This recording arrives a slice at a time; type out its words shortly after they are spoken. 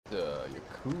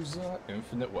Yakuza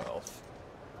Infinite Wealth.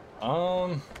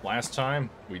 Last time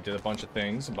we did a bunch of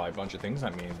things, and by a bunch of things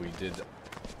I mean we did...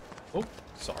 Oh,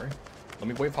 sorry. Let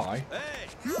me wave hi.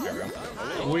 There we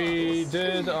go. We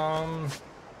did,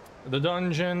 the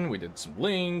dungeon, we did some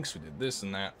links, we did this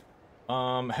and that.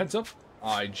 Heads up,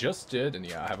 I just did, and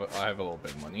yeah, I have a little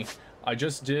bit of money. I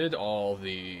just did all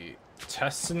the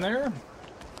tests in there.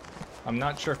 I'm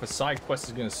not sure if a side quest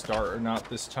is going to start or not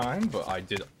this time, but I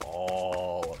did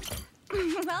all of them.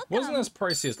 Welcome. Wasn't as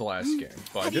pricey as the last game,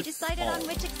 but Have I did you decided on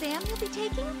which exam you'll be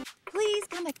taking? Please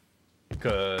come.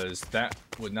 Because that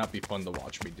would not be fun to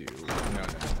watch me do. No.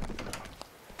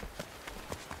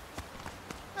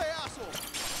 Hey, asshole.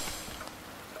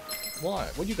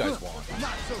 What? What do you guys want?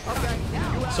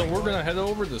 Okay. So we're gonna head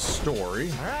over the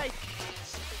story. All right.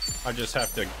 I just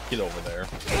have to get over there.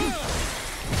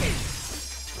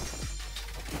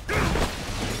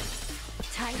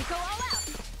 Time to go all out.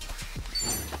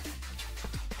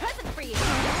 Present for you.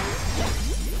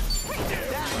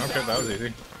 Okay, that was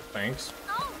easy. Thanks.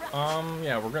 All right.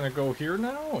 Yeah, we're gonna go here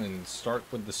now and start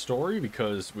with the story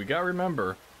because we gotta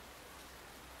remember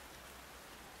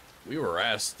we were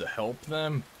asked to help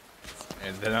them,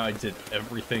 and then I did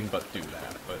everything but do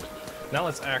that. But now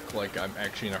let's act like I'm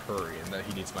actually in a hurry and that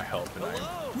he needs my help, and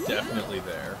I'm definitely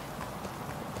there.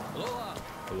 Aloha.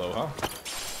 Aloha.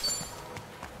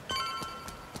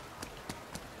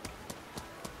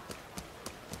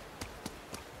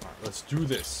 Alright, let's do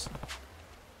this.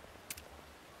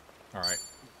 Alright.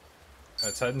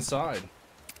 Let's head inside.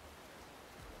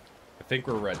 I think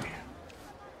we're ready.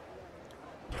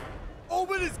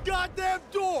 Open this goddamn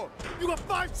door! You got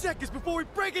 5 seconds before we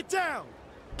break it down!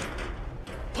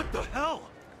 What the hell?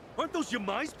 Aren't those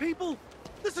Yamai's people?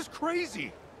 This is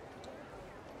crazy!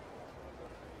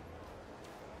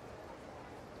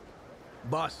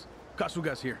 Boss,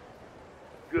 Kasuga's here.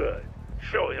 Good.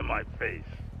 Show him my face.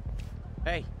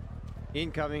 Hey,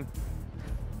 incoming.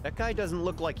 That guy doesn't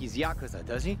look like he's Yakuza,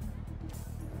 does he?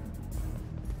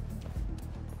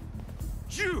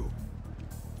 You!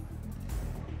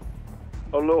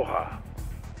 Aloha,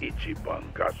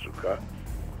 Ichiban Kasuga.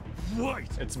 Right!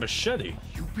 It's Machete.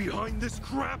 You behind this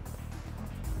crap?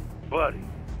 Buddy,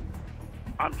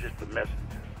 I'm just a messenger.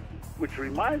 Which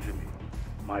reminds me,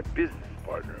 my business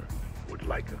partner would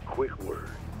like a quick word.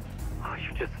 Oh,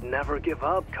 you just never give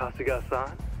up,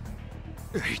 Kasuga-san.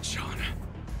 Hey, John.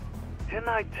 Didn't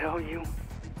I tell you?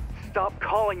 Stop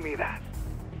calling me that.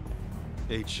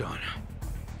 Hey, John.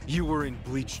 You were in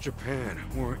Bleach, Japan,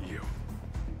 weren't you?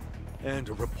 And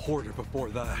a reporter before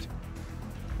that.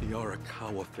 The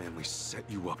Arakawa family set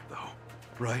you up, though,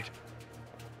 right?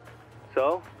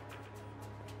 So?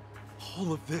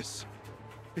 All of this,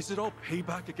 is it all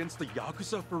payback against the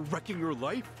Yakuza for wrecking your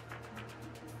life?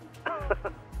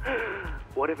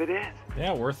 What if it is?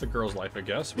 Yeah, worth the girl's life, I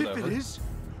guess. Whatever. If it is,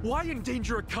 why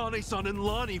endanger Akane-san and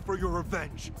Lani for your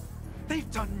revenge? They've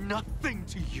done nothing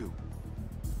to you.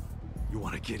 You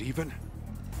want to get even?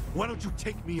 Why don't you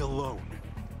take me alone?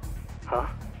 Huh?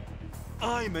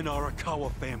 I'm an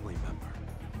Arakawa family member.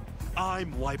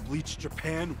 I'm why Bleach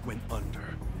Japan went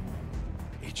under.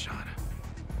 Ichan,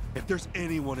 if there's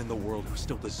anyone in the world who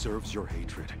still deserves your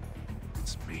hatred,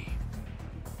 it's me.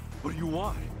 What do you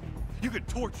want? You could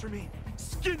torture me,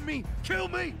 skin me, kill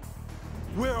me?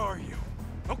 Where are you?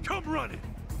 Oh, come running!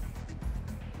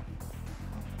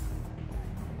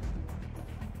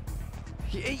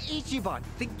 Hey, Ichiban,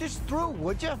 think this through,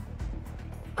 would you?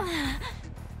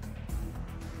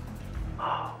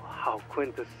 Oh, how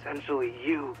quintessentially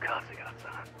you,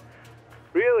 Kasuga-san.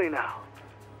 Really now?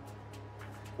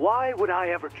 Why would I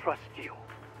ever trust you?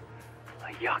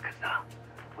 A Yakuza,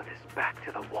 with his back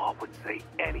to the wall, would say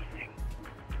anything.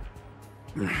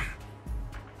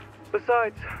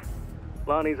 Besides,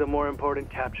 Lonnie's a more important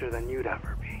capture than you'd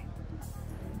ever be.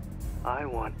 I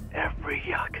want every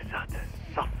Yakuza to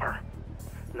suffer,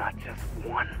 not just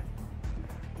one.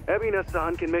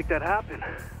 Ebina-san can make that happen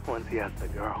once he has the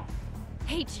girl.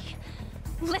 Heiji,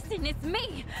 listen, it's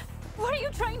me. What are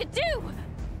you trying to do?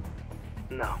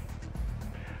 No.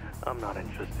 I'm not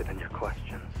interested in your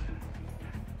questions.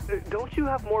 Don't you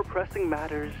have more pressing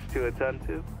matters to attend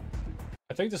to?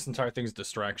 I think this entire thing's a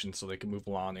distraction so they can move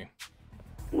Lani.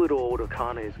 Little old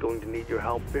Akane is going to need your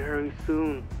help very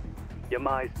soon.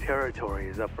 Yamai's territory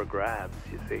is up for grabs,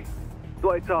 you see.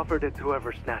 Dwight's offered it to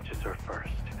whoever snatches her first.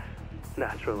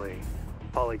 Naturally,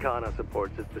 Polycana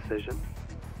supports his decision.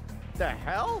 The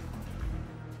hell?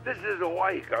 This is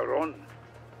Hawaii, Caron.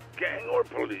 Gang or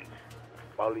police.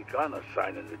 Polycana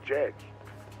signing the checks.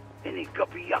 Any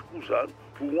guppy Yakuza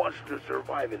who wants to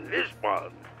survive in this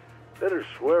bond better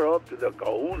swear up to the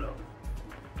kahuna.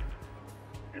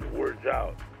 And word's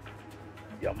out.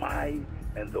 Yamai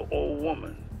and the old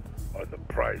woman are the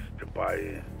price to buy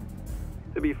in.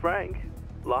 To be frank,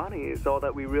 Lonnie is all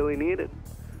that we really needed.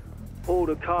 Old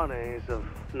Akane is of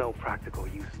no practical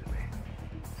use to me,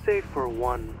 save for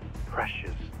one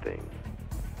precious thing.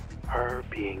 Her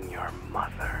being your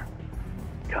mother.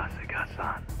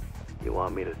 Kasuga-san, you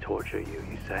want me to torture you,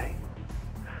 you say?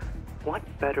 What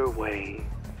better way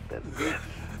than this?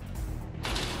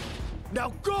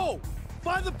 Now go!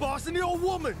 Find the boss and the old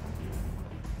woman!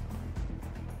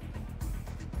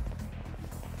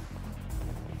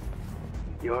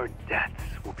 Your deaths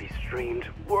will be streamed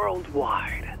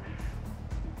worldwide.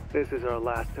 This is our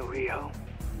last Ohiyo,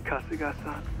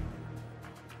 Kasuga-san.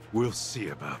 We'll see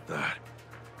about that.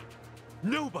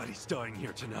 Nobody's dying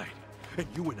here tonight, and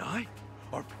you and I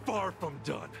are far from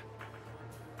done.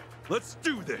 Let's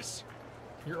do this!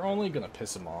 You're only gonna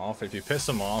piss him off. If you piss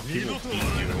him off, he will beat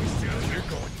you. You're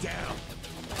going down.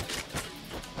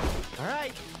 All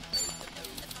right.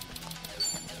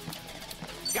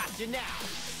 Gotcha now.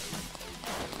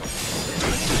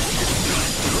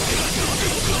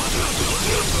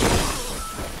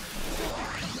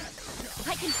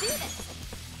 I can do this.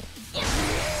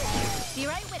 Be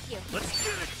right with you. Let's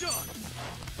get it done!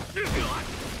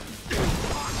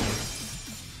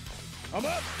 I'm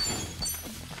up!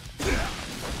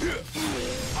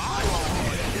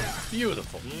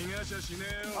 Beautiful.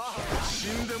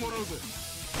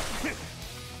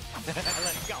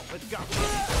 Let's go. Let's go.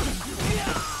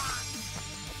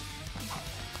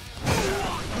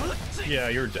 Yeah,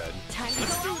 you're dead. Time to go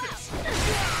all out.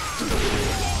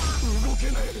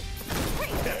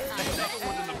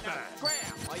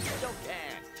 Graham, while you still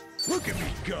can. Look at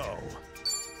me go!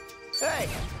 Hey,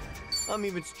 I'm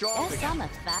even stronger. Yes, I'm a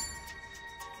fat.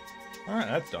 Alright,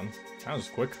 that's done. That was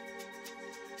quick.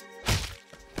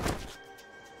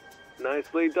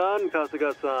 Nicely done,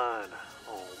 Kasuga-san.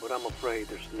 Oh, but I'm afraid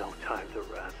there's no time to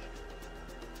rest.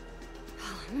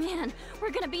 Oh, man,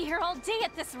 we're gonna be here all day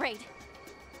at this rate.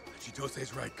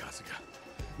 Chitose's right, Kasuga.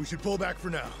 We should pull back for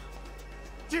now.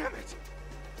 Damn it!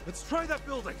 Let's try that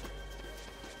building!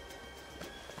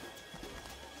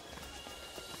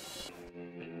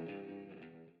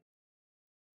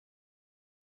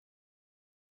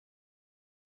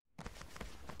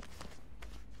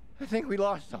 I think we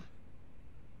lost him.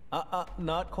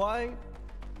 Not quite.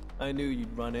 I knew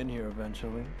you'd run in here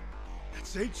eventually.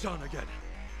 It's H-chan again.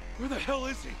 Where the hell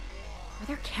is he? Are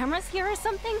there cameras here or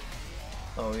something?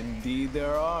 Oh, indeed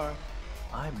there are.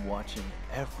 I'm watching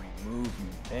every move you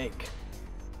make.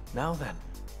 Now then,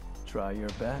 try your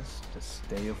best to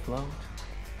stay afloat.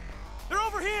 They're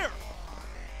over here!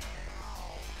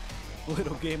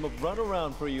 Little game of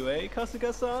runaround for you, eh,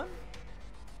 Kasuga-san?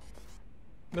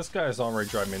 This guy's already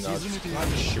driving me nuts. I'll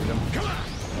just shoot him. Come on!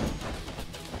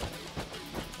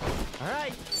 All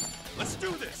right. Let's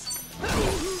do this!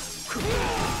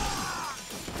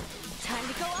 Time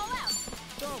to go all out.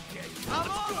 Okay, I'm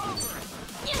all over it.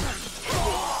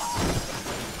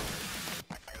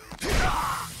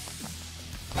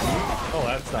 Oh,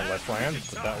 that's not left land,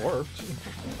 but that worked.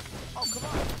 Oh, come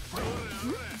on.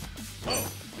 Oh,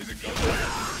 is it go?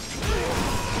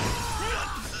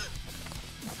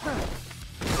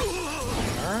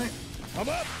 Alright. I'm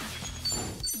up!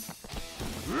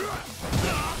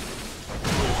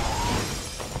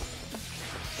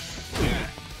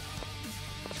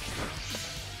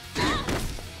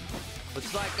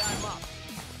 Looks like I'm up.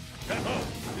 Oh,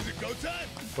 is it go time?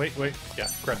 Wait, yeah,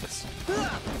 grab this.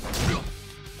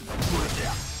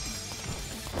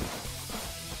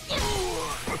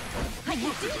 I can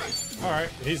do this.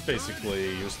 Alright, he's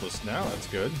basically useless now, that's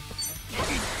good.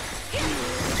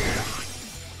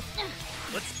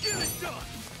 Let's get it done!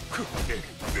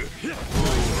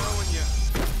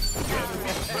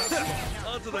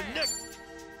 On to the next!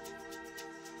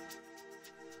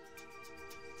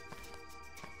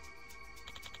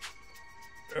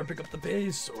 Better pick up the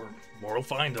base, or more will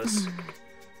find us.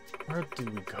 Where do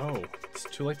we go? It's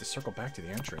too late to circle back to the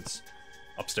entrance.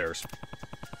 Upstairs.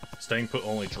 Staying put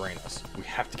will only drain us. We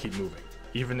have to keep moving,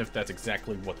 even if that's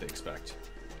exactly what they expect.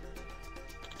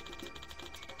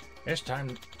 This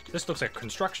time, this looks like a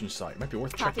construction site. Might be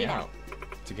worth Copy checking that. out.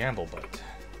 It's a gamble, but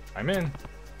I'm in.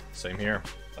 Same here.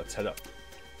 Let's head up.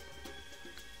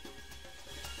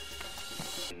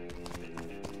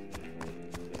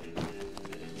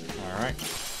 Alright.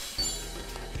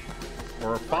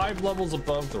 We're 5 levels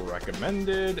above the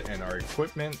recommended, and our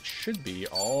equipment should be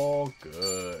all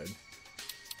good.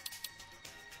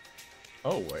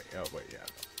 Oh wait, yeah.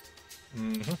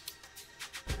 Mm-hmm.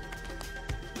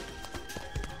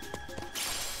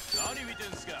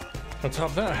 On top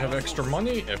of that, I have extra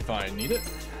money if I need it.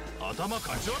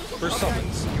 For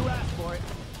summons. You asked for it.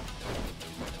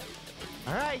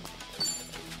 All right.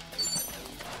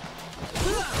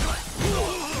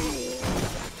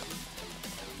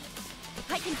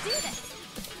 I can do this.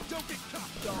 Don't get caught.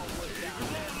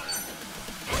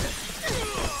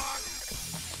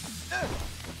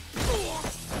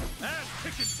 Ass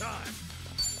kicking time.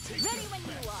 Ready when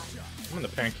you are. I'm gonna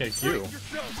pancake you.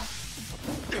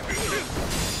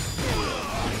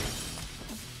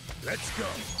 Let's go.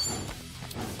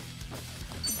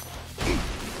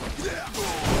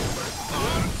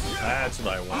 That's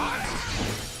what I want.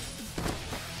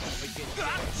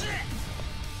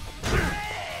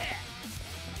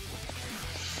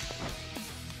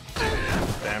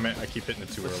 Damn it, I keep hitting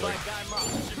it too early.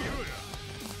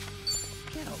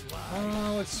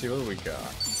 Let's see what we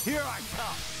got. Here I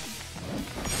come.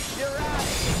 You're out of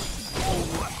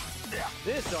here.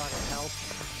 This ought to help.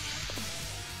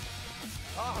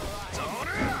 All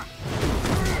right.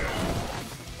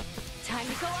 Time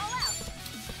to go all out.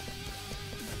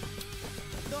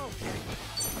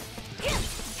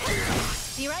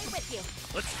 Be right with you.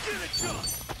 Let's get it done.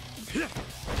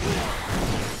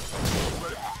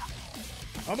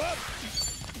 I'm up.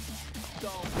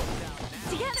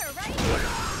 Together, right?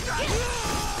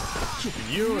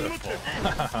 Beautiful.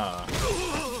 All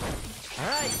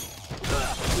right.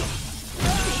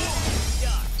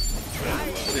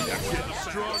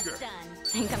 Stronger. Done.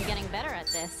 Think I'm getting better at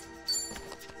this.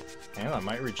 And I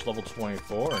might reach level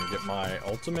 24 and get my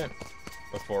ultimate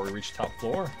before we reach top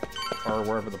floor. Or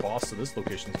wherever the boss of this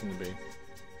location is going to be.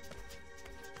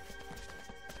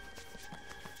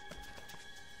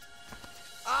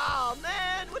 Oh,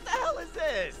 man. What the hell is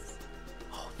this?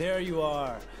 Oh, there you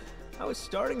are. I was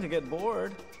starting to get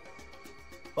bored.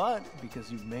 But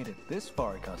because you've made it this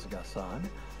far, Kasuga-san,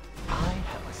 I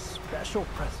have a special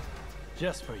present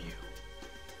just for you.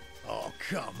 Oh,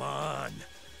 come on.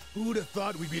 Who'd have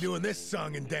thought we'd be doing this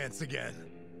song and dance again?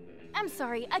 I'm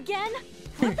sorry, again?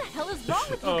 What the hell is wrong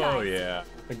with you guys? Oh yeah,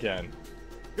 again.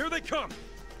 Here they come.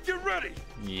 Get ready.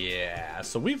 Yeah,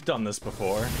 so we've done this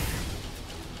before.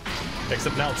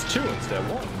 Except now it's 2 instead of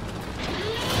 1.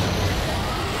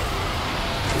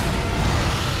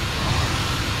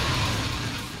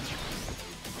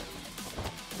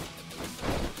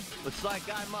 Looks like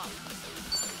I'm up.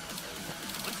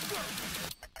 Let's go.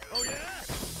 Oh, yeah?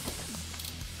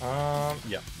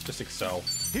 Yeah, just excel.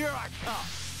 Here I come.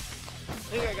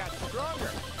 Think I got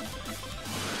stronger.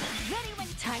 Ready when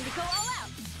time to go all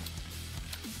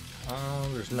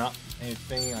out. There's not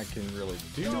anything I can really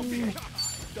do. Don't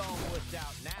look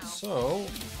out now. So,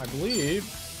 I believe...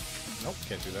 Nope,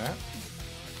 can't do that.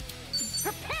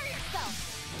 Prepare yourself.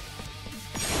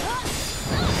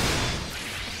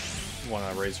 Want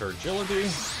to raise her agility.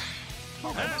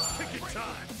 Ass kicking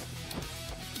time.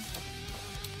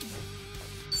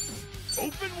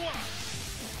 Open wide.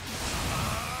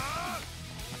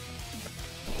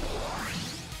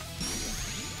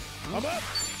 I'm up.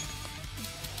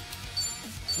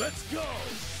 Let's go.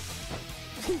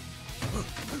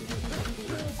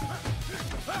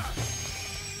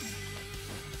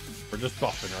 We're just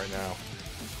buffing right now.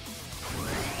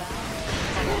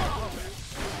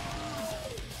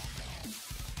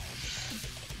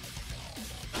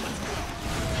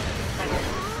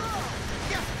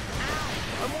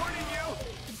 I'm warning you.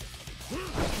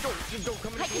 Don't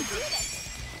come in. I can do this.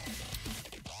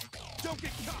 Don't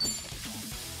get caught.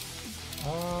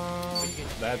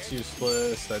 That's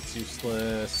useless. That's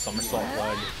useless. Somersault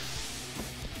leg.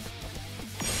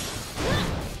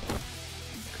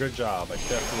 Good job. I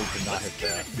definitely did not hit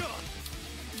that.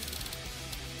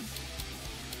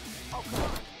 Oh, come on.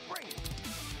 Bring it.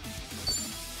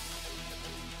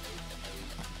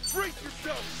 Brace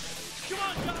yourself. Come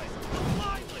on, guys.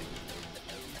 Lively.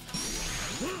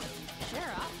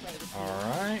 Sure, I'll play with you.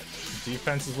 Alright.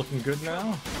 Defense is looking good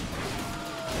now.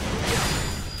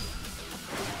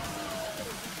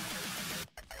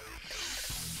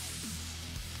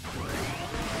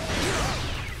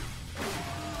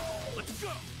 Let's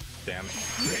go. Damn it.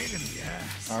 Pain in the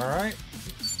ass. Alright.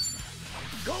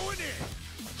 Going in.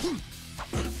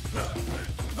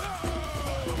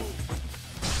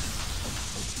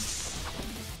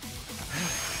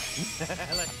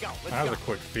 Let's go. That was a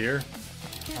quick fear.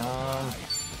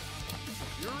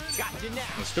 Got you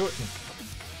now. Let's do it.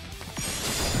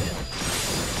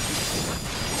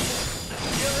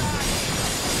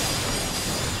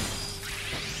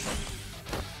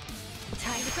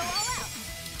 Time to go all out.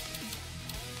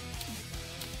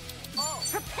 Oh,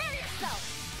 prepare yourself.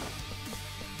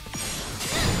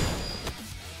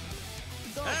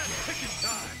 Ass kicking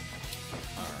time.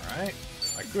 Alright.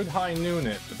 I could high noon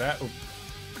it, but that...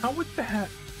 How would that...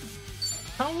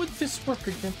 How would this work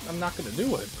again? I'm not gonna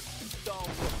do it.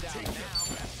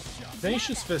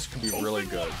 Tenacious Fist could be really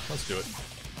good. Let's do it.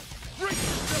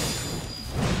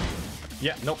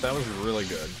 Yeah, nope, that was really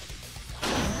good.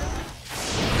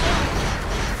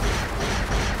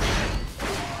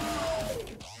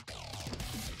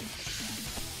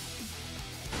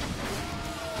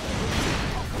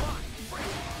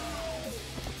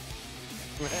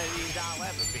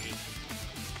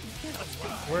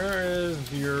 Where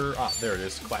is your... Ah, there it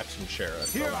is. Collapsing chair.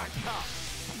 Here I come.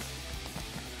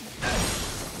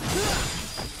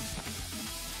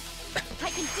 I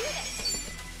can do this.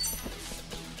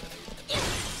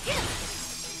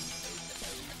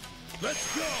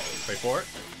 Let's go. Wait for it.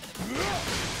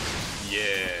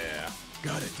 Yeah.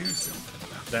 Gotta do something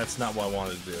about it. That's not what I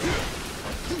wanted to do.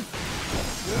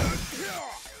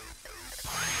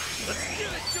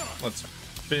 Let's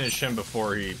finish him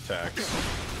before he attacks.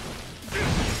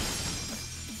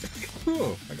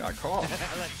 Ooh, I got caught.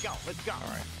 Let's go, let's go.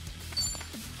 Alright.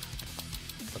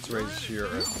 Let's raise your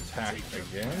attack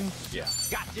again. Yeah.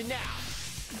 Gotcha now.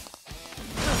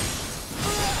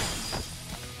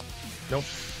 Nope.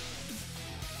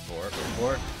 For it,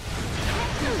 for it.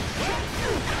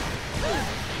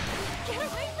 Get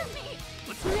away from me!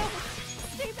 No,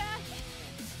 stay back.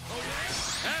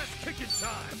 Ass kicking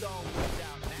time. Don't put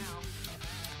down now.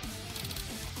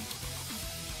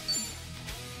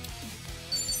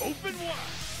 Open wide.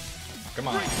 Come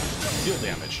on. Deal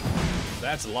damage.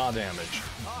 That's a lot of damage.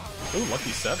 Ooh, lucky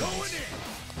sevens.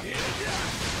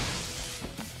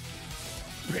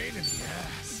 Pain in the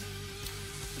ass.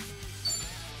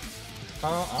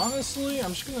 Honestly,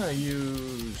 I'm just gonna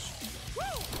use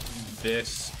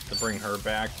this to bring her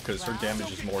back because her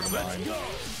damage is more than mine. Needed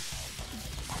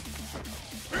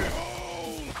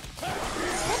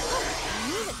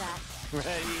that.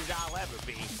 Ready as I'll ever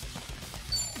be.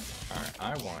 Alright,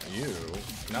 I want you.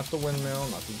 Not the windmill,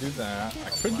 not to do that. I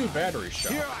could do battery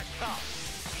shot. Here I come.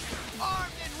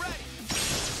 Armed and ready.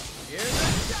 Here's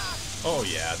the shot. Oh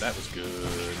yeah, that was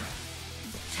good.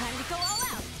 Time to go all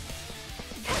out.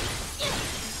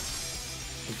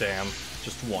 Damn,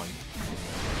 just one.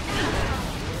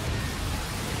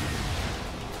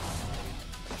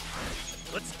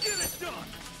 Let's get it done.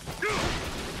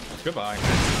 Goodbye.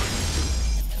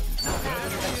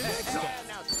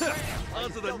 On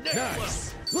to the next.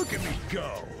 Nice. Look at me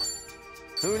go.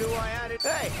 Who knew I had it?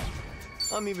 Hey,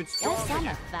 I'm even stronger. Yes, I'm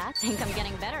a fat. Think I'm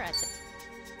getting better at this.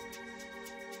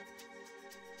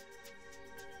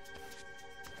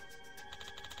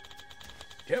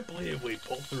 Can't believe we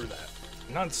pulled through that.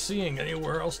 Not seeing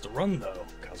anywhere else to run though,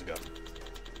 Kasuga.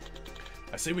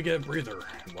 I say we get a breather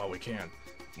while we can.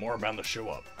 More bound to show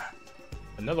up.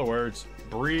 In other words,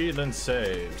 breathe and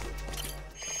save.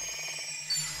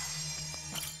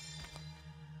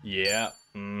 Yeah,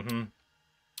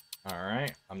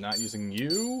 Alright, I'm not using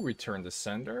you. Return to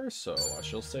sender, so I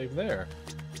shall save there.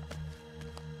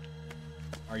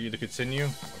 Are you to continue?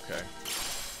 Okay.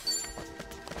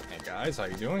 Hey guys, how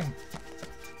you doing?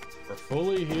 We're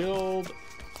fully healed.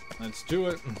 Let's do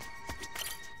it.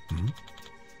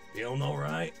 Feeling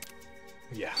alright?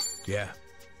 Yeah. Yeah.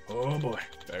 Oh boy,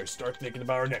 better start thinking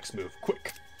about our next move,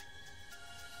 quick.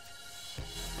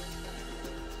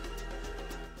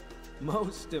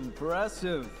 Most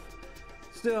impressive.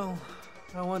 Still,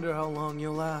 I wonder how long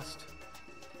you'll last.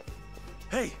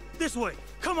 Hey, this way!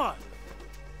 Come on!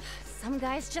 Some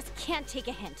guys just can't take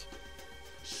a hint.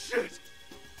 Shit!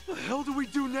 What the hell do we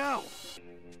do now?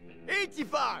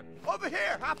 Ichiban! Over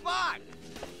here! Hop on!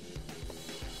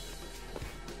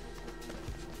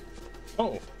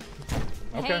 Oh.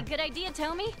 Okay. Hey, good idea,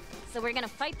 Tommy. So we're gonna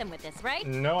fight them with this, right?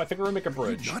 No, I think we're gonna make a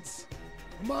bridge. You nuts?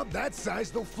 A mob that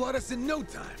size, they'll flood us in no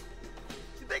time.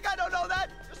 You think I don't know that?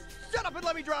 Just shut up and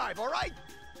let me drive, all right?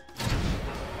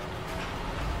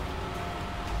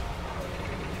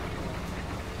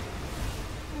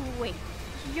 Wait,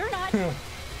 you're not...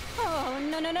 Oh,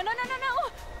 no, no, no, no, no, no, no!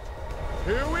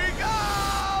 Here we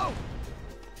go!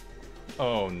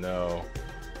 Oh no.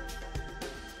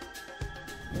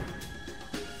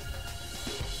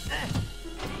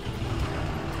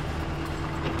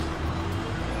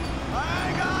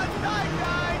 I got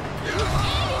night-night!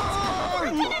 We're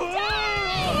gonna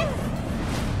die!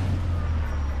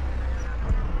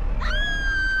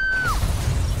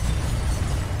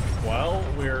 Well,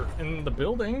 we're in the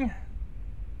building.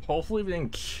 Hopefully we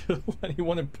didn't kill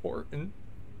anyone important.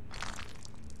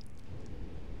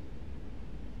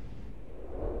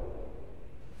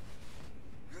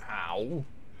 Ow.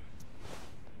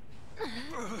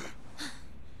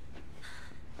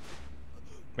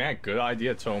 Man, good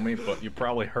idea, Tommy, but you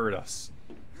probably hurt us.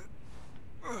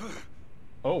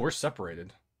 Oh, we're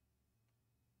separated.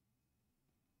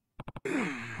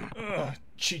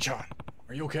 Chi-chan,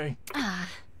 are you okay? How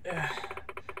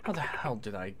the hell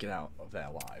did I get out of that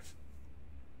alive?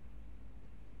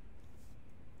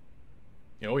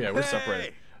 Oh yeah, we're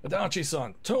separated.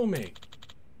 Adachi-san, Tomi,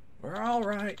 we're all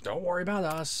right. Don't worry about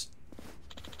us.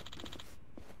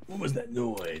 What was that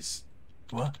noise?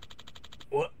 What?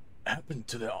 What happened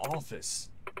to the office?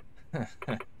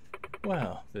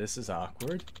 Well, this is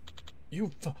awkward.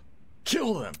 You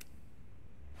kill them.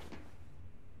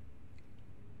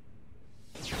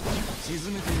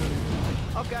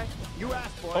 Okay, you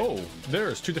asked, boy. Oh,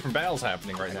 there's two different battles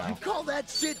happening right now. You call that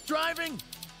shit driving?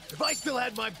 If I still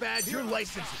had my badge, your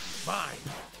license would be fine.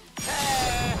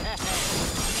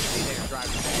 Easy there,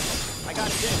 driver. I got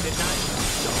it in, didn't I?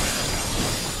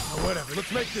 Oh, whatever,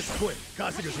 let's make this quick.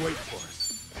 Kasuga's waiting for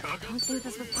us. I don't think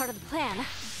this was part of the plan.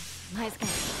 Mai's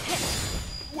gonna be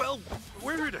pissed. Well,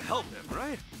 we're here to help him,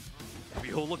 right? Maybe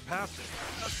he'll look past it.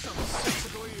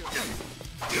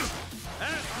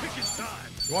 Picking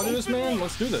time. You want to do this, man?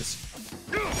 Let's do this.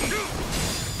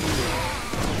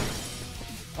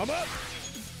 I'm up.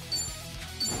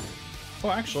 Oh,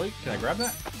 actually, can I grab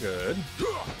that? Good.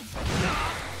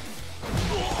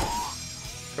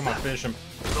 Come on, finish him.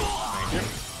 Thank you.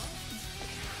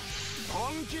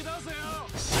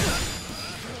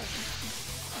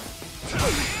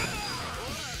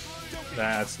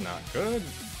 That's not good.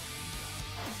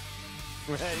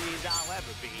 Ready as I'll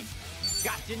ever be.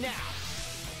 Gotcha now.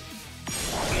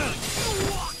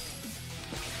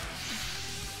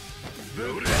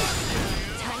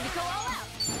 Time to go all out.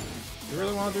 You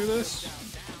really want to do this?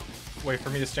 Wait for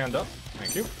me to stand up.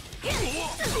 Thank you.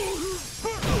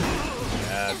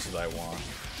 That's what I want.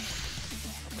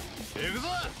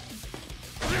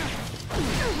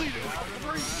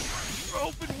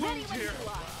 Open wounds here.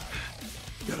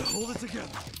 Gotta hold it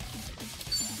together.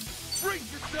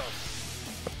 Brace yourself.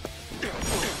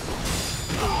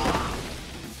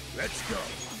 Let's go.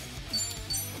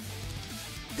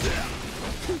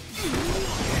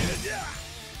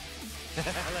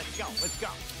 Let's go, let's go.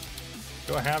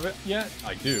 Do I have it yet?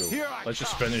 I do. Here I Let's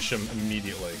just come. finish him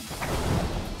immediately.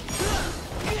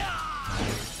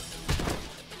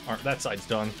 Alright, that side's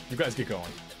done. You guys get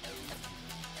going.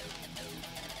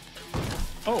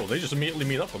 Oh, they just immediately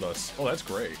meet up with us. Oh, that's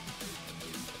great.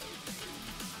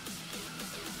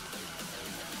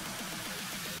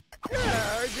 Yeah, I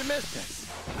heard you missed us.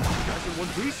 Guys in one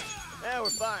piece? Yeah, we're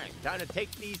fine. Time to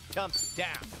take these dumps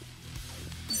down.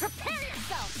 Prepare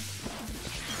yourself.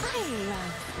 I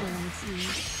love fancy.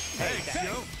 Hey,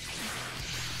 Joe.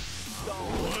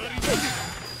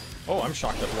 Oh, I'm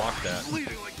shocked I blocked that.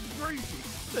 Bleeding like crazy.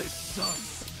 This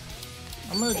sucks.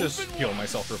 I'm gonna just heal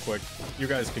myself real quick. You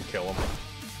guys can kill him.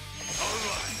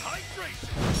 Alright, hydration.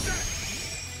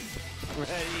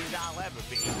 Ready as I'll ever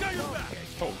be. Now you're back.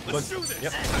 Oh, Let's do this.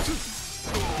 Yep.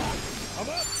 I'm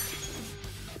up.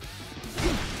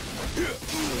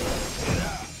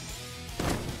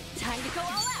 Time to go all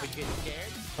out. We getting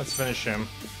scared? Let's finish him.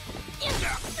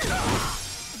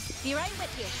 Be right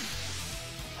with you.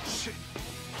 Shit.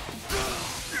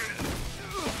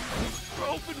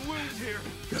 Open wounds here.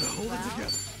 Gotta hold it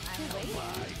together. I'm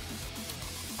waiting.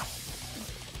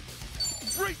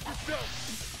 Brace yourself.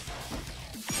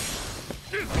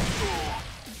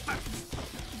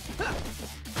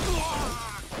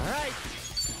 All right.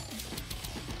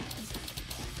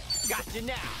 Gotcha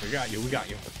now. We got you, we got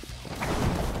you.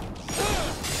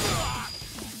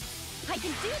 I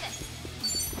can do this.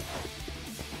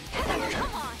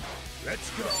 Come on. Let's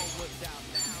go.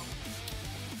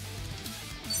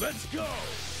 Let's go.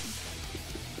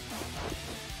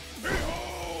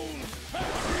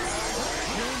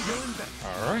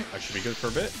 Alright, I should be good for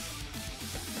a bit.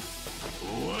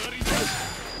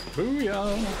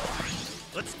 Booyah!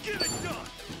 Let's get it done.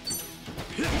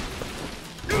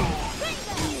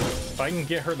 If I can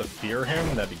get her to fear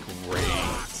him, that'd be great.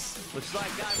 Looks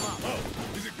like I'm up.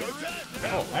 Is it go time?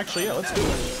 Oh, actually, yeah, let's do it.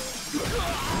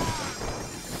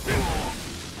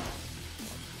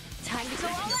 Time to go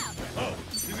all out. Oh,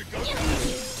 is it go time?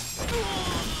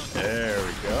 There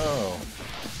we go.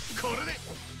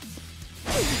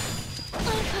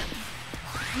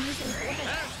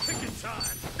 Picking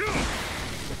time.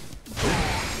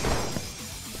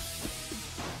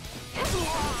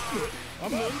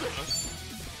 I'm on.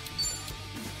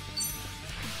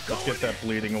 Let's get that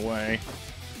bleeding away.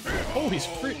 Oh, he's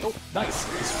free. Oh, nice.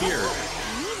 He's feared. I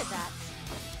needed that.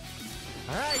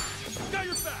 All right. Now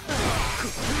you're back.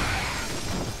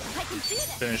 I can do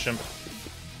this. Finish him.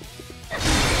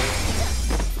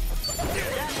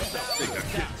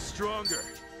 Getting stronger.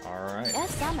 Alright.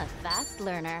 Yes, I'm a fast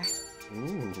learner.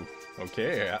 Ooh,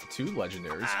 Okay, I got 2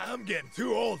 legendaries. I'm getting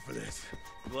too old for this.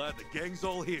 Glad the gang's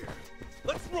all here.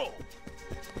 Let's roll.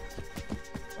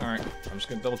 Alright, I'm just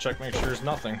gonna double check, make sure there's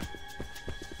nothing.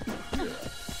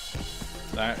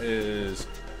 That is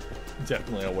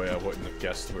definitely a way I wouldn't have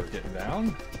guessed we were getting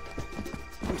down.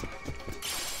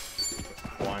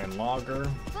 Hawaiian lager.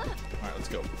 Alright, let's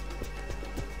go.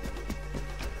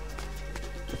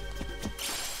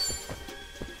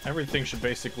 Everything should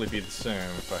basically be the same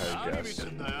if I had to guess.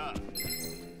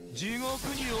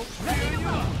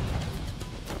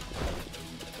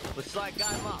 Looks like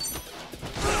I'm up.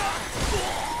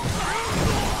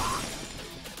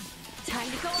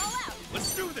 Time to go all out.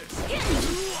 Let's do this.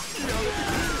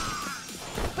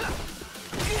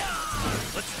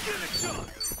 Let's get it done.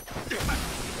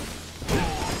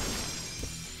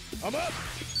 I'm up.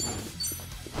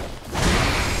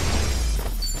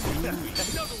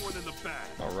 Another one in the bag.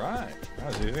 Alright, that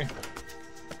was easy.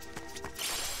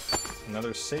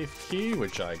 Another safe key,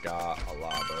 which I got a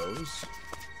lot of those.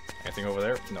 Anything over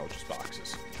there? No, just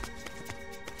boxes.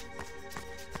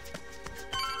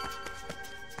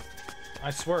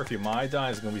 I swear, if Yamai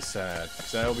dies, it's gonna be sad.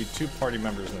 Because that'll be 2 party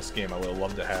members in this game I would have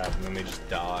loved to have, and then they just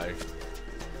die.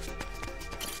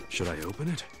 Should I open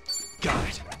it? Got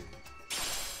it.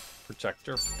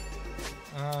 Protector.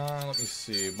 Let me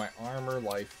see. My armor,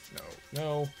 life,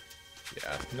 no.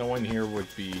 Yeah, no one here would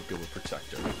be good with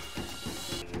protector.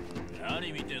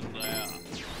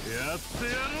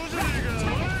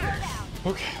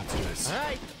 Okay, let's do this. All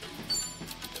right.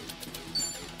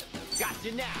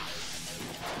 Gotcha now.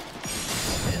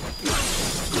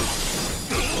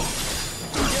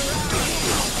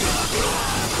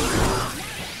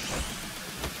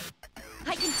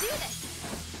 I can do this.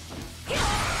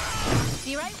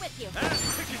 Be right with you. On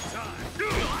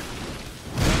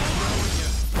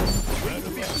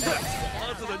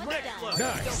to the next level.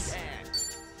 Nice.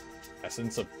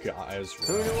 Essence of guys.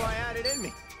 Who knew I had it in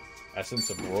me? Essence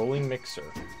of rolling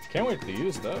mixer. Can't wait to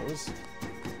use those.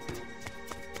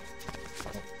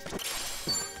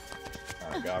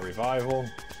 Alright, got revival.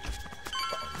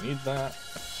 Probably need that.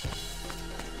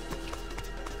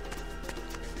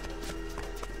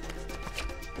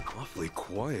 Awfully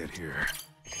quiet here.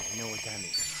 I know what that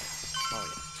means. Oh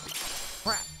yeah.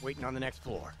 Crap, waiting on the next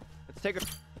floor. Let's take a...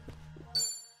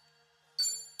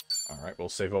 Alright, we'll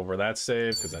save over that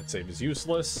save, because that save is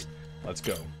useless. Let's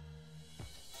go.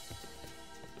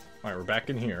 Alright, we're back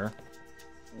in here.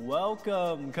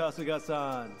 Welcome,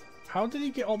 Kasuga-san. How did he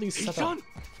get all these set up?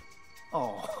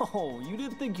 Oh, you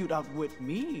didn't think you'd outwit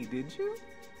me, did you?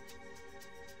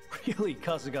 Really,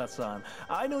 Kasuga-san,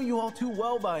 I know you all too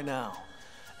well by now.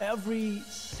 Every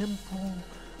simple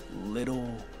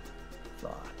little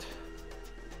thought.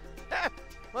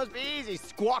 Must be easy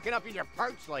squawking up in your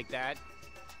perch like that.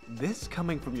 This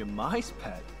coming from your mice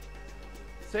pet.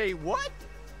 Say what?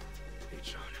 Hey,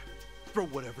 John, throw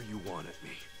whatever you want at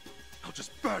me. I'll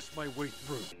just bash my way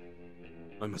through.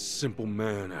 I'm a simple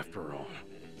man after all.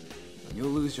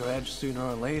 You'll lose your edge sooner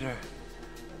or later.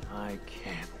 I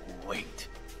can't wait.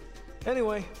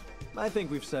 Anyway, I think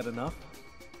we've said enough.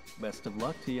 Best of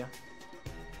luck to you.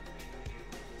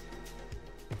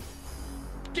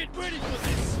 Get ready for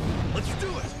this! Let's do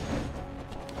it!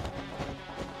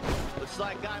 Looks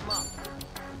like I'm up.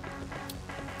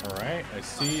 Alright, I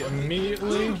see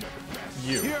immediately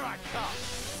you. Here I come.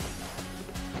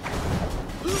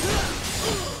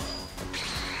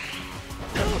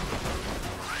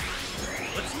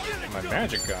 My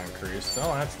magic got increased.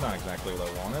 Oh, that's not exactly what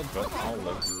I wanted, but I'll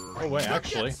live. Oh wait,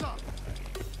 actually.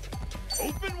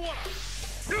 Open water!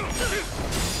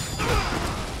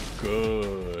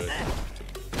 Good.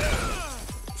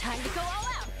 Time to go all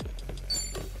out.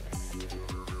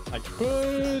 I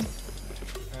could...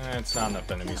 it's not enough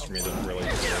enemies for me to really do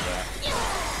that.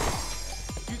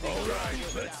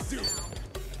 Alright, let's do it.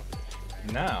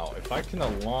 Now, if I can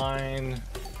align...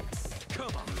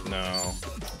 No.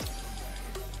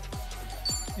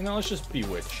 You know, let's just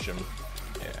bewitch him.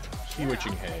 Yeah,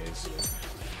 bewitching haze.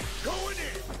 Going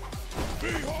in!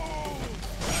 Behold!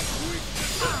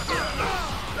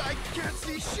 I can't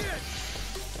see shit!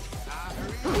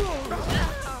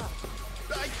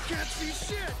 I can't see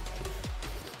shit!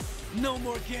 No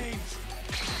more games!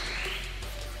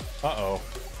 Uh-oh.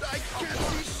 I can't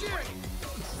see shit!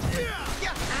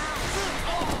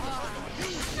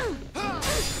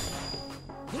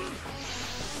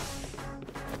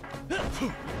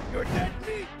 You're dead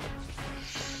meat!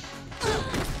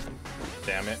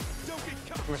 Damn it.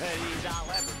 Ready as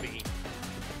I'll ever be.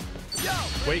 Yo!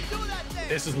 Wait, Do that thing.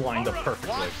 this is lined up perfectly.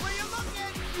 Watch where you're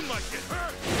looking. You might get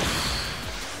hurt!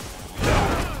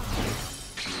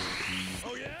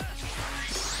 Oh yeah?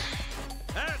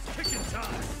 Ass kicking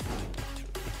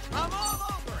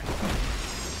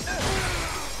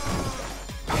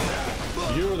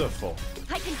Beautiful.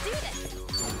 I can do this.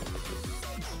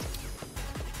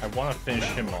 I want to finish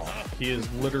him off. He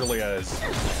is literally at his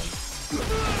end.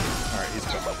 Alright, he's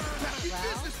gone. Well,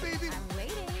 I'm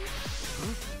waiting.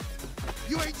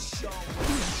 You ain't shit.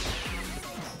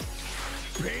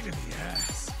 Pain in the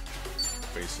ass.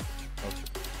 Basic. Okay.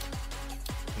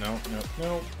 No, no,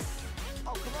 no.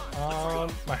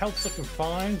 My health's looking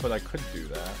fine, but I could do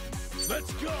that.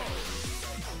 Let's go.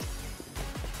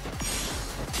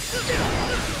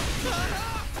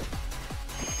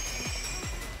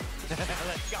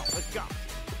 Let's go.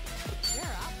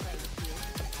 Sure, I'll play with you.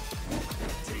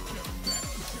 Take your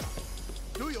best shot.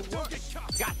 Do your work.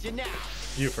 Got you now.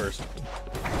 You first.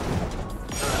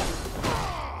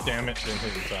 Damn it, didn't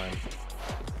hit in time.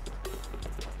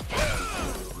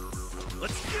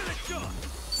 Let's get it done.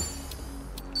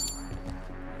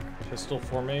 Pistol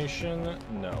formation?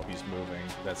 No, he's moving.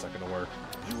 That's not gonna work.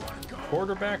 You wanna go?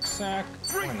 Quarterback sack?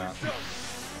 Why not?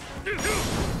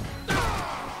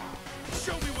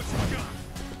 Show me what you got.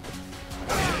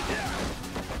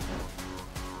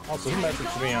 Also, he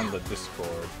messaged me on the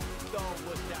Discord.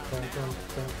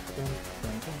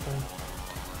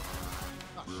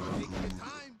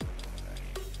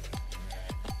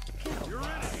 You're in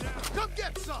it now. Come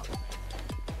get some.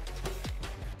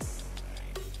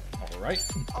 Alright.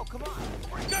 Oh, come on.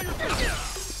 Got your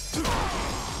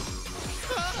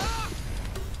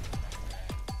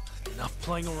Enough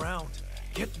playing around.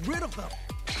 Get rid of them.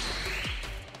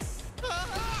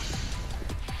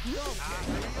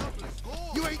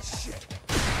 You ain't shit.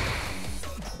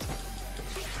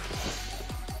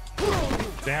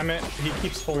 Damn it, he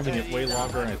keeps holding it way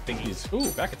longer and I think he's...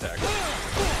 Ooh, back attack.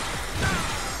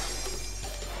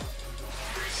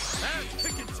 That's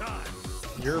picking time.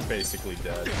 You're basically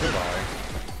dead. Goodbye.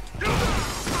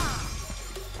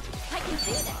 I can do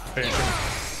this. Finish him.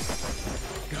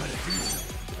 Gotta do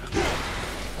something.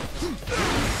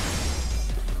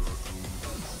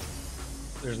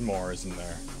 There's more, isn't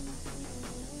there?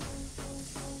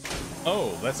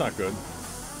 Oh, that's not good.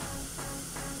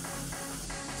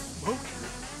 Smoke?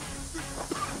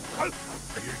 Are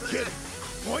you kidding?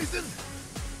 Poison?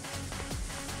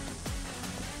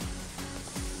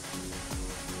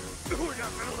 We're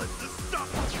not gonna let this stop.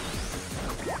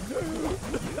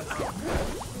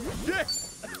 Yes!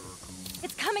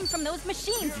 It's coming from those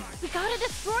machines. We gotta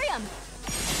destroy them.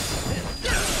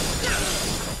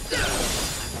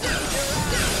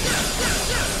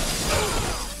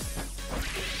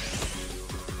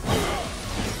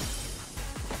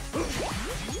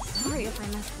 Sorry if I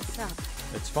messed this up.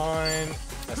 It's fine.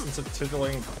 Essence of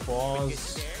tickling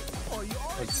claws.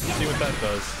 Let's see what that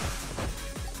does.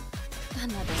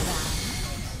 Another round.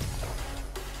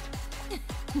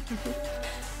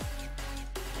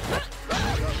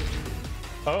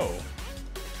 Oh.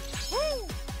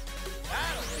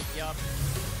 That'll pick you up.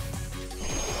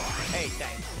 Hey,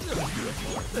 thanks.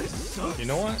 You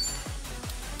know what?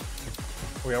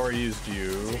 We already used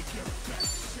you.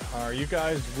 Are you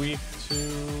guys weak to...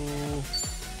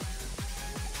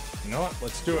 You know what?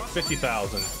 Let's do it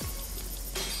 50,000.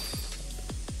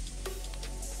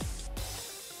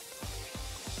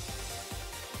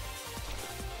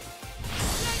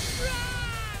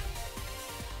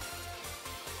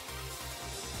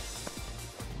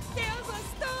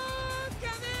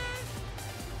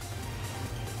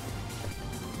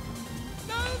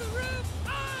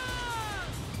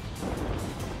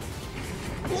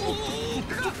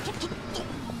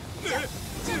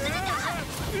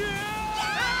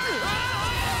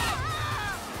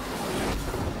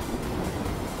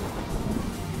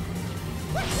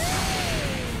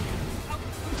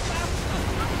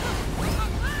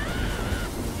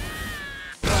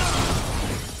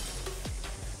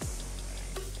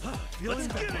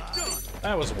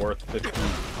 That was worth it.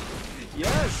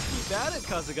 Yes, keep at it,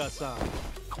 Kasuga-san.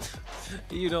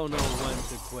 You don't know when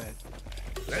to quit.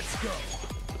 Let's go.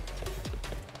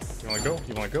 You wanna go?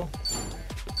 You wanna go?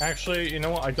 Actually, you know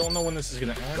what? I don't know when this is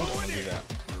gonna end. I'm gonna do that.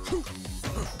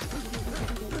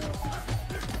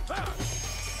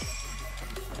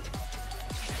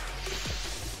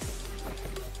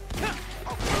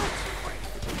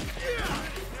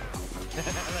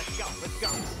 Let's go.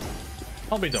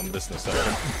 I'll be done with this in a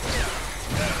second.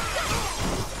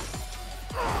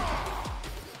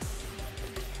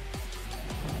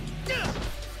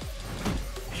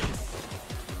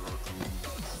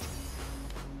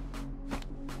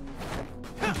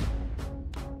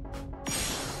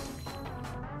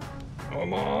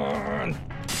 Come on!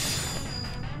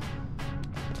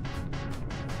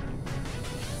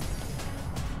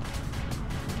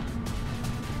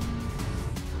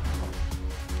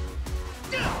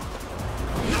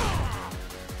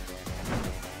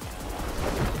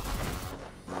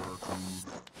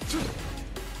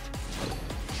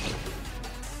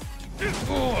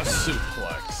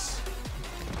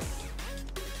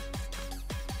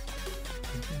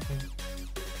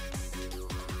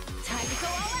 Time to go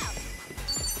all out.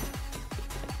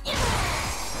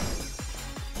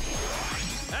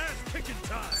 Ass kicking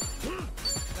time.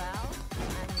 Well,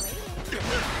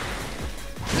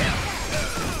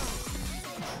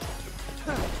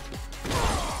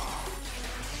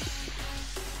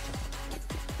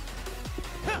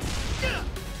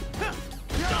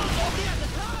 I'm waiting.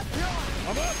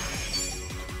 I'm up.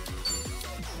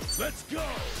 Let's go.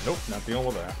 Nope, not dealing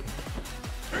with that.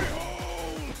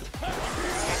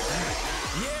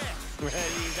 Yeah. Ready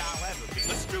as I'll ever be.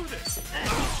 Let's do this.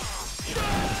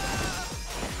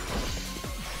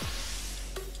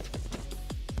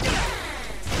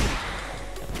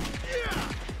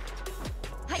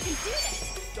 I can do this.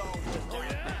 Oh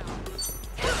yeah.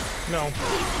 No.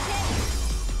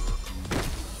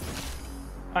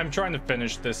 I'm trying to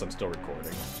finish this. I'm still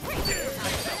recording.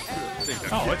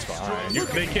 Oh, it's fine.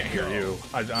 They can't hear you.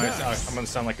 I'm gonna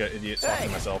sound like an idiot talking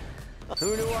to myself.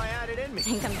 Who knew I had it in me?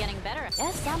 Think I'm getting better.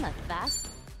 Yes, I'm a fast.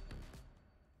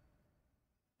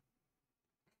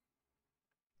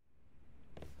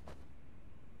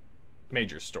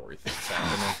 Major story things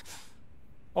happening.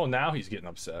 Oh, now he's getting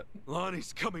upset.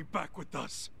 Lonnie's coming back with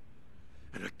us.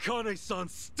 And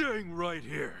Akane-san's staying right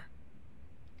here.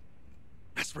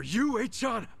 As for you,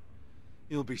 Eichana,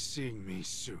 you'll be seeing me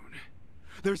soon.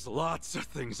 There's lots of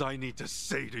things I need to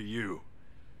say to you.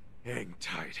 Hang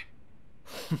tight.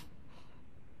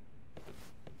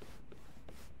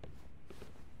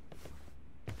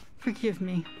 Forgive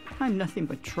me. I'm nothing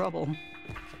but trouble.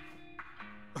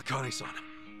 Akane-san,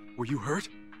 were you hurt?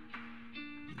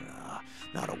 Nah,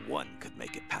 not a one could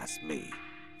make it past me.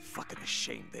 Fucking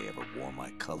ashamed they ever wore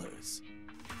my colors.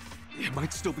 It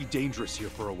might still be dangerous here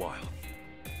for a while.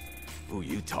 Who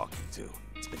you talking to?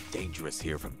 It's been dangerous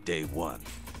here from day one.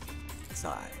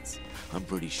 Besides, I'm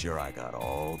pretty sure I got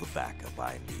all the backup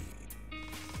I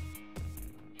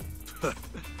need.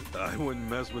 I wouldn't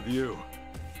mess with you.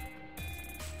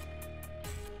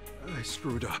 I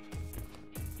screwed up.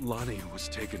 Lonnie was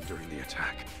taken during the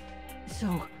attack.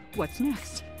 So, what's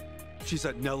next? She's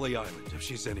at Nelly Island, if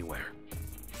she's anywhere.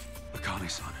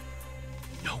 Akane-san,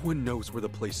 no one knows where the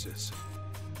place is.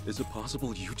 Is it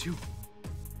possible you two?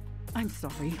 I'm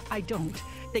sorry, I don't.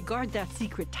 They guard that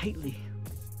secret tightly.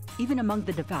 Even among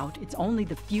the devout, it's only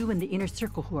the few in the inner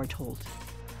circle who are told.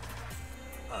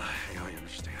 I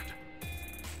understand.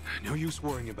 No use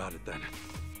worrying about it then.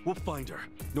 We'll find her,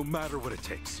 no matter what it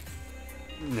takes.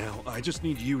 Now, I just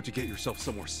need you to get yourself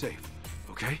somewhere safe,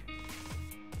 okay?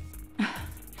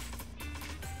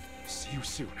 See you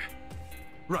soon.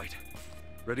 Right.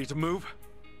 Ready to move?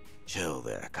 Chill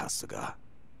there, Kasuga.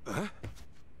 Huh?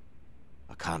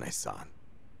 Akane-san,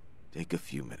 take a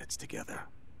few minutes together.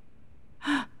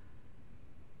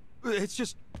 It's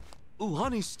just...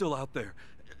 Lonnie's still out there,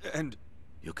 and...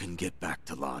 You can get back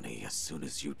to Lonnie as soon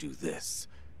as you do this.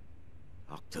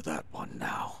 Talk to that one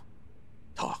now.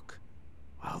 Talk,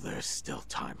 while there's still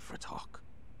time for talk.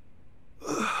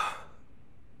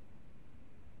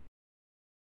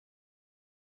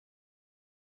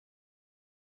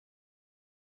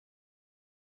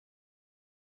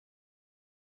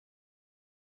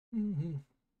 Mm-hmm.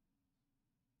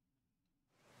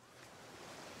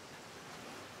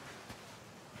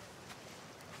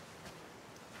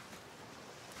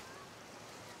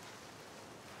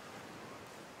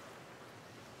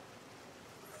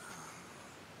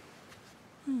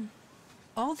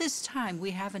 All this time,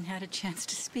 we haven't had a chance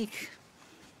to speak.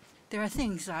 There are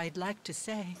things I'd like to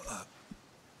say.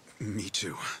 Me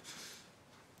too.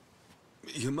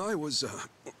 Yamai was,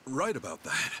 right about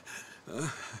that.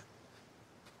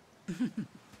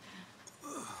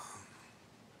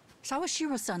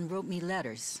 Sawashiro-san wrote me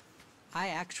letters. I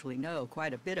actually know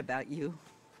quite a bit about you.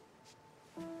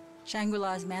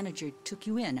 Shangri-La's manager took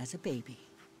you in as a baby.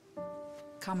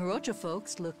 Kamurocho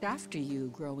folks looked after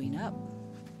you growing up.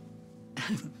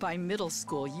 By middle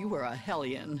school, you were a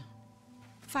hellion.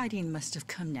 Fighting must have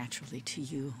come naturally to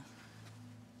you.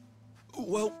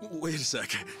 Well, wait a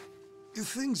sec.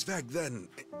 Things back then...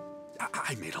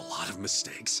 I made a lot of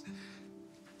mistakes.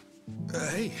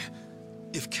 Hey,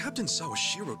 if Captain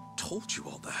Sawashiro told you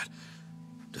all that,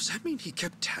 does that mean he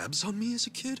kept tabs on me as a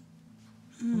kid?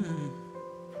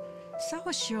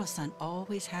 Sawashiro-san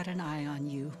always had an eye on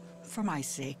you, for my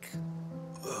sake.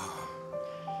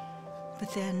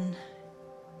 But then...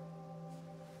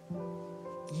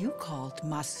 you called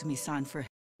Masumi-san for...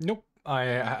 Nope, I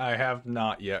have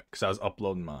not yet, because I was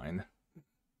uploading mine.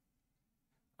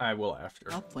 I will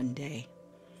after. Up one day.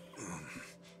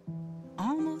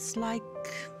 Almost like...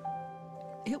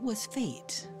 it was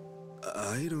fate.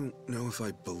 I don't know if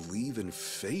I believe in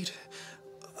fate.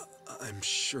 I'm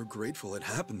sure grateful it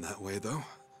happened that way, though.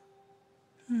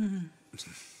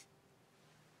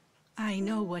 I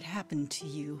know what happened to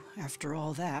you after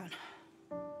all that.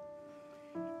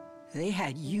 They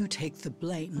had you take the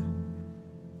blame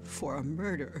for a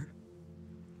murder.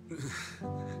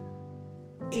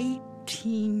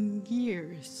 18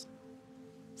 years.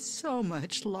 So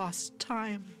much lost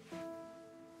time.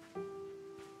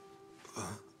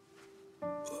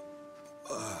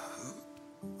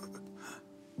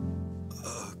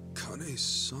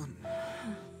 Akane-san.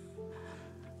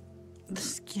 The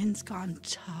skin's gone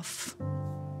tough.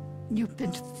 You've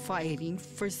been fighting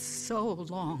for so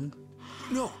long.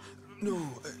 No,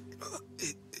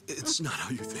 it's not how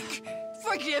you think.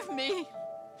 Forgive me.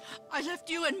 I left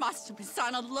you and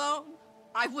Masumi-san alone.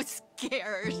 I was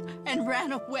scared and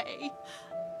ran away.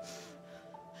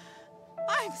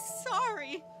 I'm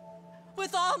sorry.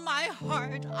 With all my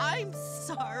heart, I'm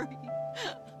sorry.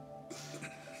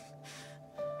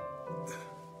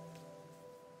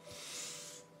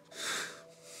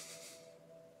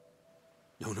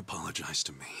 Don't apologize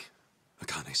to me,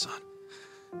 Akane-san.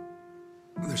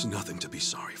 There's nothing to be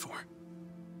sorry for.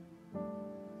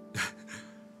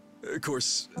 Of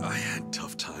course, I had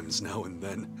tough times now and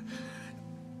then.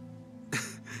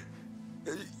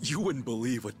 You wouldn't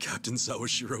believe what Captain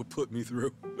Sawashiro put me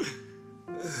through.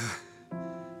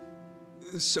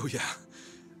 So yeah,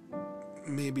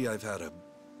 maybe I've had a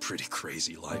pretty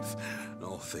crazy life,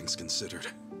 all things considered.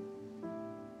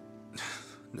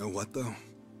 Know what, though?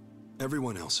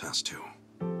 Everyone else has to.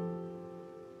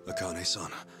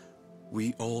 Akane-san,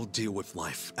 we all deal with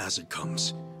life as it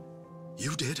comes.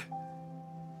 You did,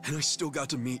 and I still got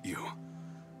to meet you.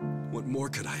 What more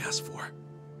could I ask for?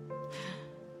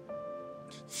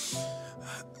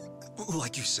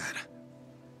 Like you said,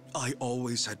 I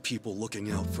always had people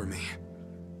looking out for me.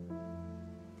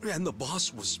 And the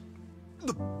boss was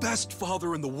the best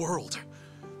father in the world.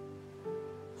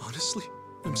 Honestly,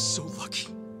 I'm so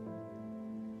lucky.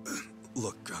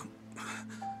 Look,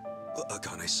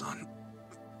 Akane-san,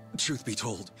 truth be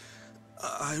told,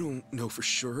 I don't know for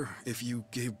sure if you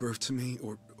gave birth to me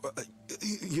or,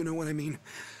 you know what I mean?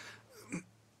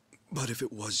 But if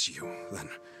it was you, then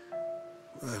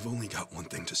I've only got one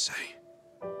thing to say.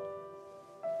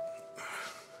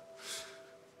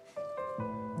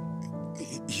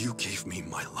 You gave me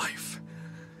my life.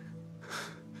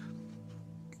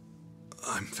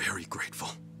 I'm very grateful.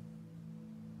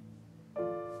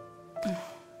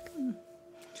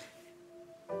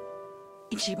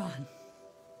 Ichiban.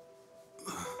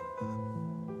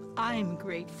 I'm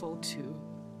grateful too.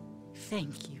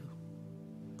 Thank you.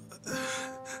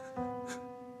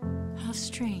 How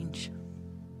strange.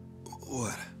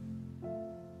 What?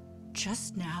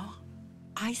 Just now,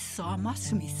 I saw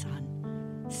Masumi-san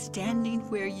standing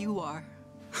where you are.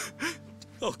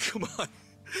 Oh, come on.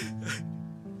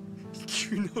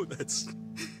 You know that's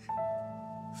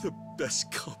the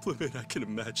best compliment I can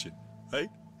imagine, right?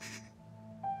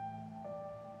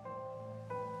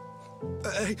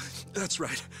 Hey, that's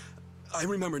right. I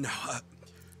remember now.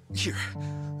 Here,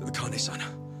 Akane-san.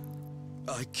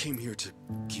 I came here to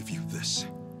give you this.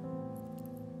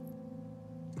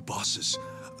 Boss's,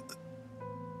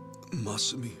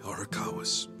 Masumi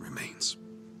Arakawa's remains.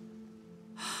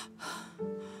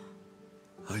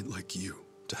 I'd like you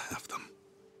to have them.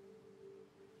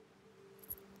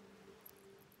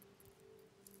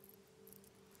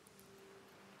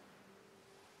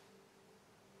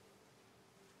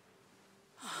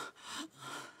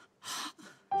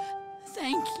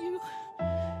 Thank you.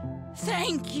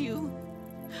 Thank you.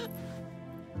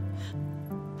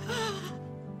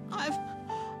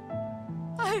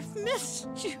 I've missed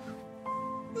you,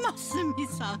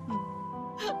 Masumi-san.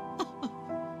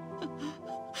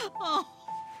 Oh.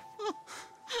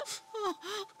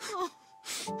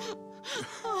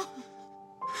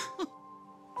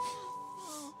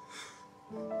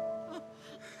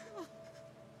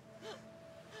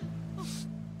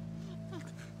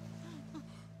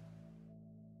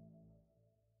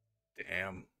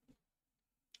 Damn.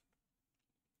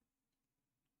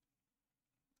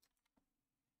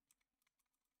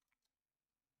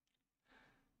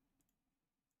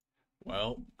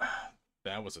 Well,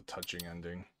 that was a touching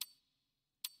ending.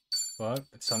 But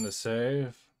it's time to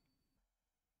save.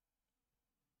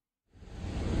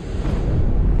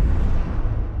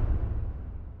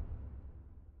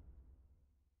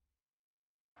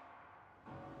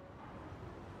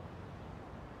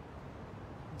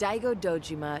 Daigo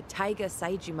Dojima, Taiga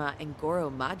Saijima, and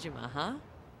Goro Majima, huh?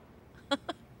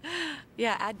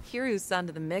 Yeah, add Kiryu-san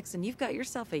to the mix and you've got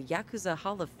yourself a Yakuza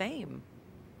Hall of Fame.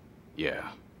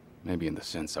 Yeah, maybe in the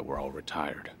sense that we're all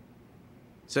retired.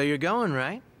 So you're going,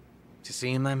 right? To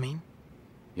see him, I mean?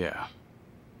 Yeah.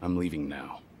 I'm leaving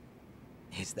now.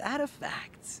 Is that a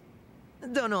fact?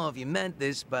 Don't know if you meant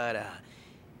this, but,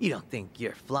 you don't think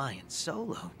you're flying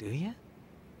solo, do you?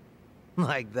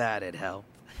 Like that'd help.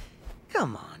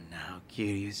 Come on now,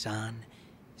 Kiryu-san.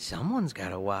 Someone's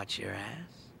gotta watch your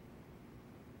ass.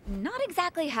 Not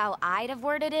exactly how I'd have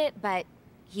worded it, but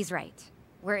he's right.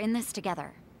 We're in this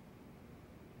together.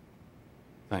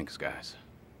 Thanks, guys.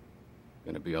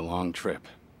 Gonna be a long trip.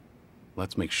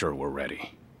 Let's make sure we're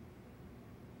ready.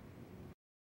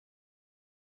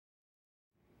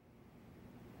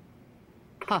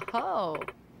 Ho-ho!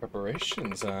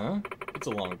 Preparations, huh? It's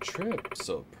a long trip,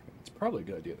 so it's probably a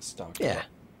good idea to stock Yeah. up.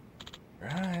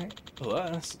 Right.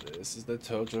 Plus, this is the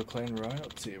Tojo clan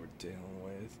royalty we're dealing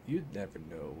with. You'd never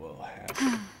know what'll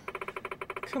happen.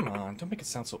 Come on, don't make it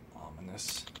sound so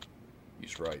ominous.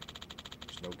 He's right.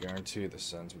 There's no guarantee this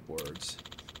sends with words.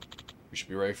 We should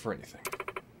be ready for anything.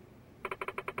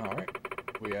 Alright.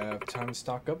 We have time to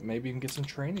stock up. Maybe you can get some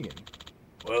training in.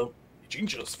 Well,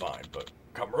 Jincho's fine, but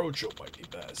Kamurocho might be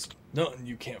best. Nothing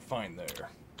you can't find there.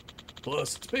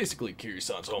 Plus, it's basically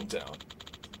Kiryu-san's hometown.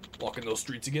 Walking those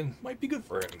streets again might be good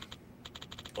for him.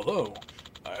 Although,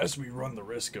 as we run the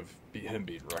risk of him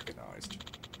being recognized.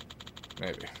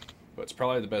 Maybe. But it's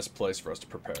probably the best place for us to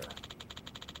prepare.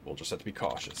 We'll just have to be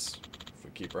cautious. If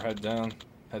we keep our heads down,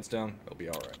 it'll be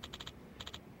alright.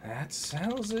 That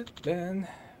settles it, then.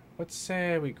 Let's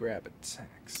say we grab a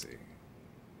taxi.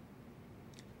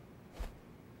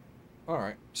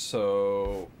 Alright,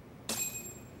 so...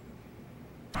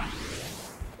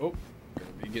 Oh,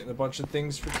 gonna be getting a bunch of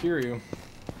things for Kiryu.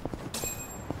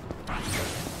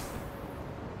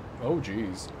 Oh,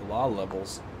 geez. A lot of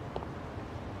levels.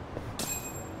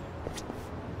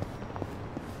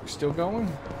 We still going?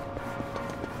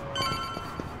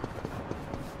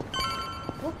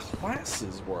 What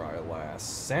classes were I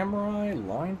last? Samurai?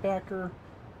 Linebacker?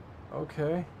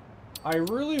 Okay. I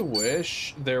really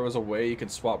wish there was a way you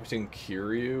could swap between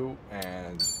Kiryu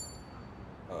and...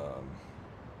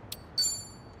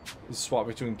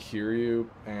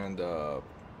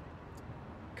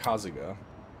 Kasuga.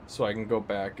 So I can go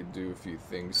back and do a few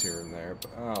things here and there, but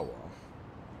oh well.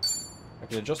 I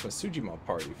can adjust my Tsujima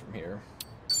party from here.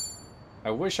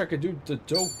 I wish I could do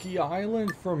Dodoki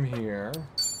Island from here.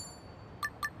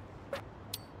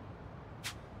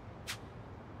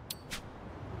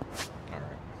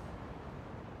 Alright.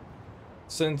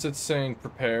 Since it's saying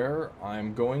prepare,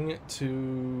 I'm going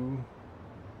to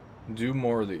do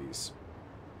more of these.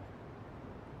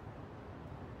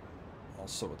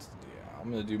 Also,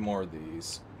 I'm gonna do more of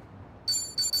these.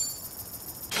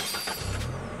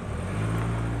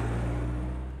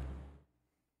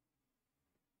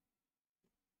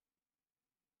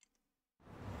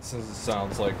 Since it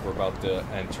sounds like we're about to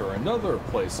enter another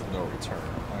place of no return,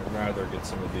 I'd rather get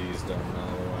some of these done out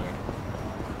of the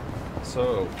way.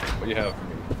 So, what do you have for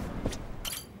me?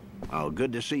 Oh,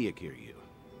 good to see you, Kiryu.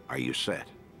 Are you set?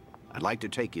 I'd like to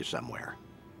take you somewhere.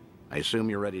 I assume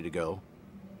you're ready to go?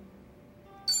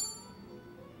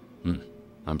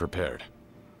 I'm prepared.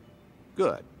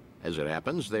 Good. As it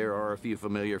happens, there are a few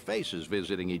familiar faces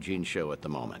visiting Ijincho at the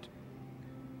moment.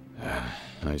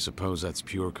 I suppose that's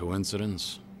pure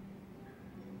coincidence.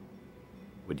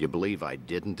 Would you believe I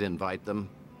didn't invite them?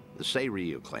 The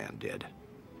Seiryu clan did.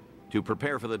 To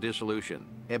prepare for the dissolution,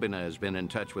 Ebina has been in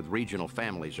touch with regional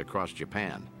families across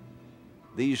Japan.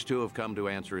 These two have come to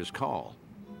answer his call,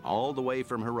 all the way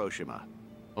from Hiroshima.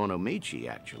 Onomichi,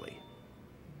 actually.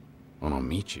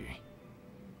 Onomichi?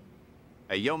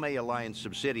 A Yomei Alliance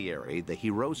subsidiary, the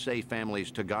Hirose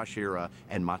families Tagashira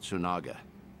and Matsunaga,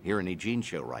 here in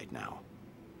Ijincho right now.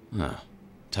 Huh.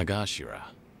 Tagashira.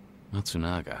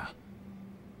 Matsunaga.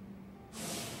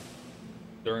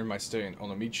 During my stay in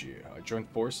Onomichi, I joined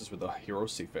forces with the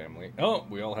Hirose family. Oh,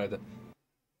 we all had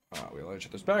each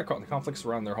other's back on the conflicts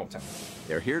around their hometown.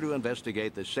 They're here to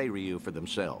investigate the Seiryu for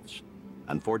themselves.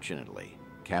 Unfortunately,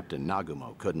 Captain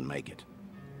Nagumo couldn't make it.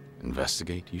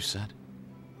 Investigate, you said?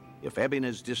 If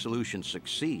Ebina's dissolution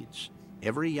succeeds,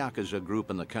 every Yakuza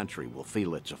group in the country will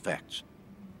feel its effects.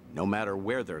 No matter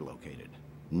where they're located,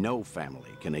 no family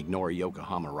can ignore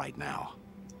Yokohama right now.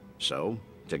 So,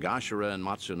 Tagashira and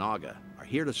Matsunaga are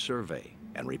here to survey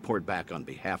and report back on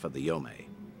behalf of the Yomei.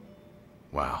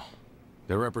 Wow.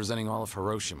 They're representing all of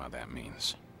Hiroshima, that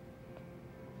means.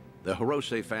 The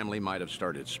Hirose family might have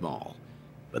started small,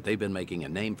 but they've been making a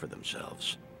name for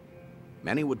themselves.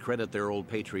 Many would credit their old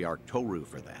patriarch Toru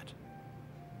for that.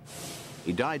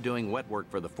 He died doing wet work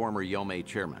for the former Yomei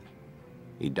chairman.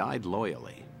 He died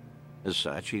loyally. As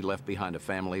such, he left behind a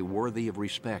family worthy of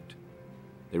respect.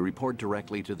 They report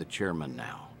directly to the chairman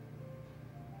now.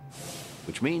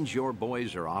 Which means your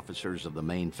boys are officers of the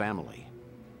main family.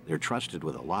 They're trusted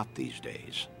with a lot these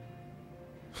days.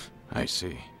 I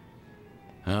see.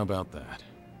 How about that?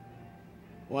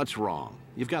 What's wrong?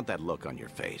 You've got that look on your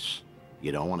face.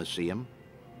 You don't want to see him?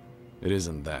 It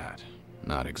isn't that.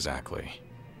 Not exactly.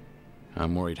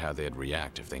 I'm worried how they'd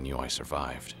react if they knew I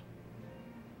survived.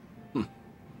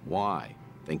 Why?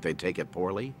 Think they'd take it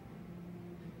poorly?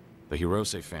 The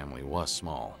Hirose family was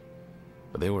small,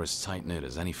 but they were as tight-knit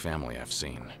as any family I've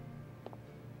seen.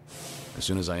 As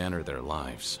soon as I entered their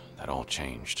lives, that all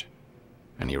changed.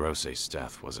 And Hirose's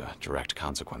death was a direct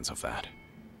consequence of that.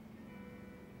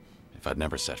 If I'd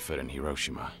never set foot in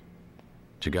Hiroshima,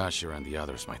 Tagashira and the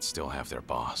others might still have their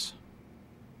boss.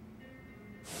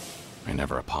 I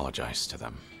never apologized to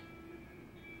them.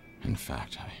 In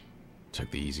fact, I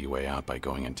took the easy way out by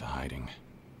going into hiding.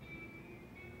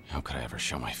 How could I ever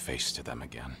show my face to them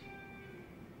again?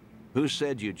 Who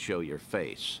said you'd show your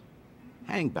face?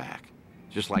 Hang back,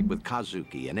 just like with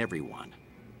Kazuki and everyone.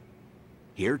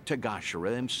 Hear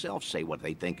Tagashira himself say what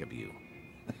they think of you.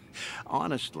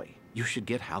 Honestly, you should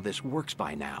get how this works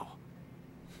by now.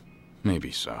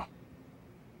 Maybe so.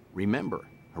 Remember,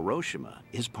 Hiroshima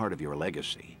is part of your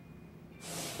legacy.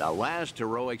 The last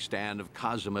heroic stand of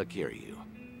Kazuma Kiryu.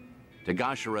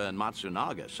 Tagashira and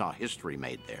Matsunaga saw history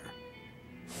made there.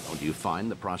 Don't you find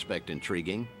the prospect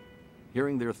intriguing?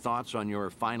 Hearing their thoughts on your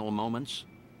final moments?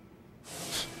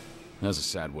 That's a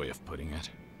sad way of putting it.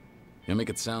 You make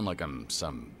it sound like I'm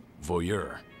some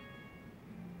voyeur.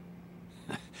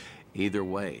 Either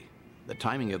way, the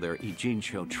timing of their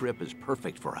Ijincho trip is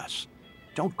perfect for us.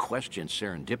 Don't question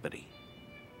serendipity.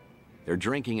 They're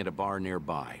drinking at a bar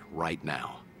nearby right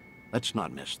now. Let's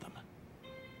not miss them.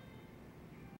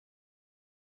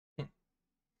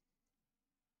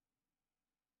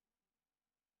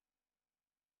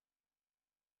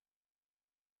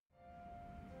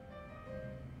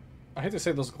 I hate to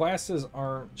say those glasses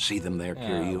aren't... See them there,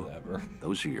 Kiryu? Whatever.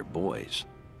 Those are your boys.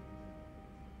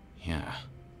 Yeah.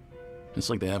 It's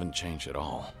like they haven't changed at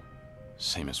all.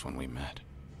 Same as when we met.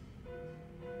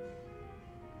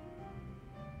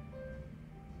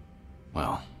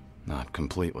 Well, not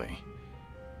completely.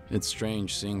 It's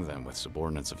strange seeing them with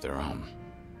subordinates of their own.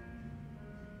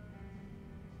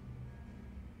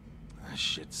 Oh,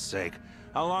 shit's sake.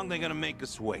 How long they gonna make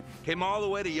us wait? Came all the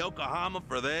way to Yokohama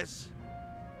for this?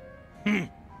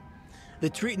 They're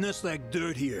treating us like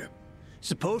dirt here.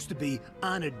 Supposed to be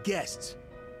honored guests.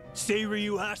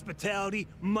 Seiryu hospitality,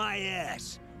 my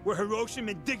ass. We're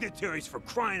Hiroshiman dignitaries for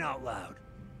crying out loud.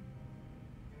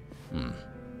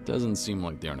 Doesn't seem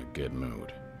like they're in a good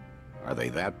mood. Are they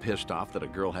that pissed off that a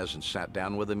girl hasn't sat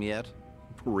down with them yet?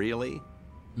 Really?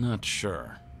 Not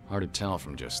sure. Hard to tell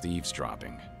from just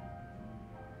eavesdropping.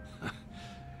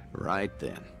 Right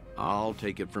then. I'll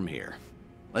take it from here.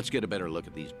 Let's get a better look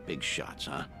at these big shots,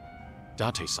 huh?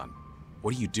 Date-san,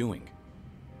 what are you doing?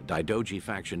 The Daidoji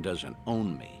faction doesn't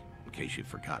own me, in case you've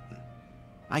forgotten.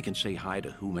 I can say hi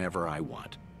to whomever I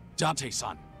want.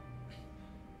 Date-san!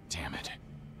 Damn it.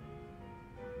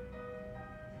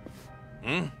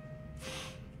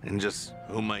 And just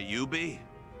who might you be?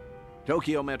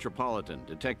 Tokyo Metropolitan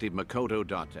Detective Makoto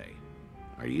Date.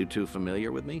 Are you two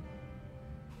familiar with me?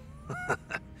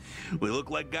 We look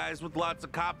like guys with lots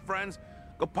of cop friends.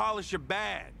 Go polish your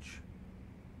badge.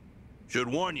 Should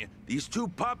warn you, these two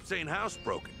pups ain't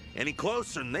housebroken. Any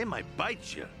closer and they might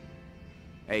bite you.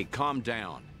 Hey, calm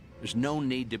down. There's no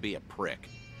need to be a prick.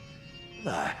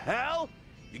 The hell?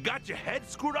 You got your head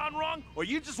screwed on wrong? Or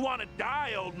you just want to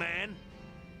die, old man?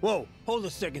 Whoa, hold a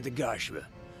second, Tagashira.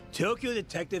 Tokyo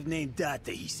detective named Date,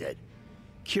 he said.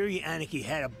 Kiryu Aniki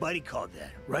had a buddy called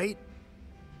that, right?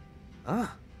 Huh?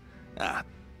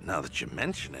 Now that you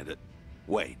mention it...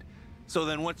 Wait, so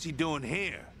then what's he doing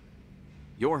here?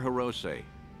 You're Hirose,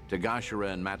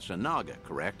 Tagashira and Matsunaga,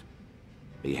 correct?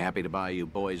 Be happy to buy you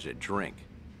boys a drink.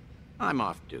 I'm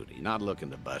off duty, not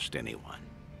looking to bust anyone.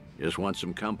 Just want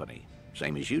some company.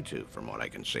 Same as you two, from what I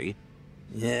can see.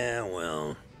 Yeah,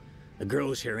 well... The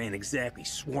girls here ain't exactly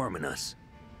swarming us.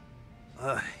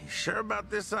 You sure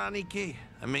about this, Aniki?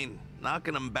 I mean,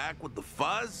 knocking them back with the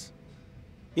fuzz?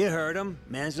 You heard him.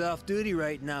 Man's off duty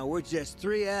right now. We're just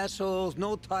three assholes,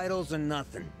 no titles and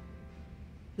nothing.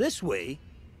 This way,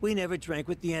 we never drank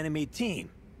with the enemy team.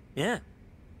 Yeah,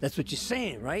 that's what you're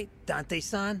saying, right,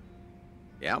 Dante-san?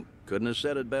 Yep, couldn't have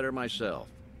said it better myself.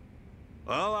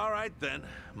 Well, all right then.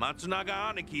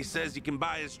 Matsunaga Aniki says you can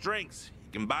buy his drinks.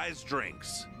 You can buy his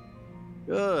drinks.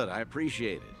 Good, I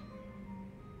appreciate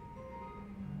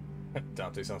it.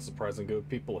 Dante sounds surprisingly good with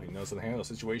people. He knows how to handle the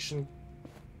situation.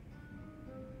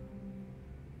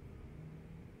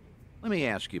 Let me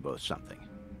ask you both something.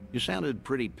 You sounded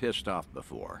pretty pissed off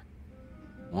before.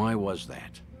 Why was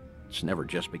that? It's never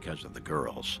just because of the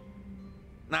girls.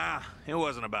 Nah, it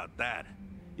wasn't about that.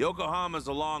 Yokohama's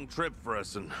a long trip for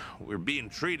us, and we're being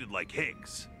treated like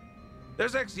hicks.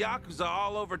 There's ex-Yakuza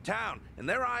all over town, and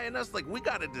they're eyeing us like we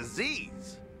got a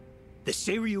disease. The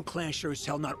Seiryu clan sure as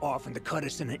hell not offering to cut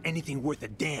us into anything worth a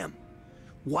damn.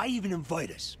 Why even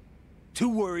invite us? Too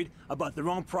worried about their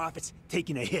own profits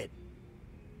taking a hit.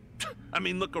 I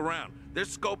mean, look around. They're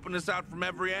scoping us out from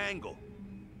every angle.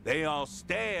 They all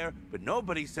stare, but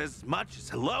nobody says as much as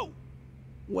hello.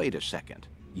 Wait a second.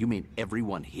 You mean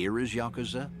everyone here is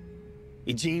Yakuza?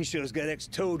 Eugene shows got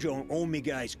ex-Tojo and Omi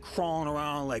guys crawling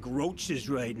around like roaches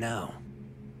right now.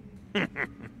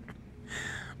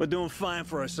 We're doing fine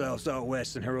for ourselves out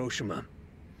west in Hiroshima.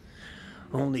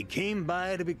 Only came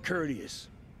by to be courteous.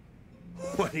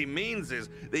 What he means is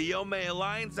the Yomei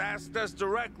Alliance asked us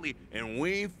directly, and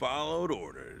we followed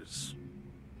orders.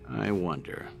 I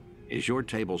wonder, is your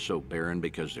table so barren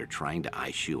because they're trying to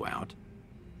ice you out?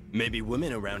 Maybe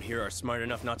women around here are smart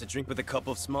enough not to drink with a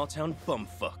couple of small-town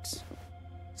bumfucks.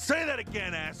 Say that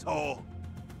again, asshole!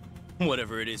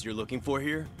 Whatever it is you're looking for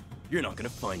here, you're not gonna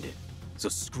find it. So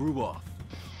screw off.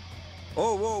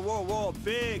 Oh, whoa, whoa, whoa.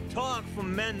 Big talk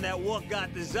from men that what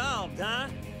got dissolved, huh?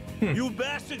 You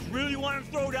bastards really want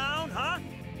to throw down, huh?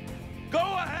 Go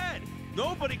ahead!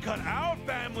 Nobody cut our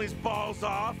family's balls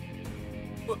off!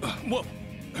 Whoa,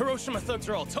 Hiroshima thugs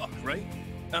are all tough, right?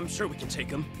 I'm sure we can take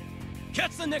them.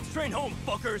 Catch the next train home,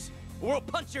 fuckers! Or we'll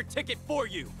punch your ticket for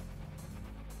you!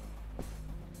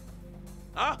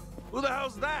 Huh? Who the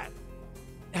hell's that?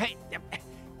 Hey,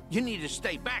 you need to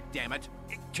stay back, dammit.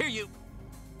 Kiryu...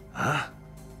 Huh?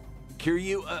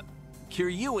 Kiryuin.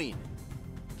 Kiryuin?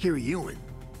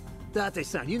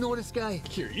 Date-san, you know this guy?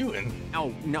 Kiryuin?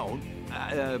 Oh, no.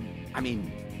 I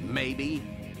mean, maybe.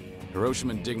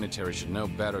 Hiroshiman dignitaries should know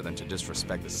better than to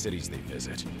disrespect the cities they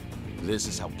visit. This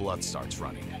is how blood starts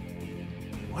running.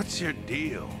 What's your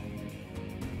deal?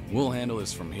 We'll handle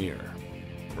this from here.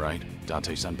 Right,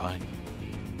 Date-senpai?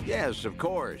 Yes, of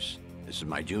course. This is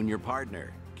my junior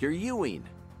partner, Kiryuin.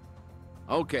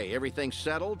 Okay, everything's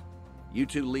settled? You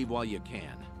two leave while you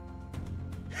can.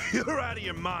 You're out of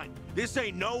your mind. This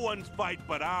ain't no one's fight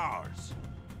but ours.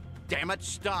 Damn it,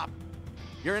 stop.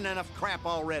 You're in enough crap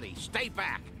already. Stay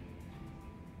back.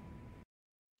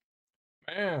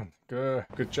 Man,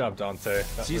 good job, Dante.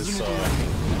 That She's was,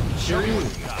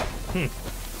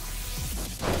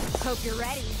 Hope you're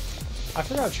ready. I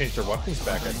forgot to change their weapons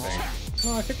back, I think.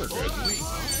 No, I think we're good.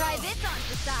 Try this on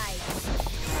the side.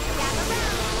 Gather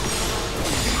round.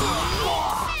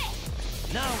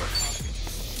 Now we're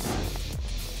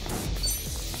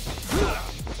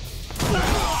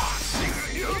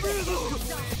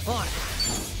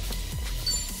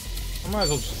I might as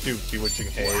well just do Bewitching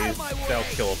Haze. That'll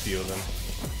kill a few of them.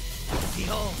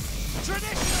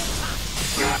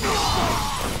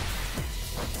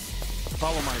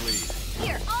 Follow my lead.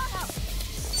 Here, I'll help.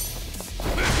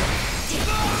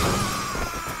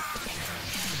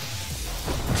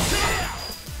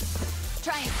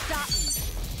 Try and stop me.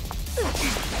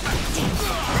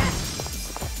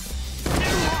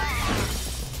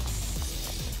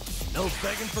 no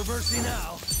begging for mercy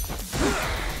now.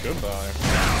 Goodbye.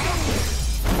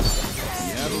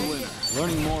 You have a winner.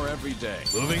 Learning more every day.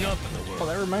 Moving up in the world. Oh,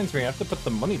 that reminds me, I have to put the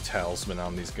money talisman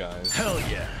on these guys. Hell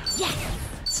yeah. Yes!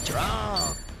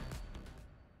 Strong.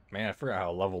 Man, I forgot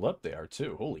how leveled up they are,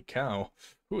 too. Holy cow.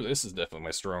 Ooh, this is definitely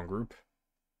my strong group.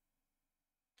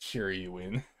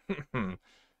 Kiryuin.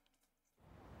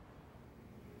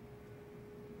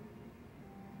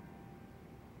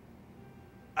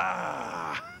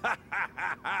 Ah!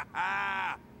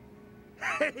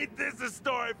 Ain't this a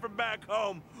story from back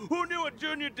home? Who knew a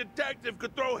junior detective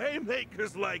could throw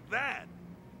haymakers like that?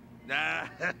 Nah,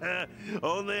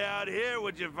 only out here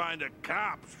would you find a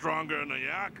cop stronger than a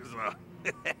Yakuza.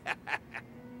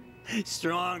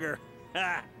 Stronger.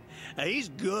 Ha! He's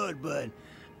good, but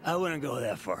I wouldn't go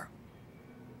that far.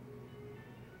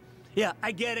 Yeah,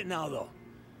 I get it now, though.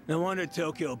 No wonder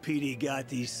Tokyo PD got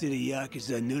these city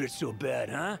Yakuza neutered so bad,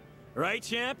 huh? Right,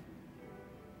 champ?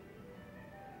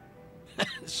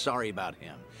 Sorry about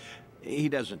him. He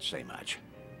doesn't say much.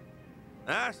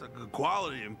 That's a good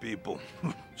quality in people.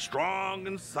 Strong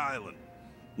and silent.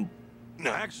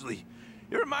 Actually,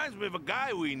 it reminds me of a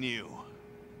guy we knew.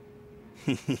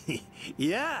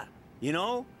 Yeah, you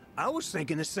know, I was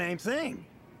thinking the same thing.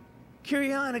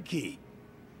 Kiryanaki.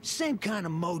 Same kind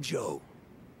of mojo.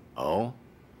 Oh?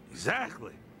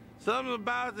 Exactly. Something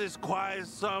about this quiet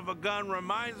son of a gun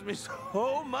reminds me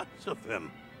so much of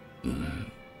him.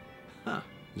 Huh.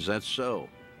 Is that so?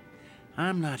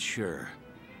 I'm not sure.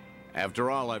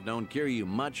 After all, I've known Kiryu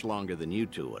much longer than you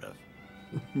two would have.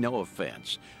 No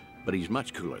offense, but he's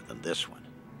much cooler than this one.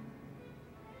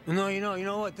 No, you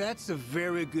know what? That's a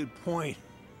very good point.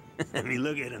 I mean,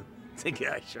 look at him.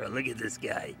 Sure, look at this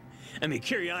guy. I mean,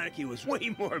 Kiryu was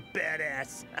way more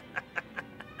badass.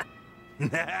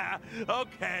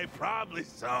 Okay, probably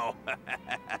so.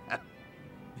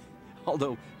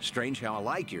 Although, strange how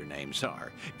alike your names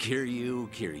are. Kiryu,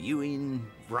 Kiryuin,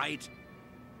 right?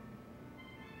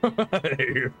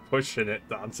 You're pushing it,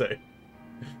 Dante.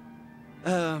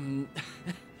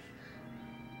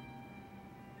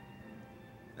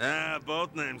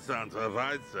 Both names sound tough,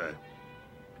 I'd say.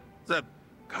 Except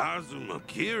Kazuma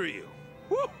Kiryu.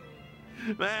 Woo!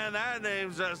 Man, that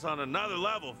name's just on another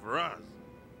level for us.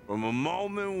 From the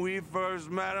moment we first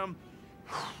met him,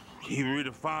 he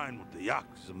redefined what the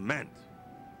Yakuza meant.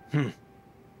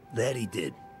 That he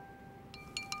did.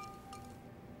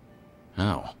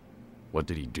 How? What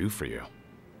did he do for you?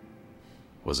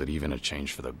 Was it even a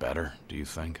change for the better, do you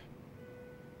think?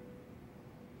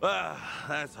 Well,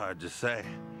 that's hard to say.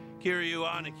 Kiryu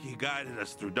Aniki guided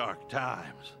us through dark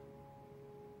times.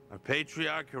 Our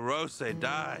patriarch Hirose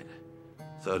died.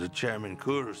 So did Chairman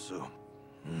Kurusu.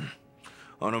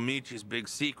 Onomichi's big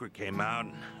secret came out,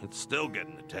 and it's still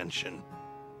getting attention.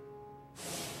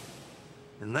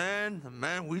 And then, the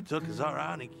man we took as our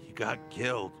Aniki got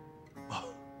killed.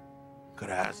 Could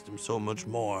have asked him so much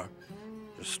more.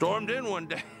 Just stormed in one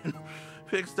day and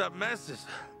fixed up messes.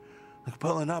 Like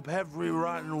pulling up every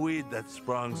rotten weed that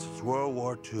sprung since World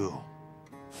War II.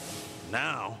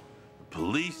 Now, the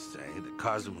police say that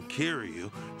Kazuma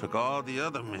Kiryu took all the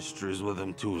other mysteries with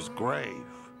him to his grave.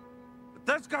 But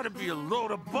that's gotta be a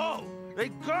load of bull! They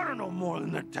gotta know more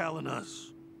than they're telling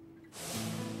us.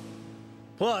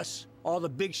 Plus, all the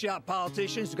big shot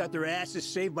politicians got their asses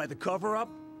saved by the cover-up.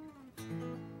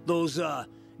 Those,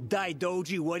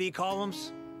 Daidoji, what do you call them?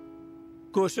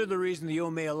 Of course, they're the reason the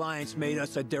Ome Alliance made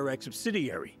us a direct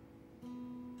subsidiary.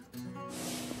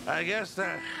 I guess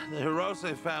that the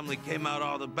Hirose family came out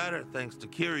all the better thanks to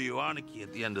Kiryu Aniki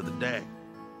at the end of the day.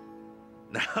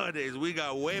 Nowadays, we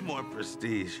got way more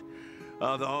prestige.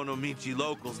 All the Onomichi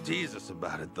locals tease us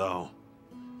about it, though.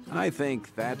 I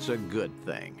think that's a good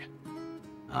thing.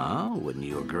 Oh, wouldn't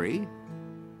you agree?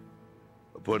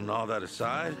 But putting all that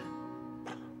aside,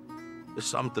 there's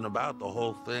something about the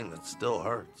whole thing that still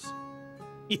hurts.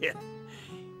 Yeah,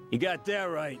 you got that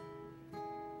right.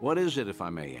 What is it, if I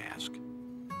may ask?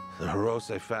 The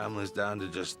Hirose family's down to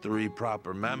just 3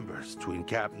 proper members between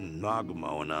Captain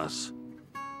Nagumo and us.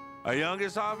 Our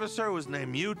youngest officer was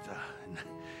named Yuta, and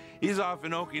he's off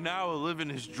in Okinawa living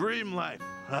his dream life.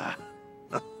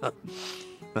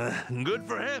 Good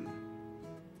for him.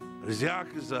 But his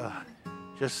Yakuza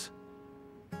just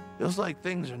feels like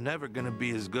things are never gonna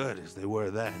be as good as they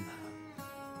were then.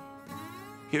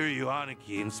 Kiryu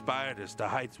Aniki inspired us to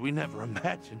heights we never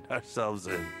imagined ourselves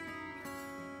in.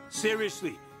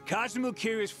 Seriously, Kazuma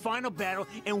Kiryu's final battle,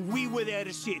 and we were there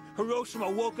to see it. Hiroshima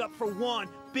woke up for one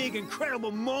big,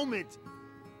 incredible moment.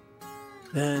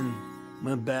 Then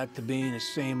went back to being the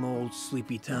same old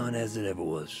sleepy town as it ever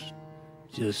was.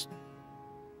 Just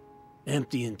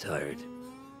empty and tired.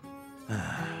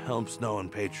 Helps knowing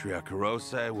Patriarch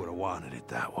Hirose would have wanted it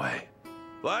that way.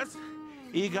 Plus,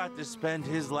 he got to spend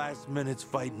his last minutes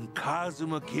fighting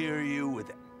Kazuma Kiryu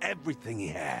with everything he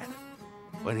had.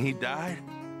 When he died,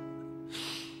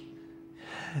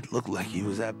 it looked like he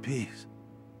was at peace.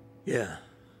 Yeah,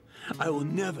 I will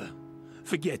never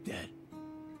forget that.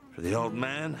 For the old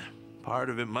man, part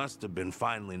of it must have been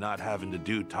finally not having to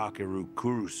do Takeru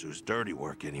Kurusu's dirty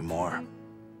work anymore.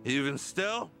 Even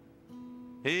still,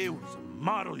 he was a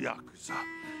model Yakuza,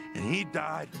 and he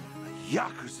died a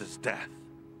Yakuza's death.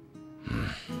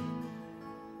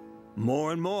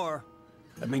 More and more,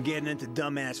 I've been getting into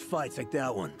dumbass fights like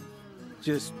that one.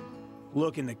 Just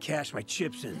looking to cash my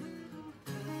chips in.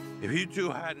 If you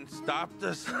two hadn't stopped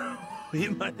us, we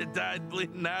might have died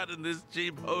bleeding out in this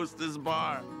cheap hostess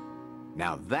bar.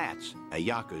 Now that's a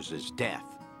Yakuza's death.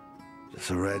 Just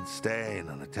a red stain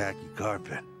on a tacky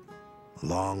carpet. A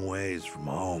long ways from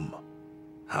home.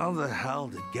 How the hell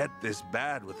did it get this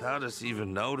bad without us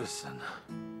even noticing?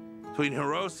 Between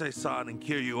Hirose-san and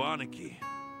Kiryu Aniki,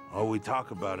 all we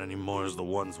talk about anymore is the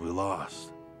ones we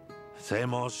lost.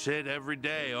 Same old shit every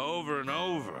day, over and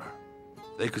over.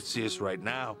 If they could see us right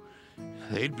now,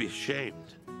 they'd be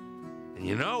ashamed. And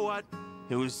you know what?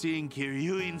 It was seeing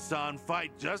Kiryuin-san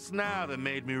fight just now that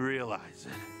made me realize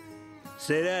it.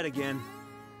 Say that again.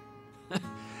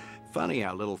 Funny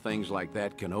how little things like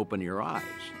that can open your eyes.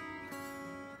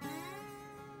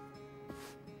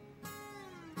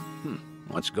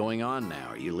 What's going on now?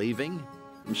 Are you leaving?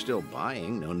 I'm still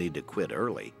buying, no need to quit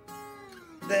early.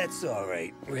 That's all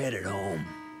right. We're headed home.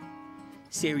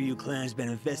 Seiryu clan's been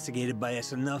investigated by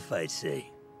us enough, I'd say.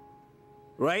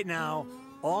 Right now,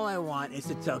 all I want is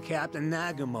to tell Captain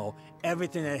Nagumo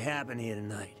everything that happened here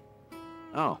tonight.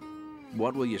 Oh,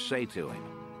 what will you say to him?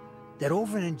 That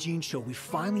over in Jincho, we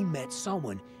finally met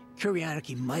someone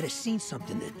Kuryaniki might have seen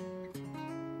something in.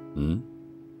 Hmm?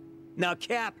 Now,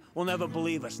 Cap will never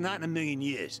believe us, not in a million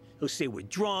years. He'll say we're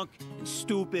drunk and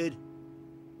stupid.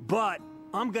 But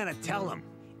I'm gonna tell him,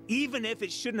 even if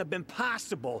it shouldn't have been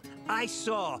possible, I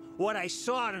saw what I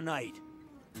saw tonight.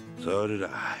 So did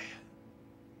I.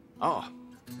 Oh,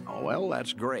 well,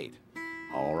 that's great.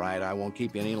 All right, I won't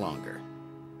keep you any longer.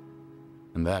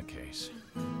 In that case,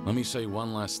 let me say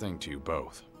one last thing to you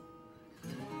both.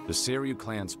 The Seiryu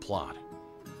clan's plot,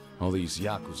 all these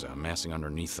Yakuza amassing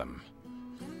underneath them,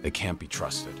 they can't be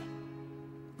trusted.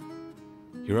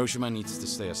 Hiroshima needs to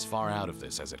stay as far out of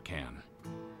this as it can.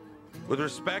 With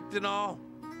respect and all,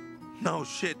 no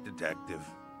shit, Detective.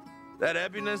 That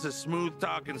Ebina's a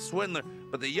smooth-talking swindler,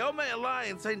 but the Yomei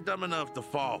Alliance ain't dumb enough to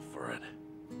fall for it.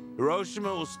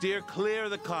 Hiroshima will steer clear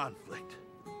of the conflict.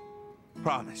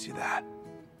 Promise you that.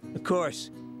 Of course,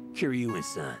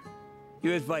 Kiryu-san.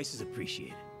 Your advice is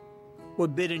appreciated. We're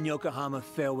bidding Yokohama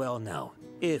farewell now,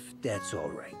 if that's all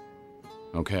right.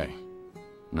 Okay.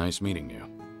 Nice meeting you.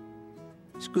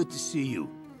 It's good to see you,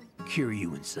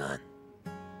 Kiryu-san.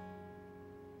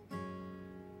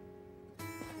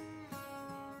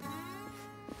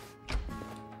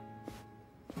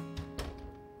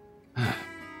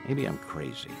 Maybe I'm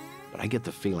crazy, but I get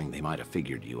the feeling they might have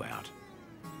figured you out.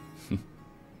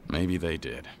 Maybe they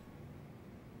did.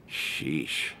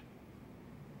 Sheesh.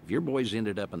 If your boys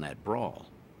ended up in that brawl,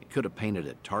 it could have painted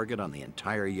a target on the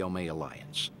entire Yomei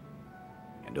Alliance.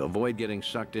 And to avoid getting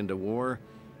sucked into war,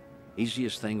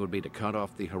 easiest thing would be to cut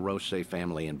off the Hirose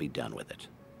family and be done with it.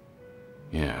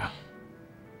 Yeah.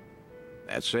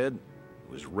 That said,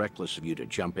 it was reckless of you to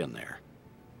jump in there.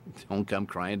 Don't come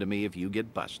crying to me if you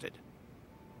get busted.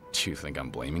 Do you think I'm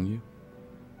blaming you?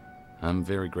 I'm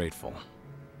very grateful.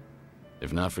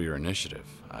 If not for your initiative,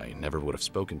 I never would have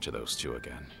spoken to those two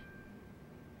again.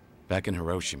 Back in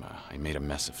Hiroshima, I made a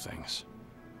mess of things,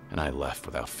 and I left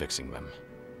without fixing them.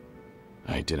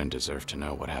 I didn't deserve to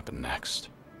know what happened next.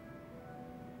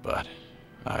 But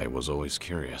I was always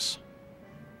curious.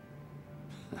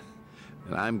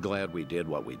 And I'm glad we did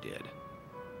what we did.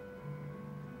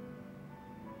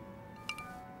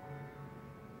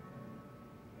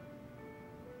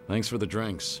 Thanks for the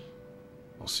drinks.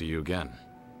 I'll see you again.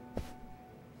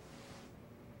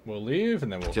 We'll leave,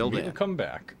 and then we'll Till meet to then. come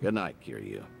back. Good night,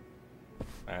 Kiryu.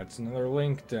 That's another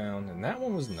link down, and that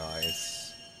one was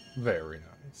nice. Very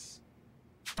nice.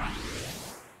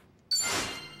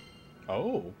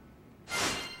 Oh.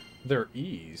 Their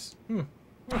E's.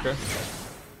 Okay.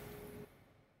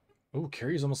 Oh,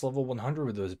 Kiryu's almost level 100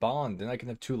 with his bond. Then I can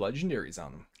have 2 legendaries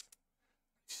on him.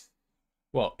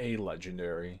 Well, a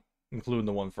legendary, including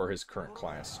the one for his current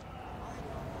class.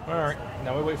 Alright,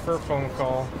 now we wait for a phone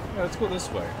call. Yeah, let's go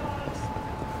this way.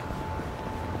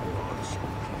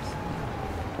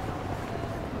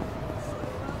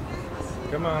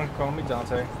 Come on, call me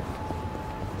Dante.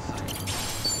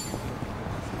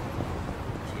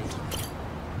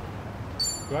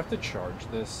 Do I have to charge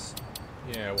this?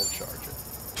 Yeah, we'll charge it.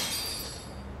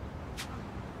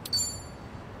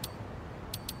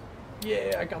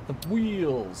 Yeah, I got the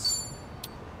wheels.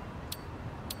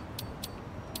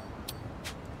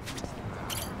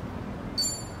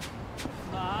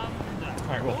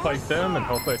 Alright, we'll fight them and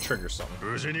hopefully I trigger something.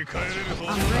 I'm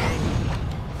ready.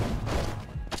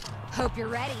 Hope you're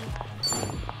ready.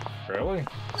 Really?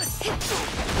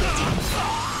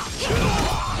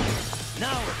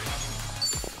 Now!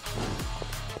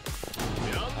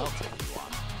 I'll take you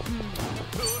on.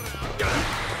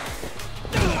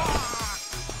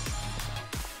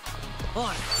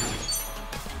 On!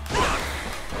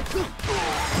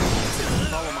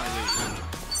 Follow my lead.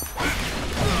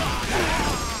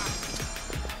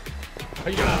 How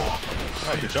you doing?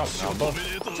 Oh, good job, Alpha.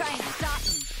 Try and stop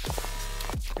me.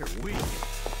 You're weak.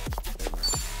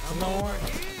 No,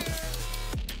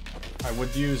 I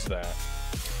would use that,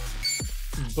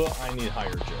 but I need higher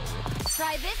agility.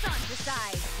 Try this on the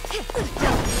side.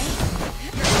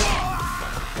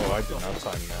 Oh, I did not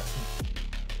time that.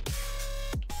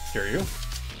 Hear you?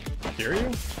 Hear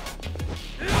you?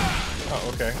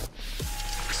 Oh, okay.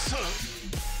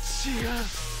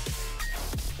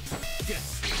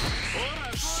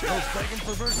 No begging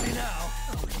for mercy now.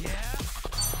 Oh, yeah?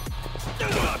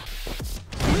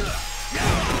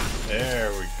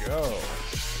 There we go.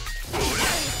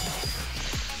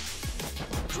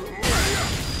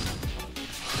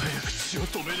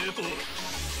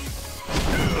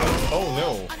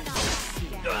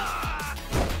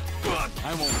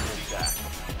 I won't hold back.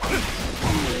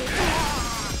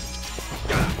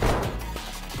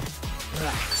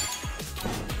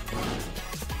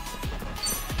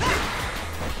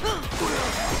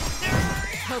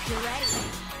 Hope you're ready.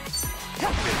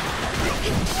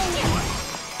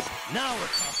 Now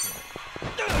we're talking.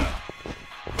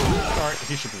 Alright,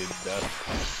 he should bleed to death.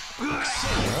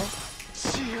 Well,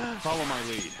 follow my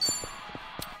lead.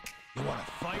 You wanna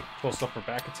fight? Close up for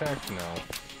back attack? No.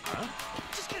 Huh?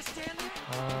 Just gonna stand there?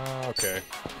 Okay.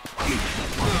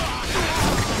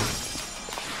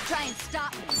 Try and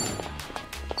stop me.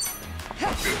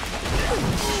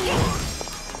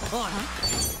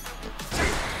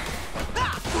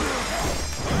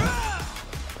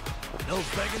 No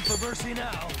begging for mercy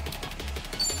now.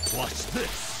 Watch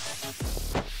this.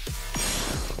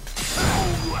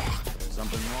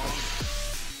 Something wrong?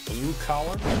 Blue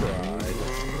collar pride.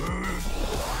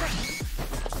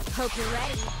 Hope you're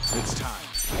ready. It's time.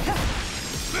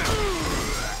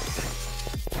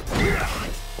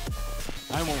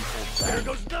 I won't hold back. There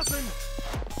goes nothing.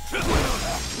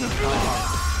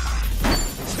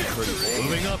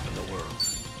 Moving up in the world.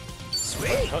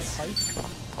 Sweet.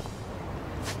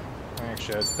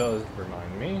 Actually, that does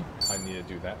remind me. I need to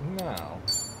do that now.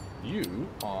 You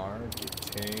are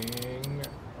getting...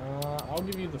 I'll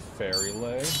give you the fairy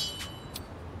lay.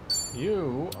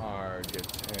 You are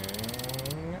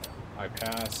getting... I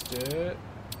passed it.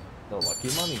 The lucky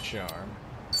money charm.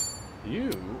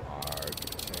 You are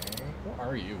getting... What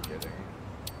are you getting?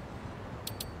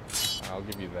 I'll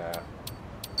give you that.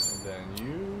 And then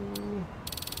you...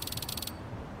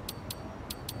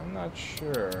 I'm not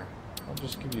sure. I'll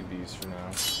just give you these for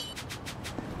now.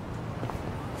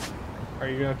 Are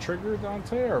you gonna trigger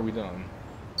Dante, or are we done?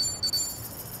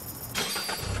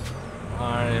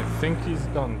 I think he's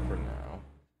done for now.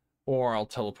 Or I'll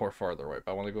teleport farther away,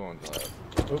 but I want to go on the...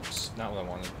 Oops, not what I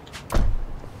wanted.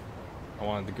 I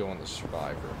wanted to go on the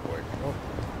survive real quick. Oh.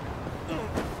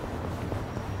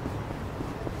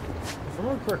 If I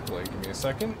remember correctly, give me a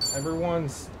second.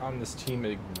 Everyone's on this team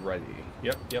ready.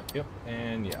 Yep,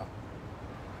 and yeah.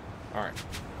 Alright.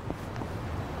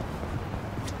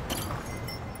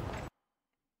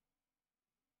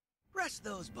 Rest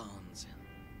those bones.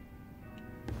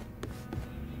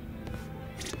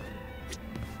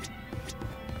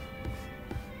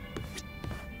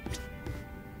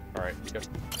 Alright, yep.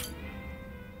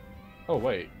 Oh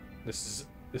wait, this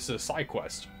is a side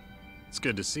quest. It's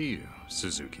good to see you,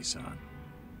 Suzuki-san.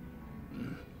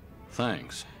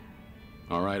 Thanks.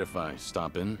 Alright if I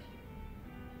stop in?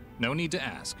 No need to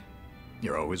ask.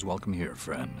 You're always welcome here,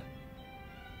 friend.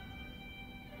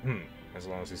 As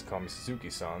long as he's calling me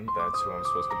Suzuki-san, that's who I'm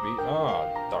supposed to be.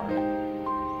 Ah, darn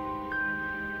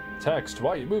it. Text,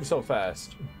 why you move so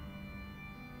fast?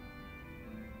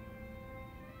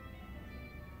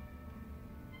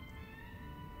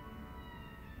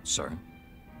 Sir?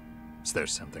 Is there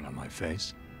something on my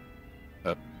face?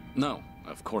 No,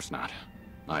 of course not.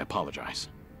 I apologize.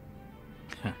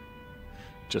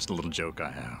 Just a little joke I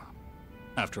have.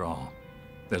 After all,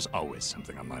 there's always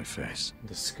something on my face.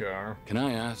 The scar. Can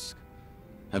I ask,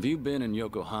 have you been in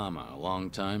Yokohama a long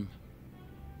time?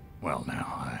 Well, now,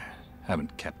 I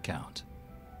haven't kept count.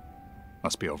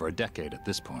 Must be over a decade at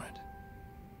this point.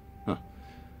 Huh.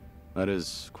 That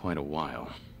is quite a while.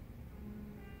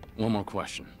 One more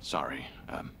question, sorry.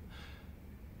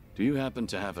 Do you happen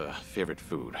to have a favorite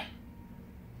food?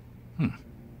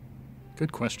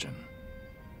 Good question.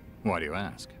 Why do you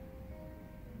ask?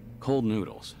 Cold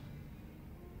noodles.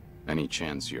 Any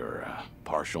chance you're,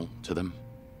 partial to them?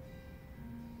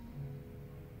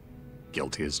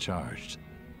 Guilty as charged.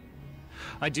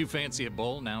 I do fancy a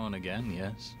bowl now and again,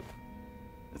 yes.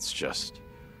 It's just...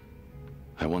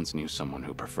 I once knew someone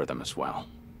who preferred them as well.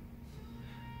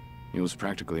 He was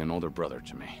practically an older brother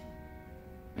to me.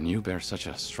 And you bear such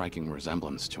a striking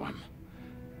resemblance to him.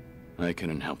 I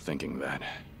couldn't help thinking that,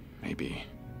 maybe...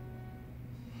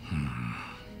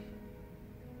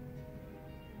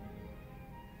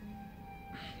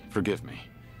 Forgive me.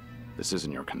 This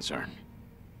isn't your concern.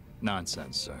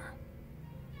 Nonsense, sir.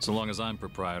 So long as I'm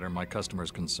proprietor, my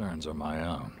customers' concerns are my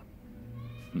own.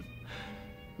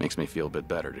 Makes me feel a bit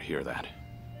better to hear that.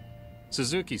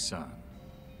 Suzuki-san,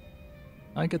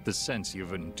 I get the sense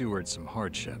you've endured some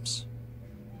hardships.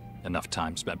 Enough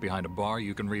time spent behind a bar,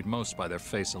 you can read most by their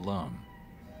face alone.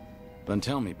 Then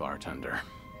tell me, bartender,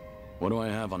 what do I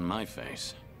have on my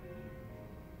face?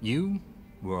 You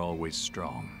were always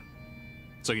strong.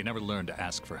 So you never learned to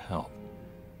ask for help.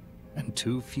 And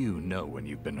too few know when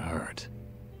you've been hurt.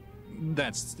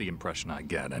 That's the impression I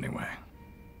get, anyway.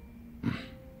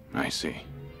 I see.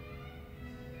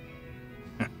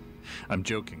 I'm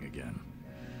joking again.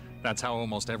 That's how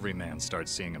almost every man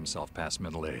starts seeing himself past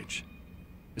middle age.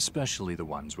 Especially the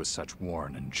ones with such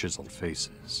worn and chiseled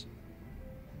faces.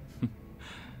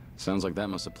 Sounds like that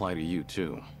must apply to you,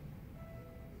 too.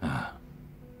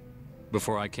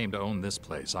 Before I came to own this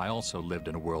place, I also lived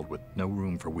in a world with no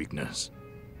room for weakness.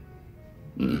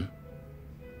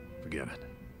 Forget it.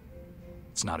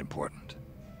 It's not important.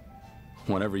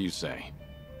 Whatever you say.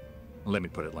 Let me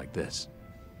put it like this.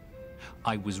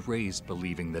 I was raised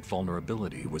believing that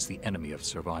vulnerability was the enemy of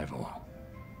survival.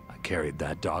 I carried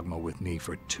that dogma with me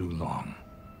for too long.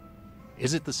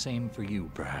 Is it the same for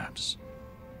you, perhaps,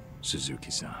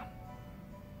 Suzuki-san?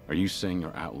 Are you saying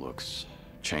your outlook's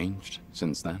changed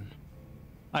since then?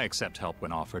 I accept help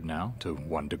when offered now, to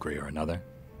one degree or another,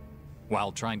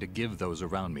 while trying to give those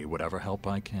around me whatever help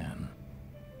I can.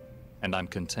 And I'm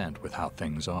content with how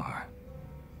things are.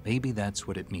 Maybe that's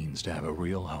what it means to have a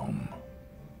real home.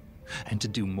 And to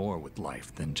do more with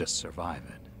life than just survive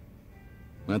it.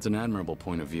 That's an admirable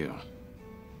point of view.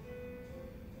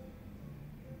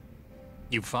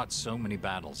 You've fought so many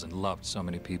battles and loved so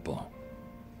many people.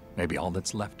 Maybe all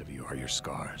that's left of you are your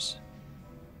scars.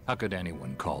 How could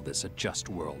anyone call this a just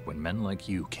world when men like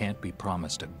you can't be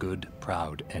promised a good,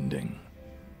 proud ending?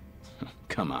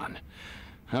 Come on.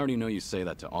 How do you know you say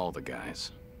that to all the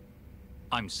guys?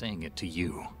 I'm saying it to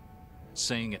you.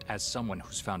 Saying it as someone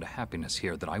who's found a happiness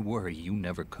here that I worry you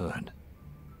never could.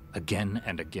 Again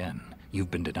and again,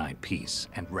 you've been denied peace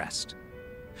and rest.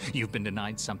 You've been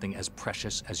denied something as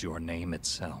precious as your name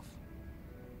itself.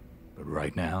 But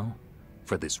right now,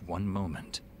 for this one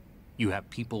moment, you have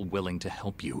people willing to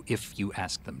help you if you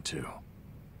ask them to.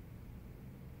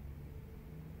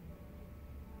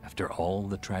 After all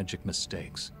the tragic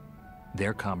mistakes,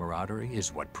 their camaraderie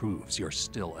is what proves you're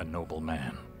still a noble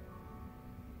man.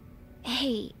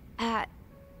 Hey,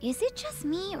 is it just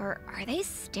me, or are they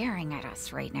staring at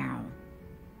us right now?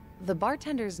 The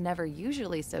bartender's never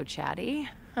usually so chatty.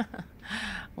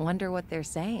 Wonder what they're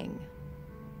saying.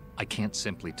 I can't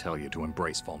simply tell you to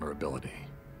embrace vulnerability,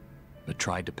 but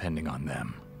try depending on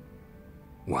them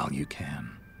while you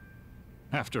can.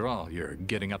 After all, you're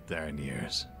getting up there in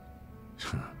years.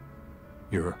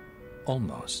 You're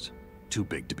almost too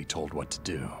big to be told what to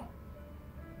do.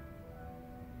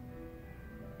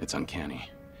 It's uncanny.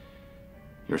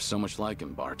 You're so much like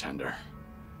him, bartender.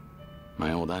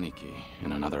 My old Aniki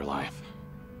in another life.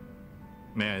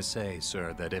 May I say,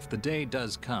 sir, that if the day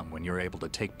does come when you're able to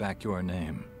take back your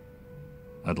name,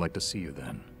 I'd like to see you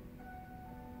then.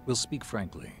 We'll speak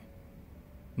frankly.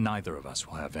 Neither of us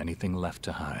will have anything left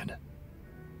to hide.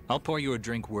 I'll pour you a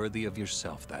drink worthy of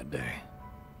yourself that day.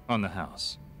 On the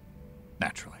house.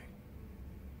 Naturally.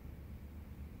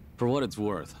 For what it's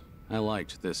worth, I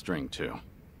liked this drink too.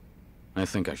 I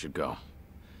think I should go.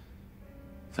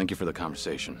 Thank you for the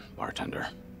conversation, bartender.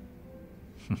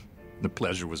 The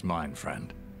pleasure was mine,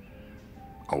 friend.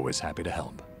 Always happy to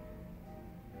help.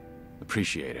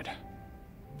 Appreciate it.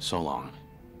 So long.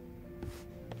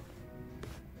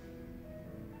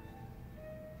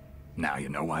 Now you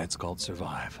know why it's called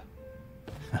Survive.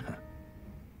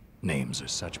 Names are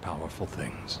such powerful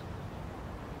things.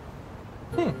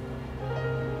 Oh,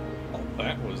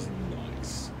 that was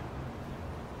nice.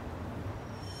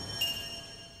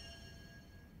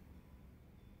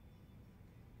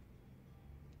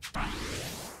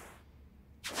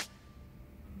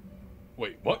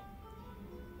 Wait, what?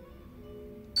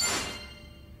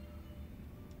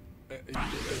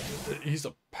 He's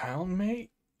a pound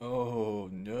mate? Oh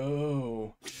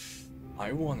no.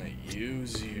 I want to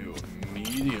use you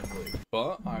immediately,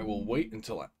 but I will wait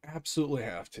until I absolutely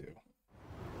have to.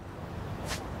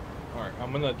 Alright,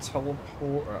 I'm gonna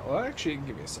teleport. Well, actually,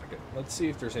 give me a second. Let's see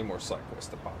if there's any more side quests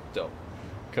that popped up.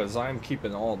 Because I'm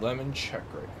keeping all of them in check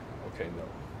right now. Okay, no.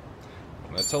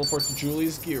 I'm gonna teleport to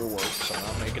Julie's Gear Works. I'm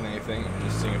not making anything. I'm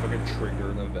just seeing if I can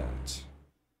trigger an event.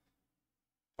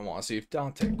 I want to see if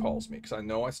Dante calls me, because I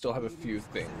know I still have a few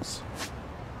things.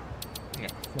 Yeah,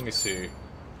 let me see.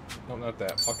 No, not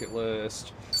that. Bucket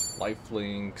list. Life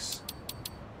links.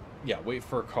 Yeah, wait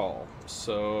for a call.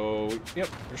 So, yep,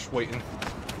 just waiting.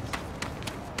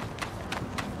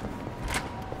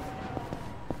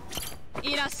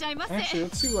 Actually,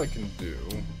 let's see what I can do.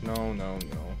 No.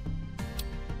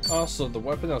 Also, the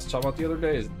weapon I was talking about the other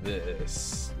day is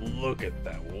this. Look at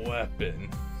that weapon.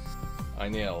 I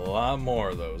need a lot more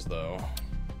of those, though.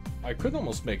 I could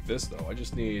almost make this, though. I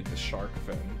just need the shark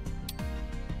fin.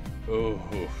 Oh,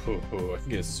 I can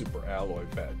get a super alloy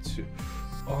pad, too.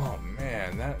 Oh,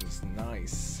 man, that is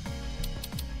nice.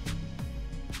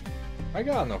 I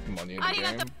got enough money in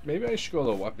the game. Maybe I should go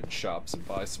to the weapon shops and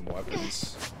buy some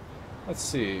weapons. Let's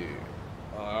see.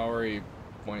 I already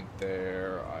went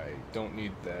there. I don't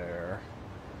need there.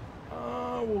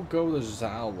 We'll go to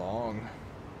Zhao Long.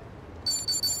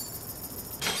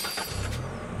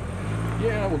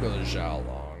 Yeah, we'll go to Zhao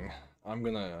Long. I'm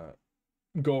gonna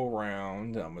go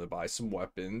around. I'm gonna buy some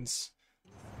weapons.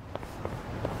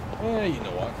 You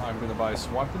know what? I'm gonna buy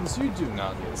some weapons. You do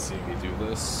not need to see me do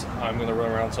this. I'm gonna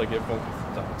run around until I get phone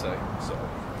with Dante. So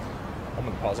I'm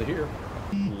gonna pause it here.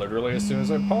 Literally as soon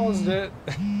as I paused it.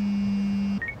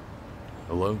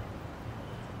 Hello?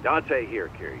 Dante here,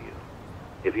 Kiryu.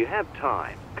 If you have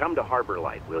time, come to Harbor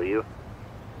Light, will you?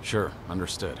 Sure,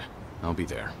 understood. I'll be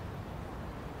there.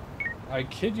 I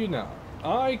kid you not.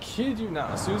 I kid you not.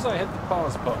 As soon as I hit the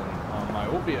pause button on my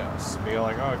OBS, be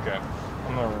like, okay,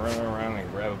 I'm gonna run around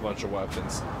and grab a bunch of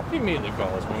weapons. He immediately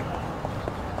calls me.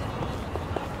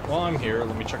 While I'm here,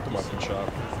 let me check the weapon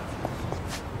shop.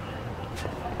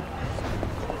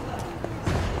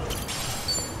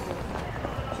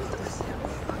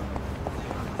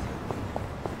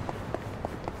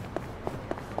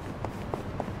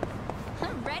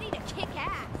 I'm ready to kick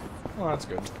ass. Well, that's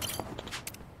good.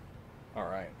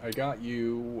 Alright, I got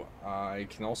you. I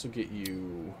can also get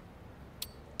you...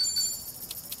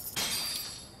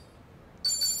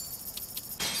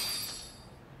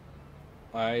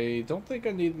 I don't think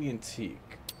I need the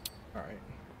antique. Alright.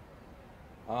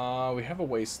 We have a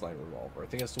waistline revolver. I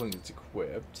think that's the one that's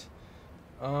equipped.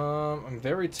 I'm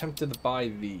very tempted to buy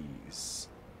these.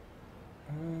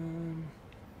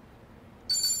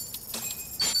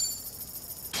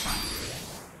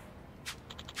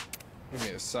 Give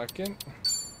me a second.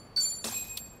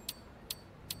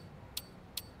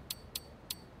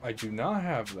 I do not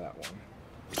have that one.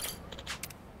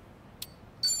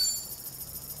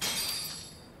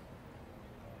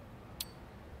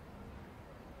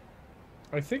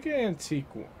 I think an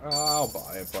antique one. I'll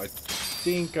buy it, but I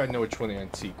think I know which one the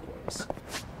antique was.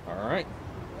 Alright,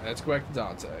 let's go back to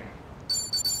Dante.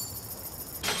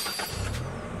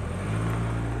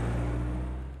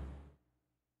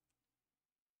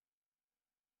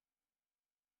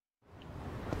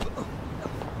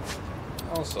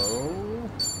 Also...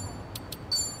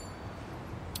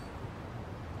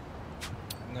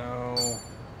 No...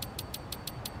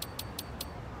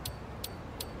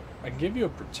 I can give you a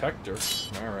protector,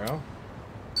 Mario.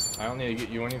 I don't need to get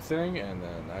you anything, and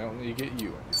then I don't need to get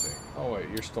you anything. Oh wait,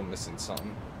 you're still missing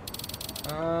something.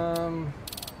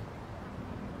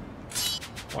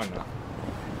 Why not?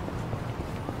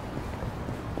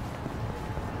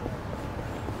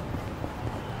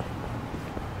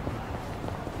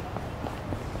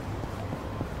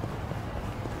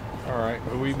 Alright,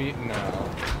 who are we meeting now?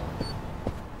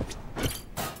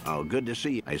 Oh, good to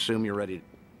see you. I assume you're ready.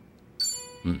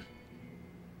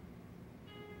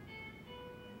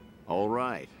 All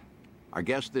right. Our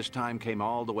guest this time came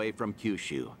all the way from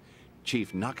Kyushu.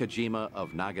 Chief Nakajima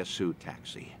of Nagasu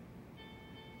Taxi.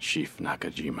 Chief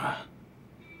Nakajima.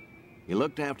 He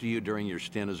looked after you during your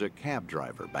stint as a cab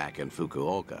driver back in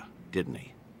Fukuoka, didn't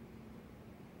he?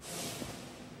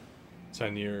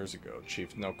 10 years ago,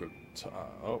 Chief Nakajima.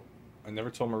 Oh, I never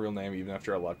told him my real name even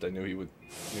after I left. I knew he would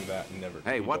knew that and never.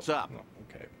 Hey, what's up? No,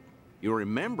 okay. You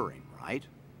remember him, right?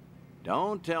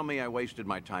 Don't tell me I wasted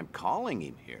my time calling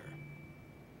him here.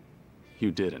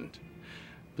 You didn't.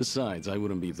 Besides, I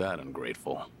wouldn't be that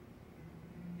ungrateful.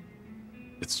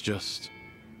 It's just...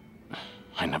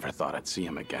 I never thought I'd see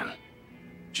him again.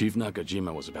 Chief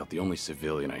Nakajima was about the only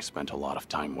civilian I spent a lot of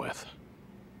time with.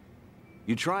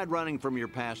 You tried running from your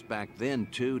past back then,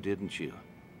 too, didn't you?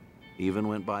 Even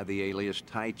went by the alias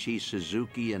Taichi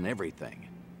Suzuki and everything.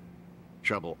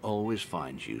 Trouble always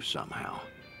finds you somehow.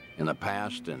 In the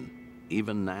past and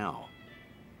even now.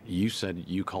 You said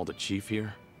you called a chief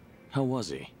here? How was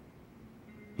he?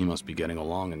 He must be getting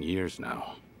along in years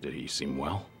now. Did he seem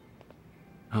well?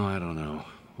 Oh, I don't know.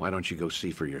 Why don't you go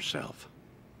see for yourself?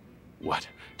 What?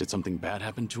 Did something bad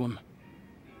happen to him?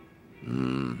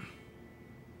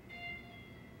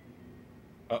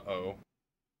 Uh-oh.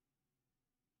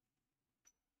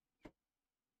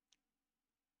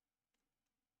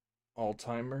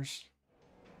 Alzheimer's?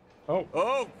 Oh.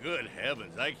 Oh, good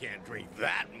heavens, I can't drink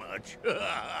that much.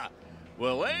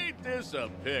 Well, ain't this a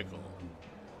pickle?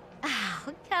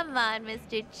 Oh, come on,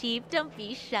 Mr. Chief. Don't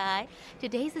be shy.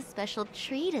 Today's a special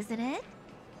treat, isn't it?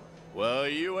 Well,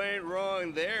 you ain't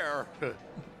wrong there.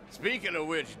 Speaking of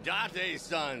which,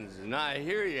 Date-san's not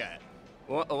here yet.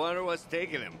 Wonder what's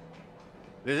taking him.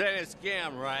 This ain't a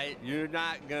scam, right? You're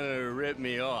not gonna rip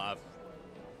me off.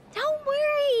 Don't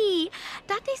worry.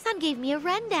 Date-san gave me a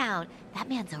rundown. That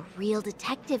man's a real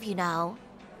detective, you know.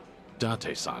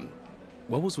 Date-san,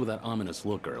 what was with that ominous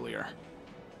look earlier?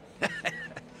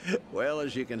 Well,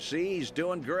 as you can see, he's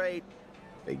doing great.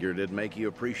 Figured it'd make you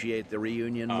appreciate the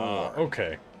reunion more.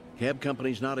 Okay. Cab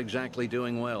company's not exactly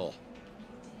doing well,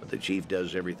 but the chief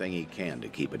does everything he can to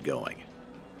keep it going.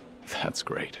 That's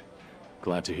great.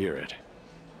 Glad to hear it.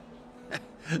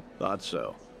 Thought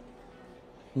so.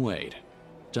 Wait.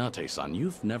 Date-san,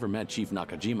 you've never met Chief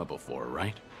Nakajima before,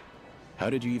 right? How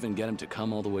did you even get him to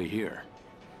come all the way here?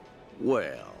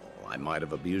 Well, I might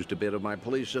have abused a bit of my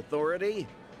police authority.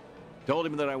 Told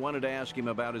him that I wanted to ask him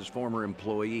about his former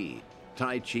employee,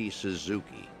 Taichi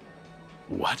Suzuki.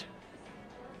 What?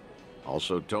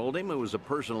 Also told him it was a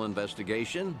personal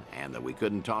investigation and that we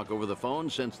couldn't talk over the phone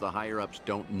since the higher-ups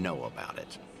don't know about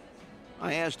it.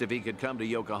 I asked if he could come to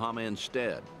Yokohama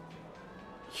instead.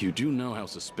 You do know how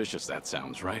suspicious that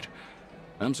sounds, right?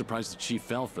 I'm surprised the chief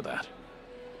fell for that.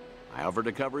 I offered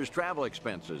to cover his travel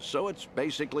expenses, so it's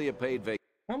basically a paid vacation.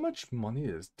 How much money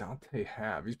does Dante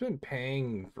have? He's been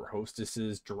paying for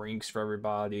hostesses, drinks for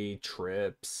everybody,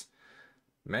 trips.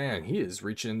 Man, he is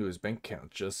reaching into his bank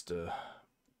account just to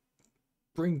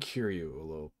bring Kiryu a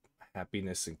little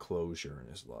happiness and closure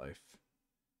in his life.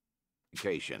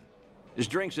 Vacation. His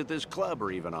drinks at this club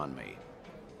are even on me.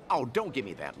 Oh, don't give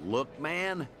me that look,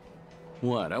 man.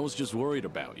 What? I was just worried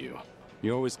about you.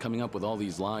 You're always coming up with all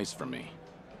these lies for me.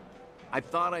 I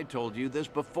thought I told you this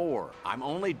before. I'm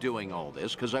only doing all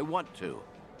this because I want to.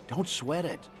 Don't sweat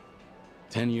it.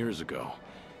 10 years ago,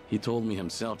 he told me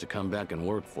himself to come back and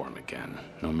work for him again,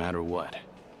 no matter what.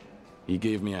 He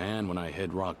gave me a hand when I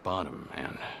hit rock bottom,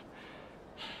 and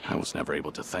I was never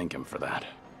able to thank him for that.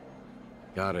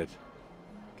 Got it.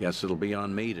 Guess it'll be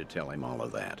on me to tell him all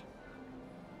of that.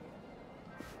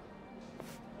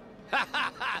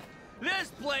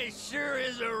 This place sure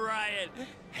is a riot.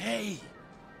 Hey,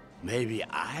 maybe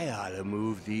I ought to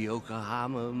move to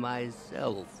Yokohama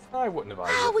myself. I wouldn't have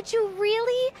Oh, would you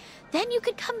really? Then you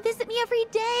could come visit me every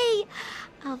day.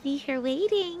 I'll be here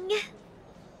waiting.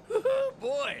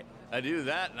 Boy, I do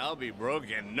that and I'll be broke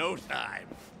in no time.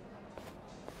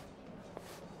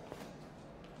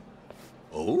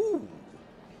 Oh.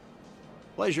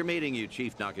 Pleasure meeting you,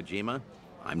 Chief Nakajima.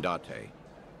 I'm Date.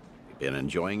 You been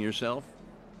enjoying yourself?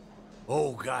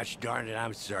 Oh, gosh darn it,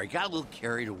 I'm sorry. Got a little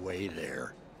carried away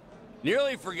there.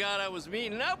 Nearly forgot I was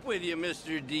meeting up with you,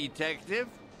 Mr. Detective.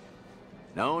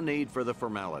 No need for the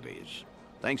formalities.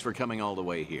 Thanks for coming all the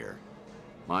way here.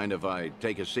 Mind if I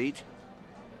take a seat?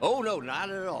 Oh, no, not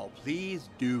at all. Please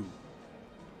do.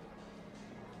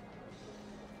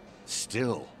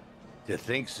 Still, to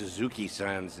think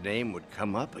Suzuki-san's name would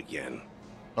come up again.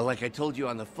 But like I told you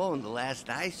on the phone, the last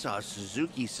I saw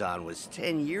Suzuki-san was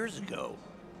 10 years ago.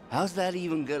 How's that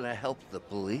even gonna help the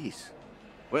police?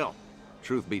 Well,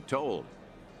 truth be told,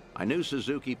 I knew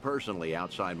Suzuki personally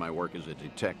outside my work as a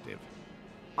detective.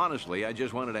 Honestly, I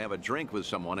just wanted to have a drink with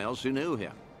someone else who knew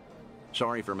him.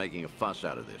 Sorry for making a fuss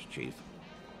out of this, Chief.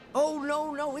 Oh,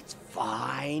 no, it's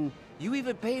fine. You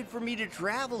even paid for me to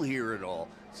travel here and all.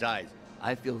 Besides,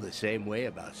 I feel the same way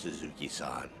about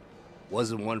Suzuki-san.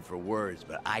 Wasn't one for words,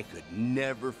 but I could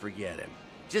never forget him.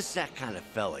 Just that kind of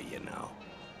fella, you know.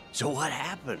 So what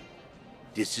happened?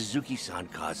 Did Suzuki-san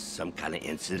cause some kind of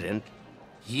incident?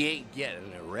 He ain't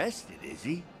getting arrested, is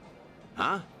he?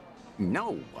 Huh?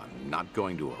 No, I'm not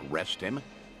going to arrest him.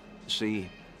 See,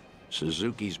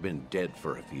 Suzuki's been dead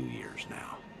for a few years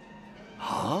now.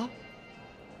 Huh?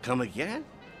 Come again?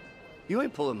 You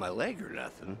ain't pulling my leg or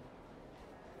nothing.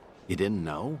 You didn't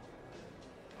know?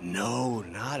 No,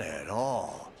 not at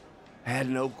all. Had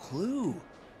no clue.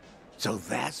 So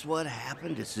that's what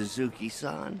happened to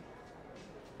Suzuki-san?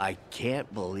 I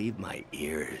can't believe my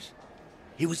ears.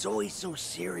 He was always so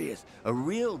serious, a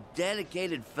real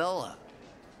dedicated fella.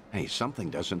 Hey, something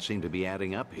doesn't seem to be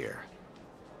adding up here.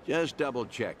 Just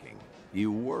double-checking.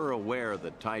 You were aware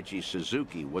that Taichi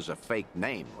Suzuki was a fake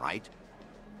name, right?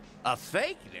 A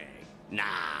fake name?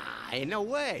 Nah, ain't no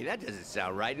way. That doesn't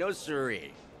sound right. No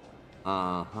siree.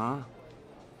 Uh-huh.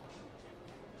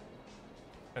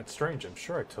 That's strange. I'm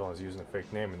sure I told him I was using a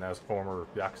fake name, and that was former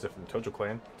Yakuza from the Tojo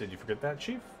clan. Did you forget that,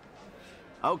 Chief?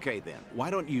 Okay, then. Why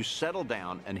don't you settle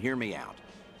down and hear me out?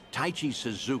 Taichi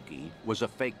Suzuki was a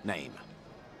fake name.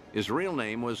 His real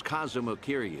name was Kazuma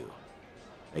Kiryu,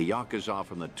 a Yakuza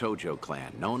from the Tojo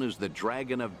clan, known as the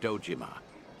Dragon of Dojima.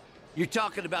 You're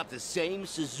talking about the same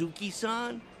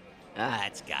Suzuki-san? Ah,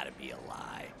 it's gotta be a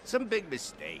lie. Some big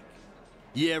mistake.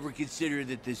 You ever consider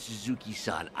that the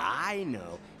Suzuki-san I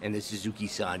know and the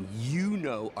Suzuki-san you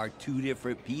know are two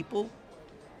different people?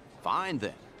 Fine,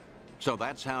 then. So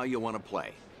that's how you want to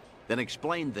play. Then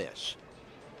explain this.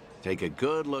 Take a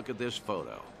good look at this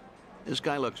photo. This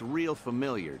guy looks real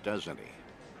familiar, doesn't he?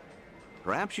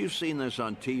 Perhaps you've seen this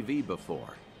on TV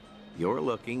before. You're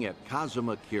looking at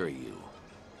Kazuma Kiryu.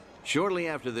 Shortly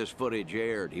after this footage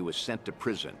aired, he was sent to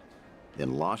prison,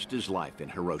 then lost his life in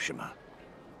Hiroshima.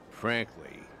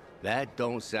 Frankly, that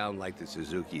don't sound like the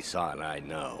Suzuki-san I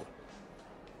know.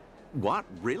 What?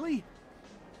 Really?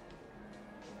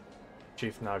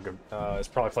 Chief Naga is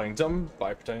probably playing dumb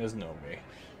by pretending he doesn't know me.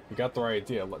 You got the right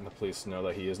idea, letting the police know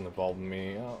that he isn't involved in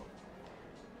me.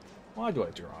 Why do I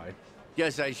try?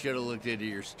 Guess I should have looked into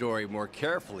your story more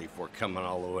carefully before coming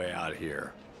all the way out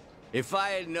here. If I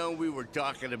had known we were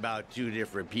talking about two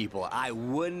different people, I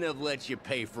wouldn't have let you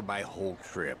pay for my whole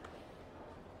trip.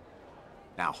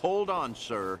 Now hold on,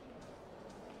 sir.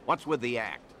 What's with the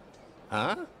act?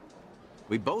 Huh?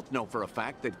 We both know for a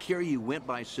fact that Kiryu went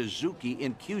by Suzuki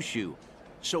in Kyushu.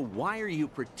 So why are you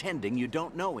pretending you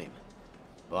don't know him?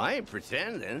 Well, I ain't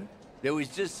pretending. There was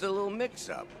just a little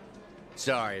mix-up.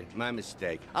 Sorry, my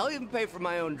mistake. I'll even pay for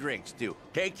my own drinks, too.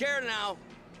 Take care now.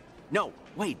 No,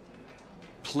 wait.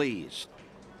 Please.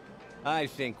 I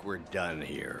think we're done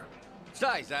here.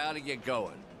 Besides, I ought to get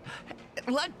going.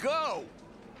 Let go!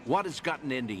 What has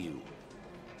gotten into you?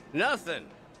 Nothing.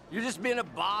 You're just being a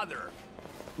bother.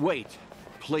 Wait,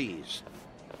 please.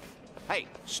 Hey,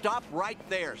 stop right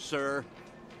there, sir.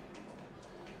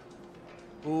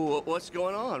 Ooh, what's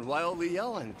going on? Why all the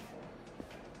yelling?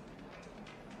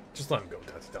 Just let him go,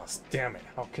 Dust. Damn it.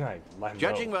 How can I let him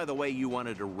Judging go? by the way you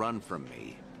wanted to run from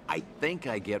me, I think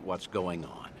I get what's going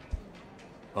on.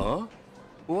 Huh?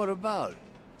 What about?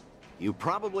 You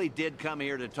probably did come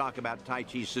here to talk about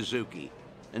Taichi Suzuki,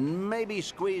 and maybe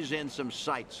squeeze in some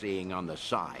sightseeing on the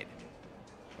side.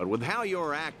 But with how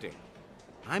you're acting,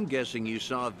 I'm guessing you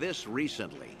saw this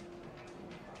recently.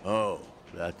 Oh,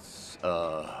 that's,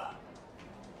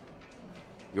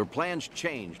 Your plans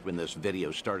changed when this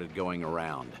video started going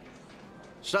around.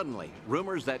 Suddenly,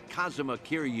 rumors that Kazuma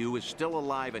Kiryu is still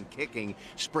alive and kicking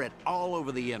spread all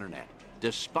over the internet,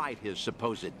 despite his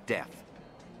supposed death.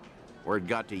 Word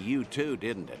got to you too,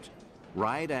 didn't it?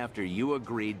 Right after you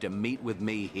agreed to meet with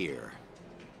me here.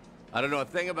 I don't know a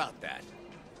thing about that.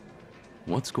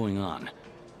 What's going on?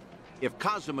 If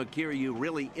Kazuma Kiryu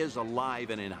really is alive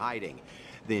and in hiding,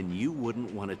 then you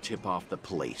wouldn't want to tip off the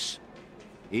police.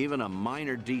 Even a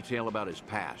minor detail about his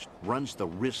past runs the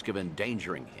risk of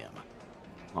endangering him.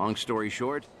 Long story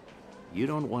short, you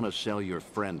don't want to sell your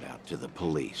friend out to the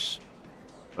police.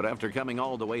 But after coming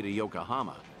all the way to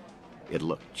Yokohama, it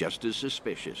looked just as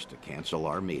suspicious to cancel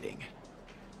our meeting.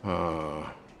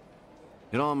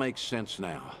 It all makes sense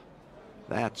now.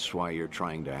 That's why you're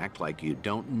trying to act like you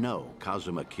don't know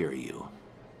Kazuma Kiryu.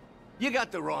 You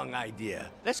got the wrong idea.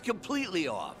 That's completely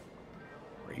off.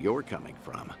 Where you're coming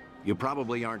from, you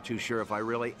probably aren't too sure if I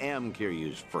really am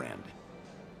Kiryu's friend.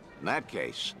 In that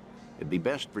case, it'd be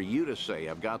best for you to say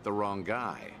I've got the wrong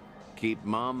guy. Keep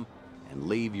mum and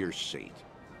leave your seat.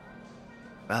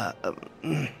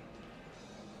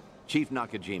 Chief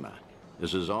Nakajima,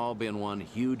 this has all been one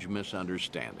huge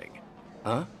misunderstanding.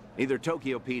 Huh? Neither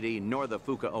Tokyo PD nor the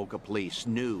Fukuoka police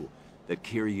knew that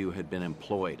Kiryu had been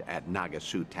employed at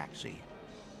Nagasu Taxi.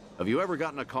 Have you ever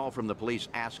gotten a call from the police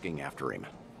asking after him?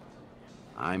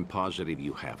 I'm positive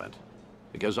you haven't,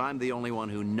 because I'm the only one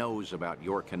who knows about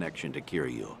your connection to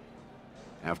Kiryu.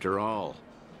 After all,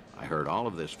 I heard all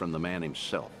of this from the man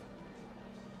himself.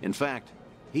 In fact,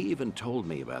 he even told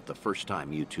me about the first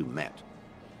time you two met.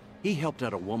 He helped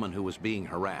out a woman who was being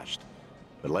harassed,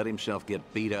 but let himself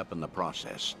get beat up in the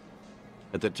process.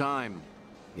 At the time,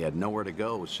 he had nowhere to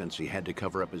go since he had to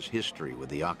cover up his history with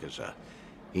the Yakuza.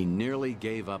 He nearly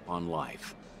gave up on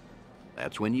life.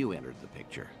 That's when you entered the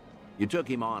picture. You took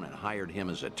him on and hired him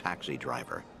as a taxi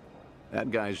driver. That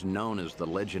guy's known as the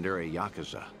legendary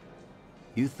Yakuza.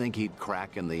 You think he'd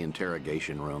crack in the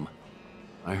interrogation room?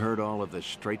 I heard all of this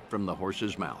straight from the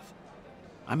horse's mouth.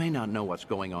 I may not know what's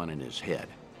going on in his head,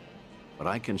 but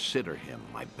I consider him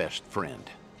my best friend.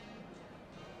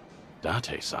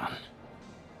 Date-san.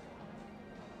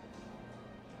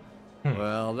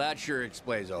 Well, that sure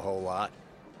explains a whole lot.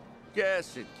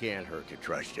 Guess it can't hurt to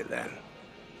trust you then.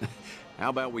 How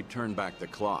about we turn back the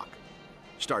clock?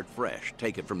 Start fresh,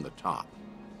 take it from the top.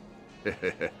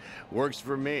 Works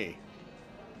for me.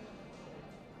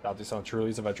 Date-san truly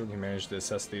is a veteran who managed to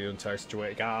assess the entire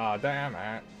situation. God damn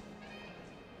it.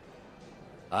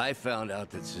 I found out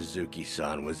that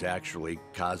Suzuki-san was actually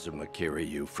Kazuma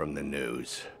Kiryu from the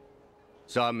news.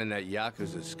 Saw him in that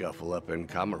Yakuza scuffle up in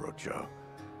Kamurocho.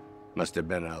 Must have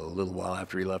been a little while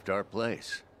after he left our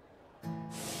place.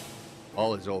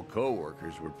 All his old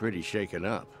co-workers were pretty shaken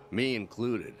up, me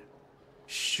included.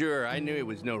 Sure, I knew he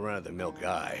was no run-of-the-mill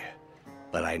guy,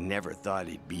 but I never thought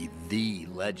he'd be the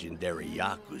legendary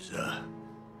Yakuza.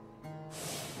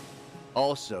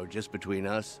 Also, just between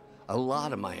us, A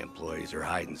lot of my employees are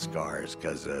hiding scars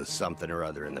because of something or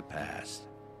other in the past.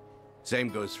 Same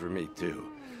goes for me,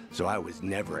 too. So I was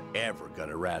never, ever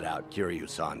gonna rat out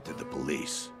Kiryu-san to the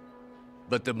police.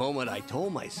 But the moment I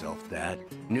told myself that,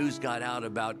 news got out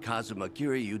about Kazuma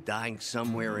Kiryu dying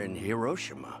somewhere in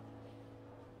Hiroshima.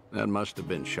 That must have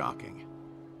been shocking.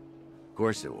 Of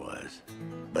course it was.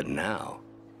 But now,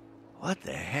 what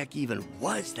the heck even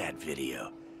was that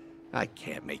video? I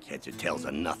can't make heads or tails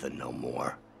of nothing no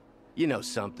more. You know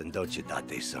something, don't you,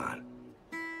 Date-san?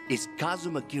 Is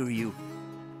Kazuma Kiryu...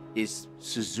 is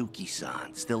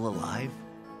Suzuki-san still alive?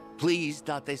 Please,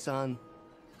 Date-san?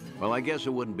 Well, I guess it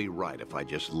wouldn't be right if I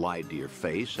just lied to your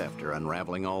face after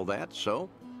unraveling all that, so...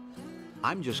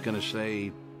 I'm just gonna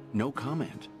say no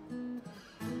comment.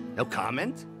 No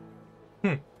comment?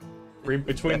 Read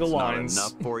between the lines.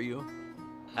 Not enough for you?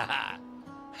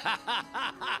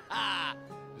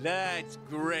 That's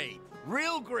great.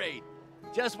 Real great.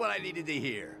 Just what I needed to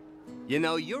hear. You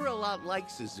know, you're a lot like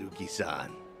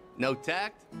Suzuki-san. No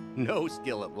tact, no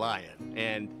skill at lying,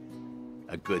 and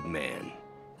a good man.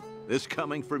 This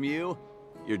coming from you?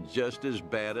 You're just as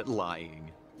bad at lying.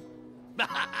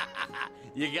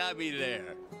 You got me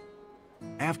there.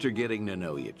 After getting to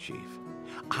know you, Chief,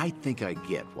 I think I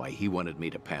get why he wanted me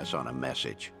to pass on a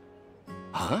message.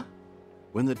 Huh?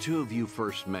 When the two of you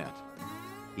first met,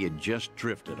 he had just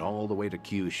drifted all the way to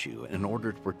Kyushu in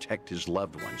order to protect his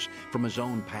loved ones from his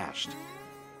own past.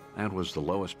 That was the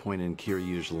lowest point in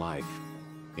Kiryu's life.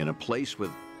 In a place with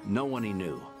no one he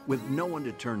knew, with no one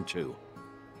to turn to,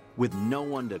 with no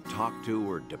one to talk to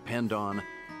or depend on,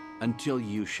 until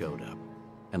you showed up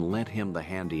and lent him the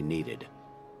hand he needed.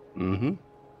 Mm-hmm.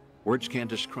 Words can't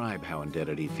describe how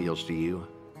indebted he feels to you.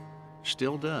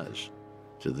 Still does,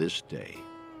 to this day.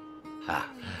 Ha,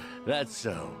 that's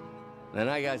so. And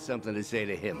I got something to say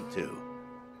to him, too.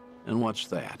 And what's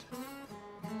that?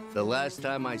 The last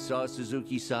time I saw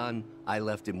Suzuki-san, I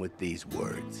left him with these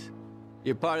words.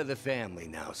 You're part of the family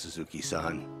now,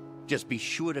 Suzuki-san. Just be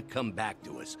sure to come back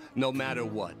to us, no matter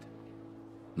what.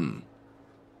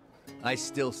 I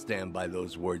still stand by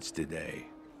those words today.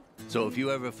 So if you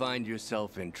ever find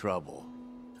yourself in trouble,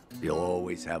 you'll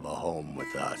always have a home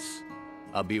with us.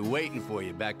 I'll be waiting for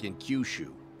you back in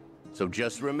Kyushu. So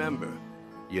just remember,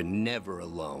 you're never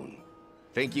alone.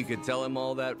 Think you could tell him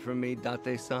all that from me,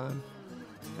 Date-san?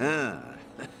 Ah.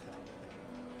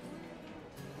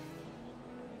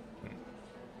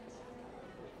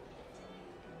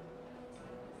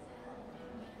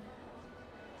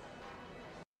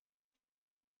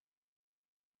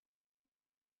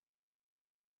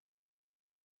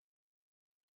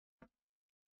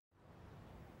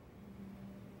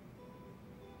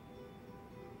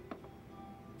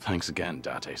 Thanks again,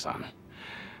 Date-san.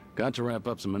 Got to wrap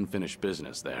up some unfinished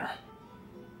business there.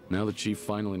 Now the Chief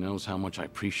finally knows how much I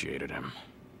appreciated him.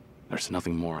 There's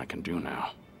nothing more I can do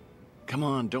now. Come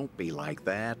on, don't be like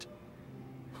that.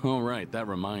 All right, that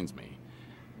reminds me.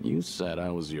 You said I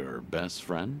was your best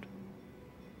friend?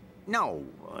 No,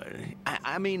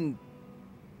 I mean,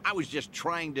 I was just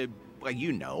trying to, well,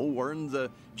 you know, earn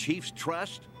the Chief's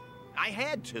trust. I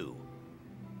had to.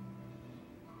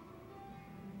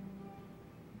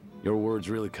 Your words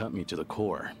really cut me to the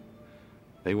core.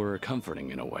 They were comforting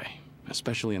in a way,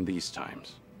 especially in these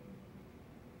times.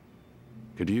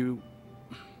 Could you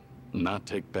not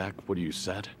take back what you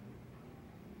said?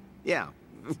 Yeah,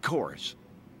 of course.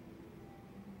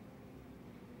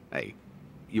 Hey,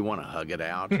 you want to hug it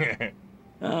out?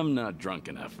 I'm not drunk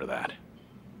enough for that.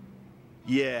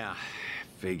 Yeah,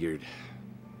 figured.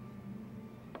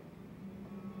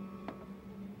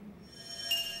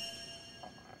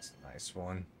 That's a nice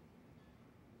one.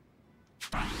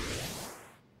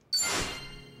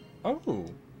 Oh,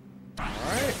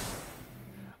 alright.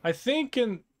 I think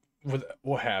with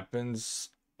what happens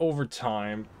over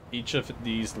time, each of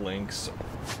these links,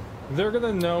 they're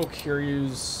gonna know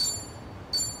Kiryu's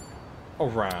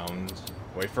around.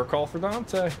 Wait for a call for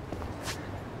Dante.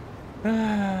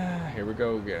 Here we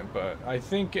go again, but I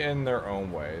think in their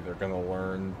own way, they're gonna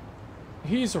learn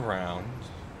he's around,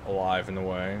 alive in a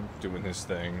way, doing his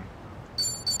thing.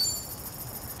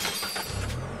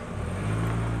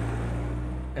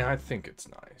 And I think it's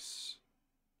nice.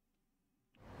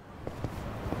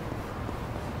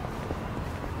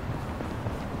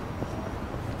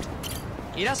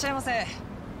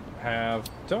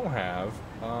 Don't have.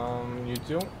 You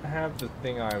don't have the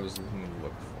thing I was looking to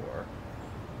look for.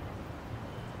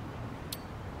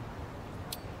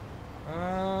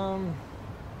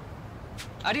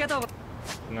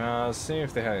 Nah, see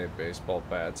if they had any baseball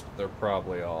bats, but they're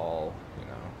probably all, you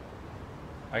know.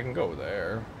 I can go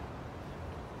there.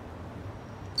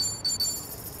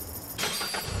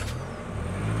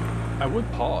 I would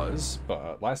pause,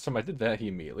 but last time I did that, he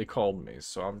immediately called me,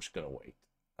 so I'm just gonna wait.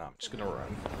 I'm just gonna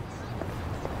run.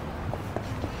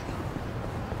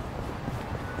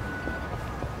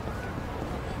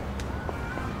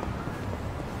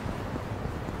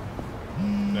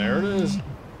 There it is.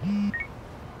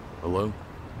 Hello?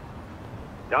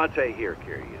 Dante here,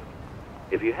 Kiryu.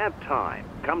 If you have time,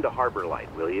 come to Harbor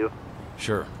Light, will you?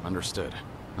 Sure, understood.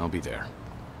 I'll be there.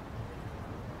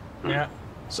 Yeah.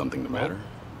 Something the matter?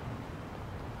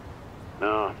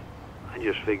 No, I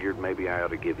just figured maybe I ought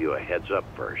to give you a heads up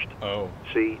first. Oh.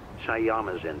 See,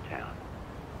 Sayama's in town.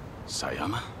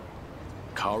 Sayama?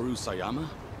 Kaoru Sayama?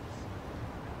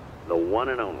 The one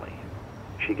and only.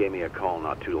 She gave me a call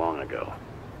not too long ago.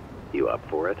 You up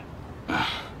for it?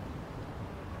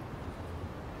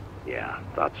 Yeah,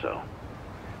 thought so.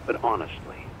 But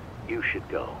honestly, you should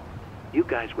go. You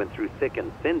guys went through thick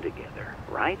and thin together,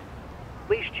 right?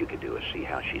 Least you could do is see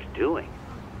how she's doing.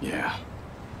 Yeah,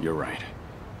 you're right.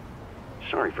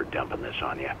 Sorry for dumping this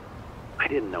on you. I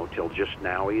didn't know till just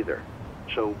now either.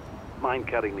 So, mind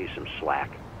cutting me some slack?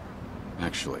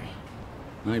 Actually,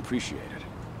 I appreciate it.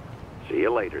 See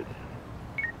you later then.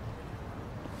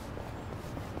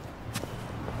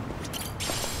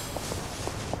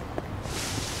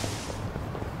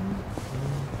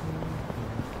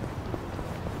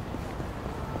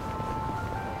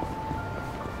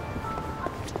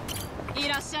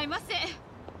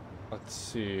 Let's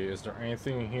see, is there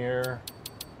anything here?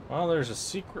 Well, there's a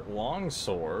secret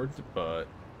longsword, but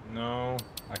no.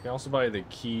 I can also buy the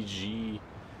Kiji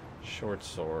short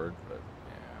sword, but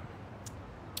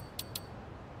yeah.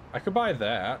 I could buy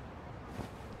that.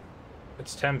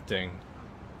 It's tempting.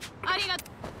 Alright,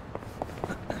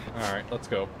 let's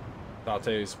go.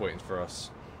 Dante's waiting for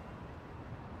us.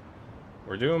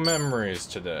 We're doing memories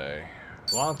today.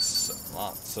 Lots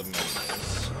of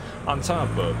memories. On top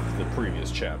of the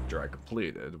previous chapter I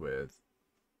completed with,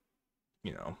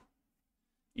 you know,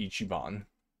 Ichiban.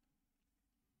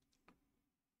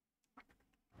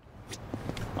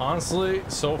 Honestly,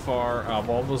 so far, out of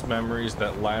all those memories,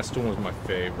 that last one was my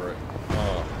favorite.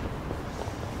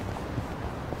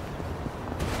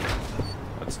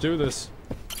 Let's do this.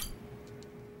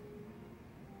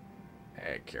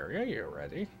 Hey, Kiryu, you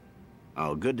ready?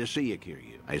 Oh, good to see you,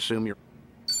 Kiryu. I assume you're...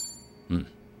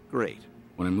 Great.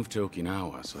 When I moved to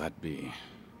Okinawa, so that'd be...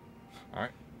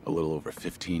 Alright. A little over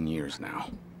 15 years now.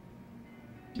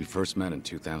 We first met in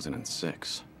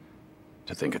 2006.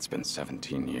 To think it's been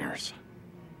 17 years.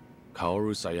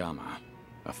 Kaoru Sayama,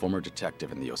 a former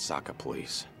detective in the Osaka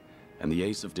police, and the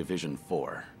ace of Division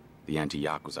 4, the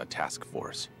anti-Yakuza task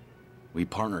force. We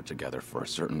partnered together for a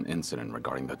certain incident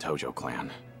regarding the Tojo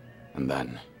clan. And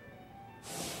then...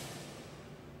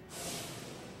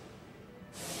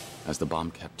 as the bomb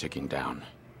kept ticking down,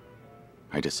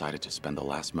 I decided to spend the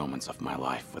last moments of my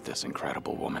life with this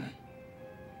incredible woman.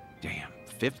 Damn,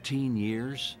 15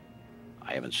 years?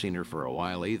 I haven't seen her for a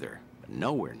while either, but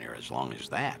nowhere near as long as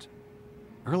that.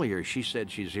 Earlier, she said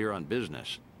she's here on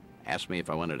business. Asked me if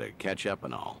I wanted to catch up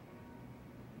and all.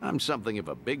 I'm something of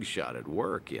a big shot at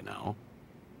work, you know.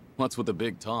 What's with the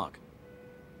big talk?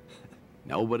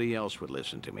 Nobody else would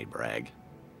listen to me brag.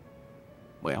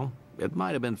 Well, it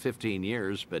might have been 15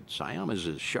 years, but Sayama's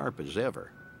as sharp as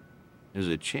ever. There's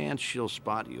a chance she'll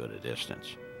spot you at a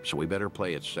distance, so we better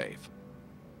play it safe.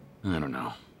 I don't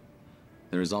know.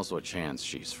 There is also a chance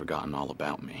she's forgotten all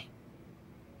about me.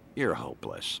 You're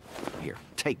hopeless. Here,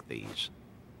 take these.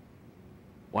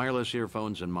 Wireless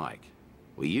earphones and mic.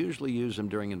 We usually use them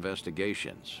during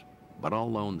investigations, but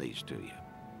I'll loan these to you.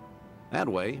 That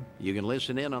way, you can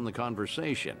listen in on the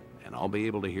conversation, and I'll be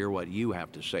able to hear what you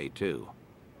have to say, too.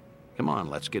 Come on,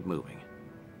 let's get moving.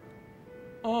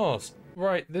 Oh,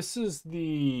 right. This is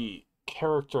the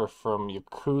character from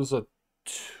Yakuza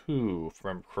 2, if I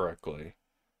remember correctly.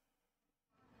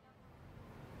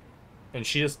 And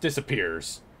she just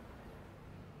disappears.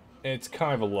 And it's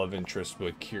kind of a love interest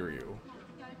with Kiryu.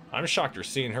 I'm shocked you're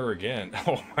seeing her again.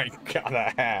 Oh my god,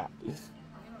 a hat.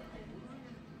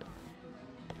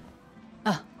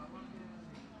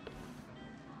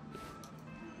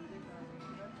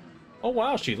 Oh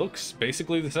wow, she looks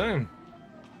basically the same.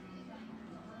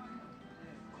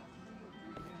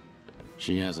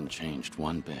 She hasn't changed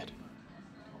one bit.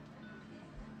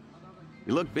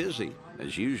 You look busy,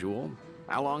 as usual.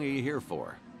 How long are you here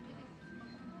for?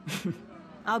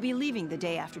 I'll be leaving the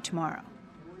day after tomorrow.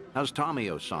 How's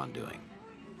Tomio-san doing?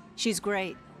 She's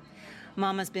great.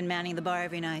 Mama's been manning the bar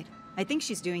every night. I think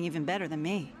she's doing even better than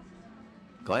me.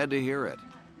 Glad to hear it.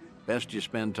 Best you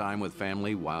spend time with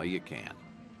family while you can.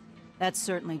 That's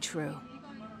certainly true.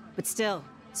 But still,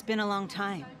 it's been a long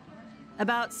time.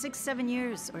 About 6-7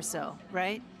 years or so,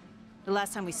 right? The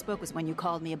last time we spoke was when you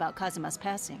called me about Kazuma's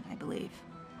passing, I believe.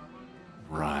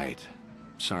 Right.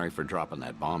 Sorry for dropping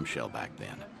that bombshell back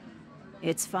then.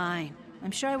 It's fine.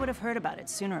 I'm sure I would have heard about it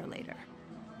sooner or later.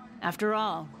 After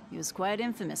all, he was quite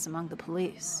infamous among the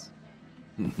police.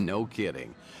 No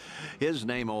kidding. His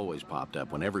name always popped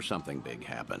up whenever something big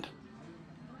happened.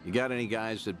 You got any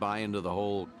guys that buy into the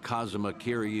whole Kazuma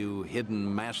Kiryu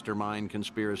hidden mastermind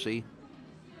conspiracy?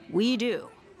 We do,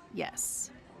 yes.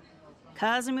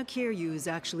 Kazuma Kiryu is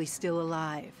actually still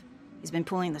alive. He's been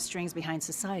pulling the strings behind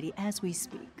society as we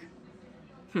speak.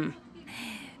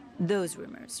 Those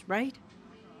rumors, right?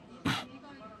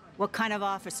 What kind of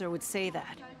officer would say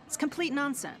that? It's complete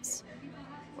nonsense.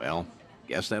 Well,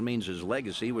 guess that means his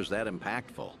legacy was that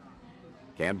impactful.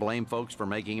 Can't blame folks for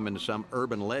making him into some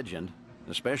urban legend,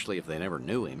 especially if they never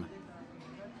knew him.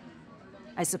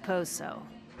 I suppose so.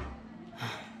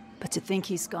 But to think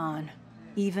he's gone,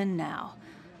 even now,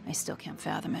 I still can't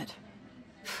fathom it.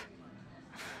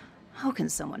 How can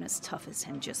someone as tough as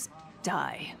him just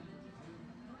die?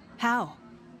 How?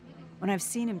 When I've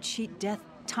seen him cheat death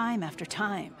time after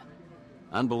time.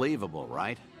 Unbelievable,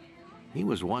 right? He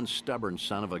was one stubborn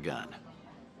son of a gun.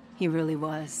 He really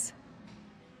was.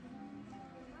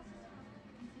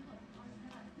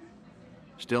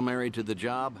 Still married to the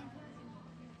job?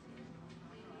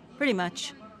 Pretty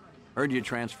much. Heard you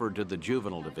transferred to the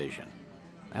juvenile division.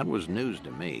 That was news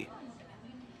to me.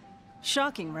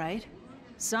 Shocking, right?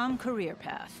 Some career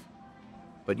path.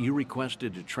 But you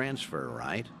requested to transfer,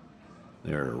 right?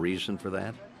 There a reason for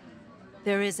that?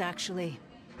 There is, actually.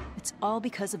 It's all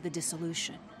because of the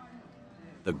dissolution.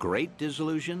 The Great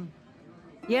Dissolution?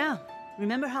 Yeah.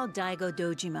 Remember how Daigo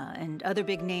Dojima and other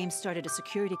big names started a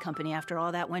security company after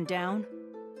all that went down?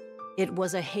 It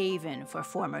was a haven for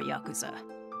former Yakuza.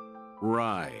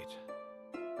 Right.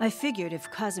 I figured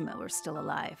if Kazuma were still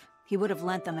alive, he would have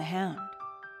lent them a hand.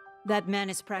 That man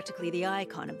is practically the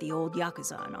icon of the old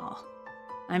Yakuza and all.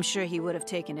 I'm sure he would have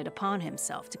taken it upon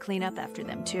himself to clean up after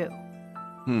them too.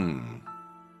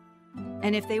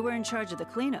 And if they were in charge of the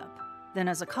cleanup, then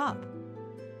as a cop,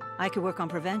 I could work on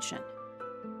prevention.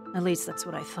 At least that's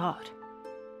what I thought.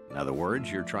 In other words,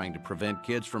 you're trying to prevent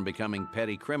kids from becoming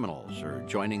petty criminals or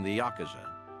joining the Yakuza.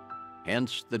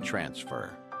 Hence the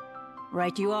transfer.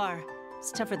 Right you are.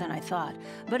 It's tougher than I thought,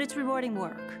 but it's rewarding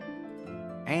work.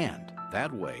 And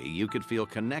that way you could feel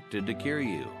connected to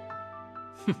Kiryu.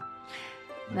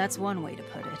 That's one way to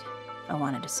put it. If I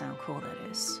wanted to sound cool,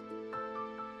 that is.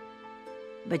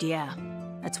 But yeah,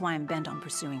 that's why I'm bent on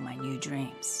pursuing my new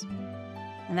dreams.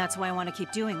 And that's why I want to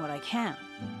keep doing what I can.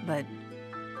 But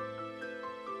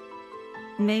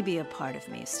maybe a part of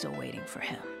me is still waiting for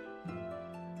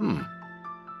him.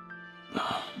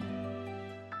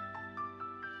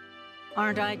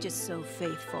 Aren't I just so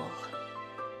faithful?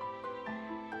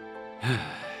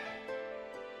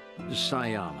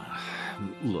 Sayama,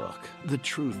 look, the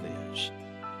truth is...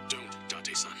 Don't,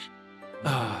 Date-san.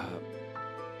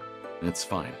 It's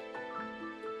fine.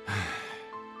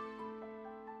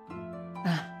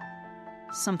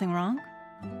 Something wrong?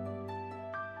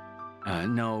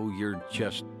 No, you're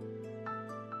just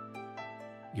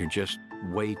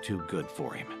way too good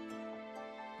for him.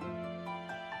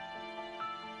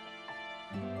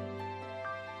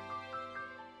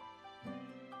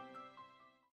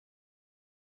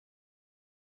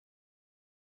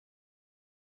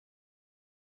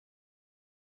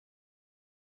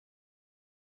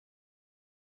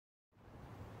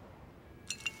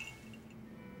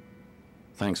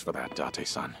 Thanks for that,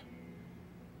 Date-san.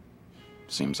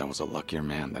 Seems I was a luckier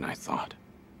man than I thought.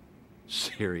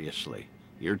 Seriously,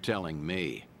 you're telling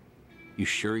me. You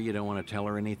sure you don't want to tell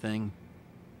her anything?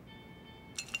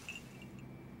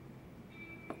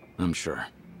 I'm sure.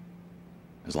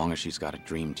 As long as she's got a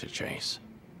dream to chase.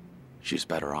 She's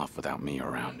better off without me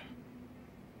around.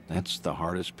 That's the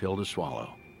hardest pill to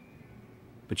swallow.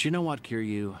 But you know what,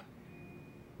 Kiryu?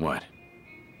 What?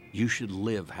 You should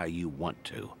live how you want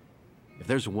to. If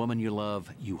there's a woman you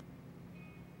love,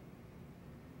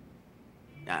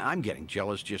 I'm getting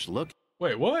jealous just look.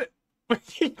 Wait, what?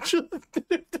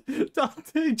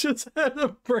 Dante just had a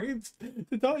brain...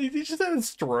 He just had a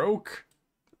stroke.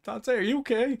 Dante, are you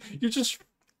okay? You're just...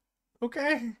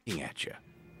 okay? Looking at you.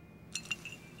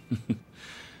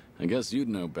 I guess you'd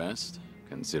know best,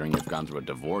 considering you've gone through a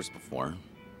divorce before.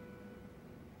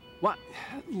 What?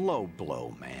 Low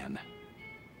blow, man.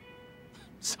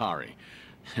 Sorry.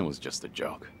 It was just a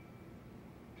joke.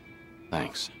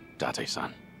 Thanks,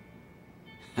 Date-san.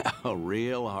 A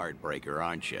real heartbreaker,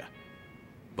 aren't you?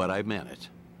 But I meant it.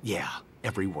 Yeah,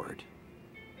 every word.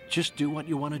 Just do what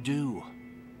you want to do.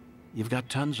 You've got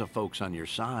tons of folks on your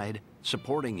side,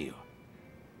 supporting you.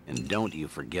 And don't you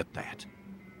forget that.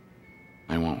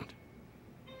 I won't.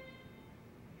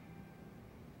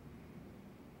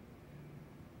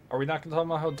 Are we not going to talk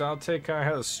about how Dante kind of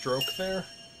had a stroke there?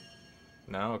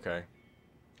 No? Okay.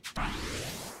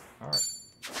 Alright.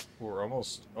 We're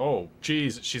almost... Oh,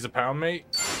 geez. She's a pound mate?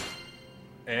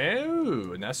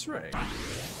 Oh, Nesre.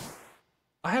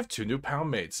 I have 2 new pound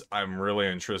mates. I'm really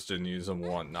interested in using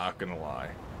one, not gonna lie.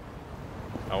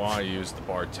 I want to use the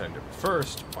bartender.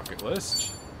 First, bucket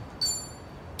list.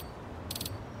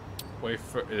 Wait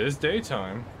for... It is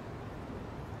daytime.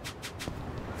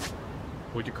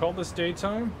 Would you call this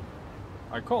daytime?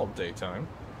 I call it daytime.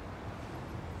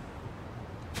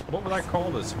 What would I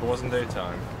call this if it wasn't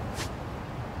daytime?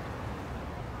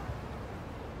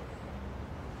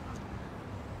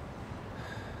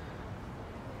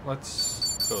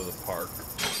 Let's go to the park.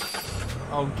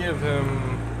 I'll give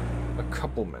him a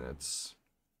couple minutes.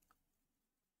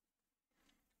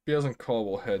 If he doesn't call,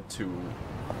 we'll head to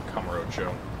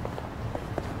Kamurocho.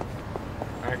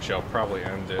 Actually, I'll probably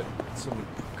end it. It's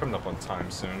coming up on time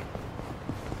soon.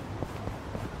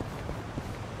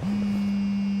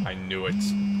 I knew it.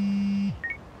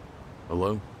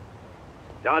 Hello?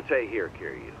 Dante here,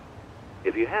 Kiryu.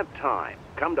 If you have time,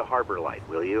 come to Harbor Light,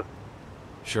 will you?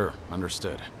 Sure,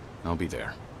 understood. I'll be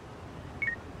there.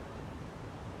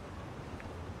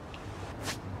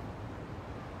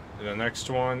 And the next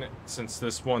one, since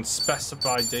this one's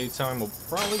specified daytime, will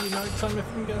probably be nighttime if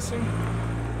I'm guessing.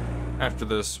 After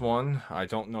this one, I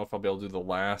don't know if I'll be able to do the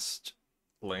last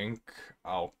link.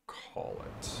 I'll call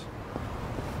it.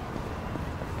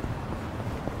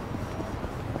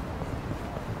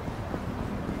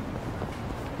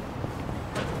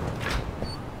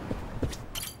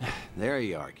 There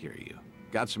you are, Kiryu.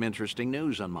 Got some interesting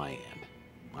news on my end.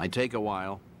 Might take a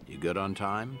while. You good on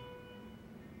time?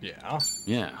 Yeah.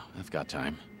 Yeah, I've got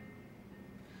time.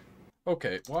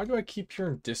 Okay, why do I keep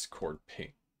hearing Discord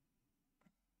ping?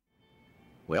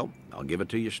 Well, I'll give it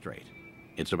to you straight.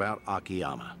 It's about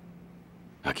Akiyama.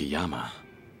 Akiyama?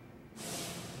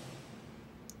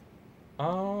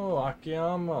 Oh,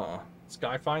 Akiyama.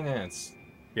 Sky Finance.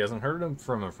 He hasn't heard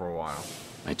from him for a while.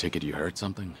 I take it you heard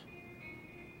something?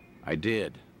 I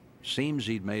did. Seems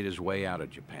he'd made his way out of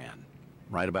Japan,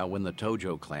 right about when the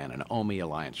Tojo clan and Omi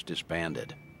alliance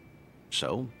disbanded.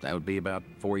 So, that would be about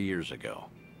 4 years ago.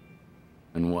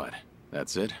 And what?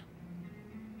 That's it?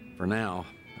 For now,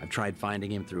 I've tried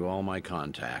finding him through all my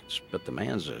contacts, but the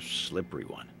man's a slippery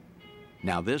one.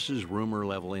 Now, this is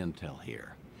rumor-level intel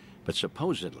here, but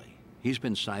supposedly, he's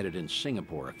been sighted in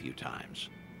Singapore a few times.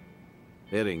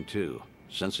 Fitting, too,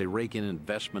 since they rake in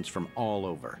investments from all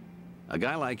over. A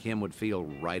guy like him would feel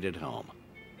right at home.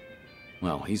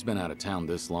 Well, he's been out of town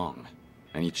this long.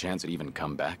 Any chance he'd even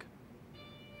come back?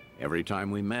 Every time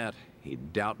we met,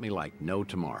 he'd doubt me like no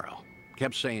tomorrow.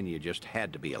 Kept saying you just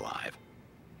had to be alive.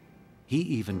 He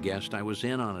even guessed I was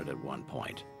in on it at one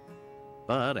point.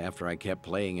 But after I kept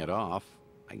playing it off,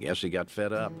 I guess he got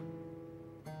fed up.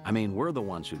 I mean, we're the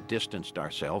ones who distanced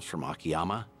ourselves from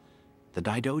Akiyama. The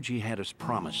Daidoji had us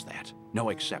promise that. No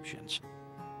exceptions.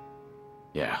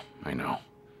 Yeah, I know.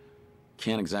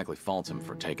 Can't exactly fault him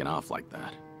for taking off like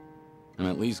that. I'm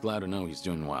at least glad to know he's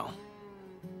doing well.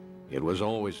 It was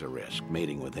always a risk,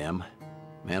 meeting with him.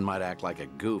 Man might act like a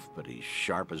goof, but he's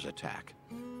sharp as a tack.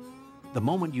 The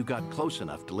moment you got close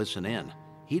enough to listen in,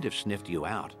 he'd have sniffed you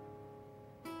out.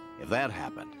 If that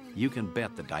happened, you can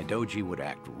bet the Daidoji would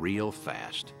act real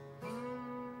fast.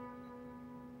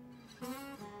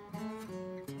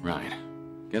 Right.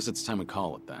 Guess it's time we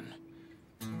call it then.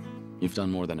 You've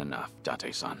done more than enough,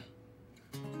 Date-san.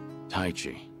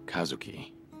 Taichi,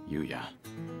 Kazuki, Yuya.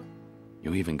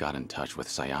 You even got in touch with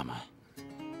Sayama.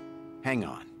 Hang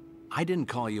on. I didn't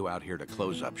call you out here to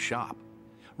close up shop.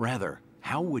 Rather,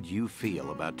 how would you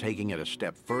feel about taking it a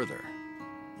step further?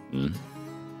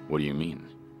 What do you mean?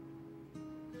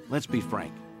 Let's be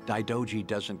frank. Daidoji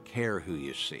doesn't care who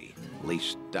you see. At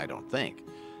least, I don't think.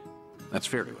 That's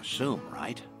fair to assume,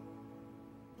 right?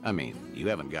 I mean, you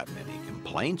haven't gotten any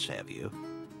complaints, have you?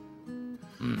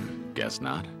 Guess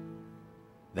not.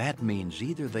 That means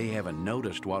either they haven't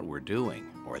noticed what we're doing,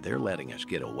 or they're letting us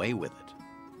get away with it.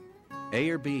 A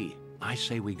or B, I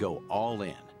say we go all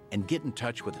in, and get in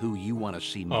touch with who you want to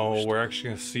see most. Oh, we're actually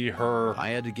going to see her. If I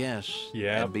had to guess,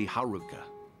 yeah, that'd be Haruka.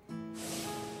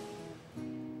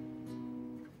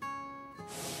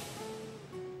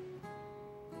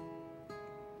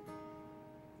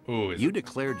 Ooh, you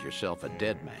declared yourself a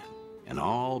dead man, and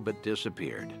all but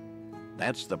disappeared.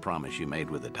 That's the promise you made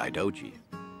with the Daidoji.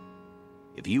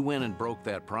 If you went and broke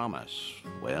that promise,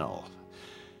 well,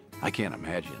 I can't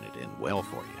imagine it end well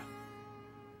for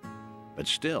you. But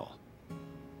still,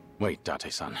 Wait,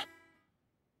 Date-san.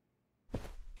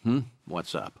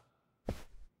 What's up?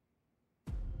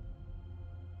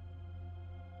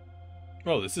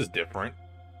 Oh, this is different.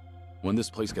 When this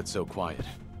place gets so quiet,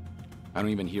 I don't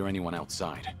even hear anyone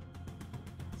outside.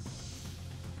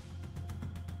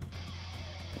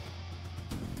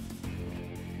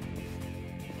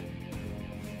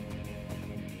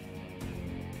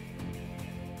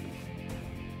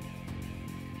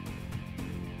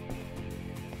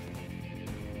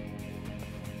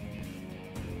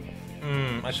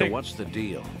 So what's the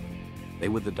deal? They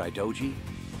with the Daidoji?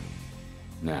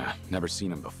 Nah, never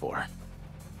seen him before.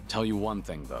 Tell you one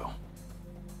thing, though.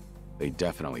 They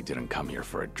definitely didn't come here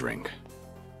for a drink.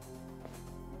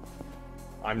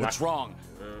 What's wrong?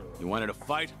 You wanted to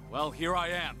fight? Well, here I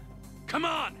am. Come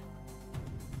on!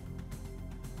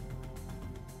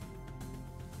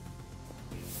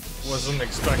 Wasn't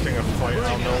expecting a fight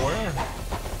out of nowhere.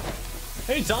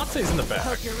 Hey, Dante's in the back.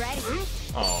 Hope you're ready.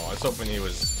 Oh, I was hoping he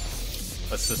was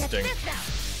assisting.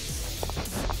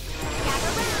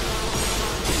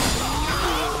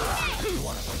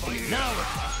 Now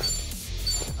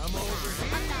I'm over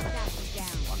here. I'm not backing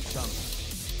down. I'm coming.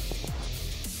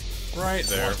 Right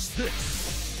there. Watch this.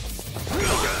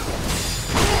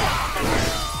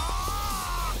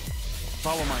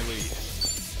 Follow my lead.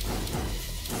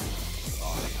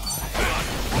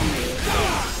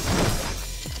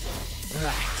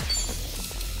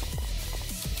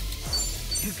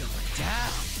 You're going down.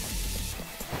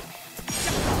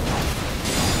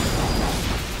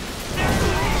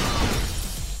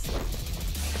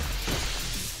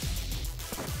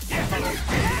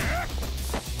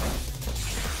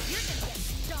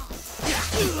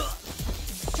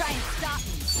 Try and stop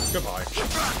me. Goodbye.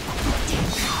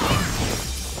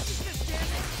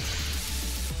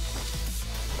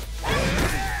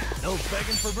 No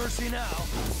begging for mercy now.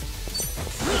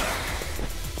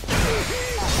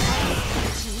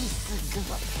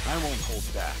 I won't hold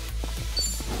back.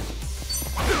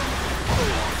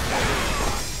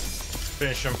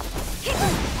 Finish him. Of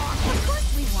course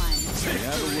we won.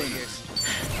 Yeah, the winners.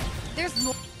 There's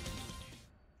more.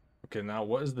 Okay, now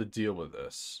what is the deal with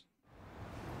this?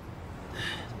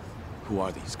 Who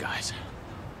are these guys?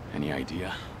 Any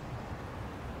idea?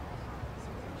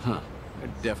 Huh. They're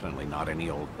definitely not any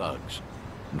old thugs.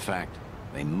 In fact,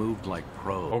 they moved like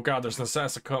pros. Oh god, there's an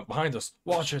assassin coming behind us.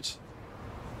 Watch it.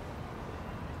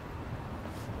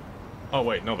 Oh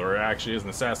wait, no, there actually is an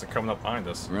assassin coming up behind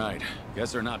us. Right.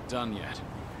 Guess they're not done yet.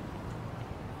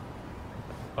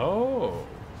 Oh,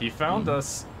 he found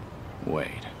us.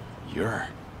 Wait, you're...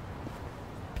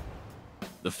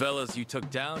 The fellas you took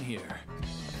down here.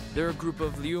 They're a group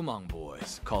of Liumang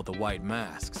boys called the White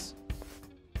Masks.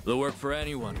 They'll work for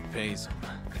anyone who pays them.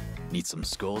 Need some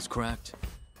skulls cracked?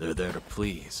 They're there to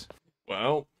please.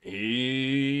 Well,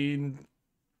 he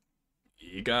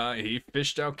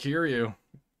fished out Kiryu.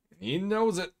 He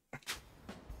knows it.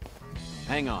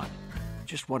 Hang on.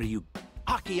 Just what are you...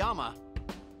 Akiyama!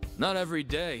 Not every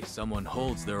day someone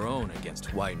holds their own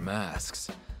against White Masks,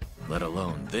 let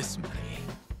alone this many.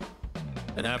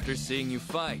 And after seeing you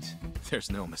fight, there's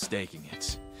no mistaking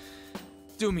it.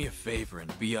 Do me a favor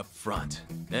and be up front,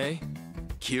 eh?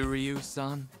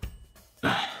 Kiryu-san?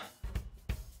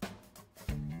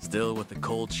 Still with the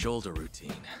cold shoulder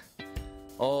routine.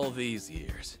 All these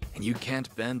years, and you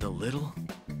can't bend a little?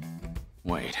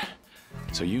 Wait,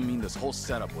 so you mean this whole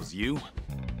setup was you?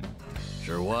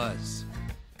 Sure was.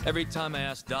 Every time I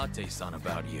asked Date-san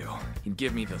about you, he'd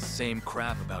give me the same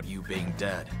crap about you being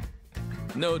dead.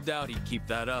 No doubt he'd keep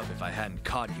that up if I hadn't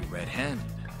caught you red-handed,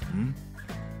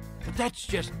 But that's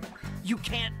just... you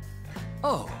can't...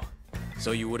 Oh,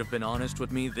 so you would have been honest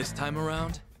with me this time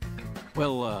around?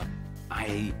 Well,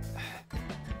 I...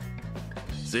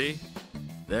 See?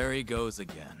 There he goes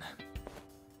again.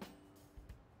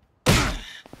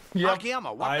 Yep,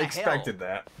 Akiyama, what I the expected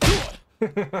hell?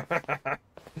 that.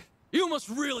 You must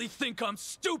really think I'm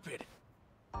stupid!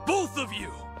 Both of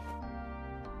you!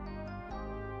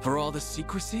 For all the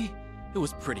secrecy, it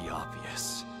was pretty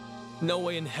obvious. No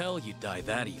way in hell you'd die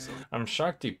that easily. I'm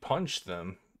shocked he punched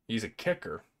them. He's a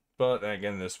kicker. But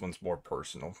again, this one's more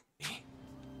personal.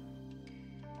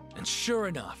 And sure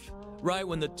enough, right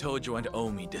when the Tojo and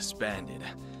Omi disbanded,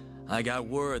 I got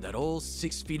word that old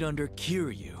 6 feet under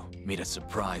Kiryu made a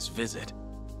surprise visit.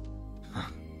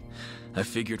 I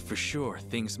figured for sure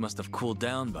things must have cooled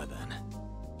down by then.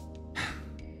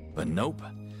 But nope,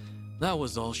 that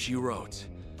was all she wrote.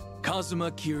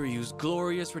 Kazuma Kiryu's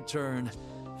glorious return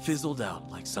fizzled out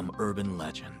like some urban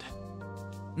legend.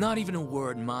 Not even a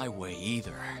word my way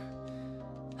either.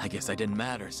 I guess I didn't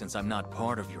matter since I'm not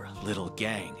part of your little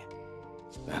gang.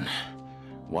 Then,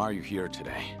 why are you here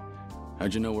today?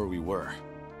 How'd you know where we were?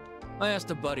 I asked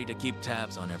a buddy to keep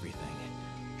tabs on everything.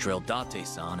 Trail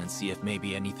Date-san and see if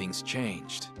maybe anything's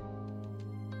changed.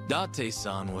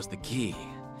 Date-san was the key.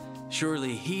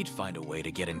 Surely he'd find a way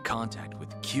to get in contact with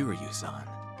Kiryu-san.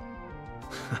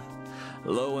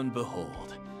 Lo and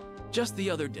behold, just the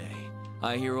other day,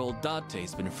 I hear old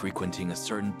Date's been frequenting a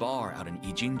certain bar out in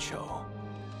Ijincho.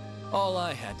 All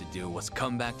I had to do was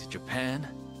come back to Japan,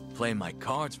 play my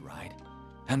cards right,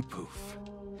 and poof.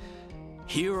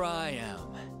 Here I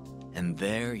am, and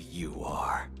there you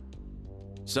are.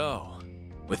 So,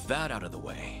 with that out of the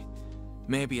way,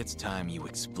 maybe it's time you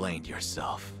explained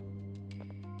yourself.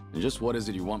 And just what is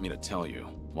it you want me to tell you?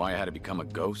 Why I had to become a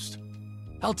ghost?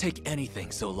 I'll take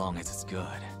anything so long as it's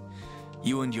good.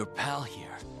 You and your pal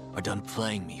here are done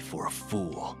playing me for a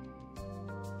fool.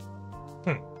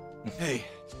 Hey,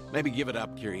 maybe give it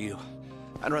up, Kiryu.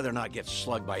 I'd rather not get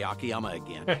slugged by Akiyama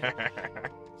again.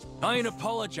 I ain't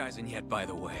apologizing yet, by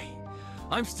the way.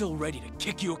 I'm still ready to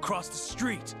kick you across the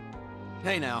street.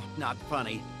 Hey now, not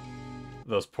funny.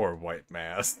 Those poor white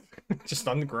masks. Just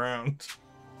on the ground.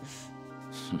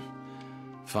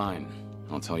 Fine,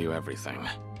 I'll tell you everything.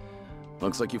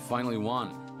 Looks like you finally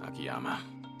won, Akiyama.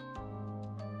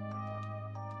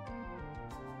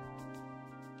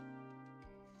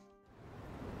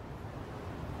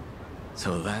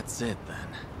 So that's it, then.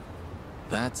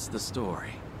 That's the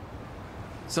story.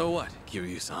 So what,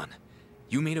 Kiryu-san?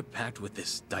 You made a pact with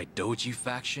this Daidoji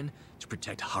faction to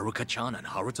protect Haruka-chan and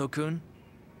Haruto-kun?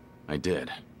 I did.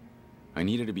 I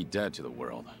needed to be dead to the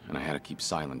world, and I had to keep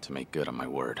silent to make good on my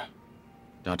word.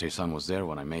 Date-san was there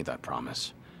when I made that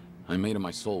promise. I made him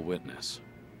my sole witness.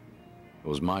 It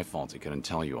was my fault he couldn't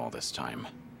tell you all this time.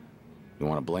 You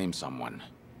want to blame someone,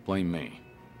 blame me.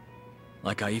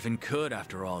 Like I even could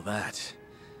after all that.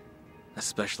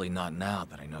 Especially not now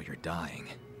that I know you're dying.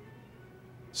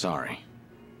 Sorry.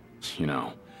 You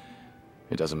know,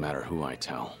 it doesn't matter who I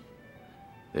tell.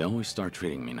 They always start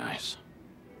treating me nice.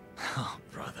 Oh,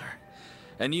 brother.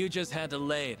 And you just had to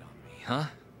lay it on me, huh?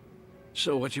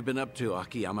 So what you been up to,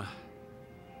 Akiyama?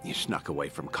 You snuck away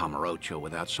from Kamurocho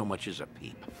without so much as a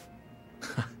peep.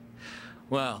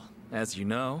 Well, as you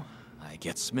know, I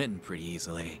get smitten pretty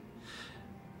easily.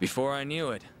 Before I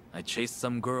knew it, I chased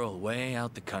some girl way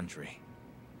out the country.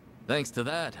 Thanks to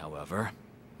that, however,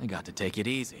 I got to take it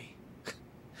easy.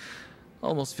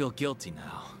 Almost feel guilty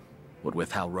now, what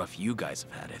with how rough you guys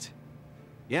have had it.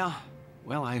 Yeah,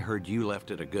 well, I heard you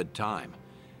left at a good time.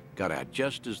 Got out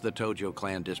just as the Tojo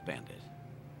clan disbanded.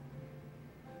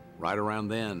 Right around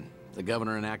then, the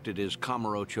governor enacted his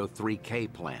Kamurocho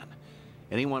 3K plan.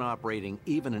 Anyone operating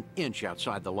even an inch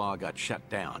outside the law got shut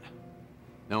down.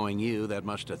 Knowing you, that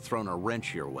must have thrown a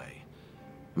wrench your way.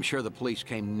 I'm sure the police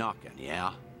came knocking,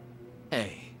 yeah?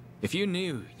 Hey, if you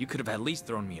knew, you could have at least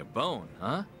thrown me a bone,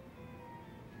 huh?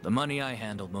 The money I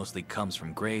handled mostly comes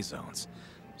from gray zones,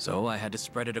 so I had to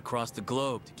spread it across the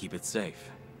globe to keep it safe.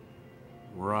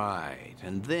 Right,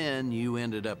 and then you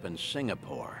ended up in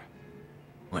Singapore.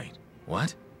 Wait,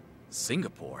 what?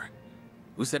 Singapore?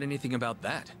 Who said anything about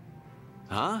that?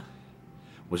 Huh?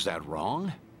 Was that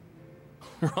wrong?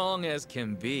 Wrong as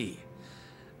can be.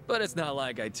 But it's not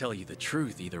like I tell you the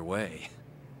truth either way.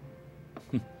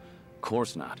 Of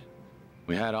course not.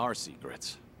 We had our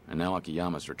secrets, and now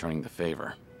Akiyama's returning the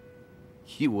favor.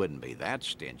 You wouldn't be that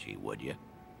stingy, would you?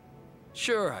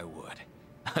 Sure I would.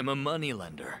 I'm a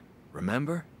moneylender,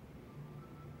 remember?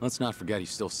 Let's not forget he's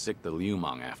still sick the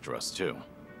Liumang after us, too.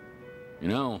 You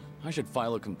know, I should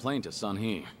file a complaint to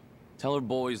Sunhee. Tell her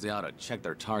boys they ought to check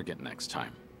their target next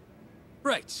time.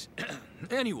 Right.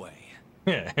 Anyway.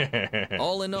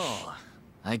 All in all,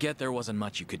 I get there wasn't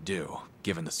much you could do,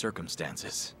 given the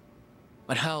circumstances.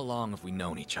 But how long have we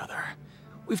known each other?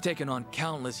 We've taken on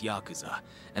countless Yakuza,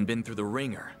 and been through the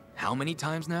ringer, how many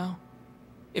times now?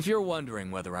 If you're wondering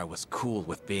whether I was cool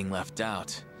with being left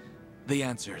out, the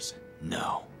answer's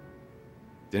no.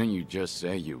 Didn't you just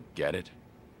say you get it?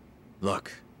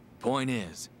 Look, point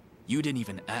is, you didn't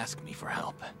even ask me for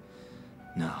help.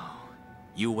 No.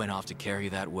 You went off to carry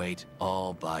that weight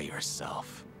all by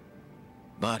yourself.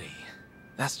 Buddy,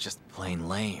 that's just plain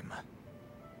lame.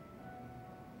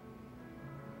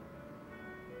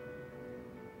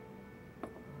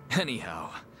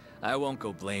 Anyhow, I won't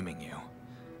go blaming you.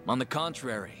 On the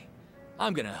contrary,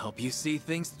 I'm gonna help you see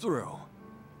things through.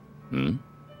 Hmm?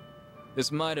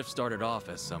 This might have started off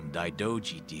as some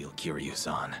Daidoji deal,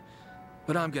 Kiryu-san.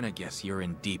 But I'm gonna guess you're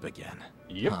in deep again.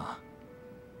 Yep. Huh.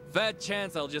 Fat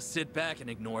chance I'll just sit back and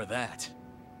ignore that.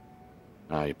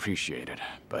 I appreciate it,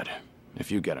 but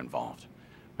if you get involved,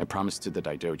 I promise to the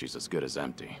Daidoji's as good as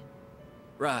empty.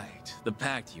 Right, the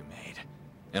pact you made.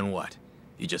 And what?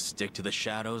 You just stick to the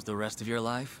shadows the rest of your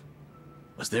life?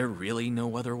 Was there really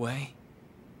no other way?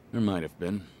 There might have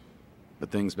been. But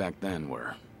things back then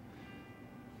were...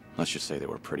 let's just say they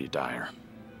were pretty dire.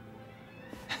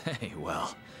 Hey,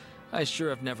 well, I sure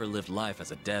have never lived life as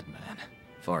a dead man,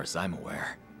 far as I'm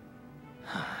aware.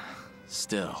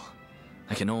 Still,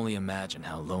 I can only imagine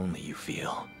how lonely you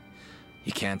feel.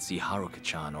 You can't see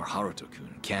Haruka-chan or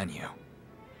Haruto-kun, can you?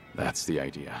 That's the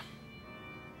idea.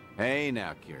 Hey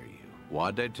now, Kiryu.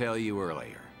 What'd I tell you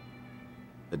earlier?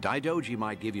 The Daidoji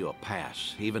might give you a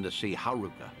pass, even to see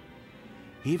Haruka.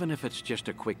 Even if it's just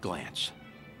a quick glance.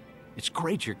 It's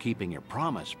great you're keeping your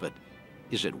promise, but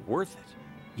is it worth it?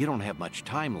 You don't have much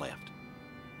time left.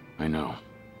 I know.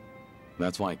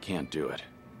 That's why I can't do it.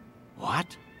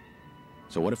 What?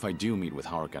 So what if I do meet with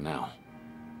Haruka now?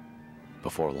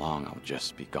 Before long, I'll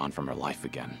just be gone from her life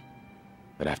again.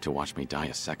 They'd have to watch me die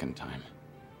a second time.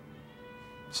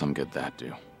 Some good that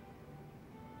do.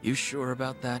 You sure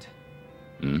about that?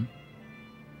 Hmm?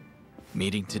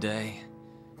 Meeting today,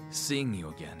 seeing you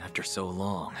again after so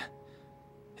long.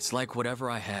 It's like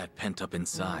whatever I had pent up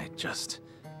inside just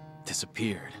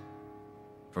disappeared.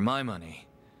 For my money,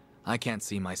 I can't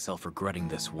see myself regretting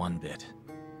this one bit.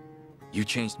 You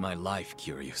changed my life,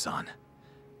 Kiryu-san.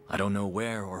 I don't know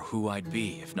where or who I'd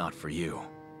be if not for you.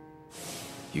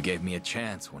 You gave me a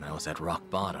chance when I was at rock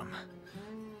bottom.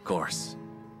 Of course,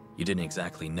 you didn't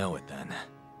exactly know it then.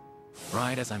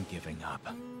 Right as I'm giving up,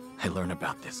 I learn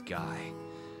about this guy.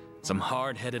 Some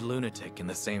hard-headed lunatic in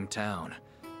the same town,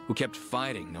 who kept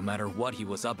fighting no matter what he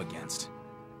was up against.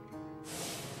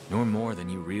 You're more than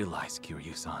you realize,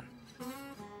 Kiryu-san.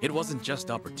 It wasn't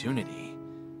just opportunity.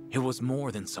 It was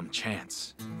more than some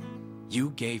chance.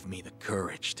 You gave me the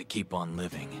courage to keep on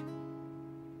living.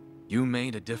 You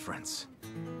made a difference.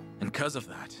 And because of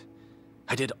that,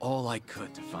 I did all I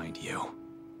could to find you.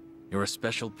 You're a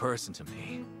special person to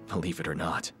me, believe it or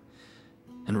not.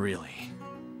 And really,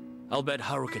 I'll bet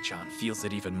Haruka-chan feels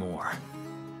it even more.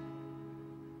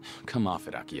 Come off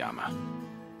it, Akiyama.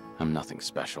 I'm nothing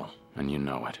special, and you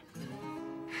know it.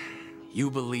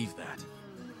 You believe that?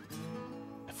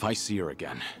 If I see her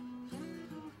again,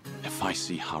 if I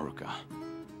see Haruka,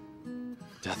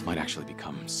 death might actually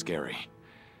become scary.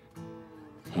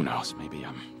 Who knows, maybe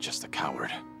I'm just a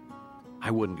coward. I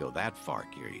wouldn't go that far,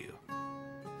 Kiryu.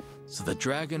 So the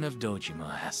Dragon of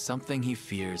Dojima has something he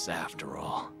fears after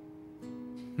all.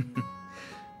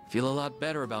 Feel a lot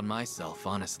better about myself,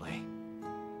 honestly.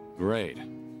 Great.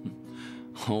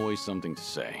 Always something to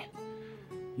say.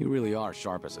 You really are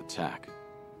sharp as a tack.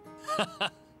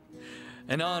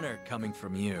 An honor coming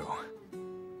from you.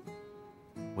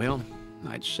 Well,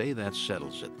 I'd say that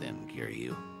settles it then,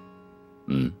 Kiryu.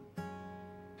 Hmm?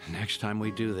 Next time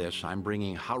we do this, I'm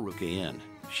bringing Haruka in.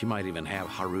 She might even have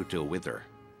Haruto with her.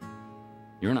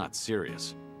 You're not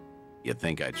serious. You'd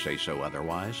think I'd say so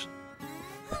otherwise?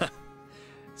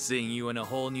 Seeing you in a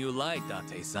whole new light,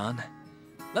 Date-san.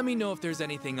 Let me know if there's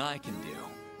anything I can do.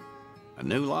 A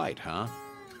new light, huh?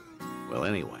 Well,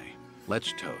 anyway,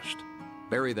 let's toast.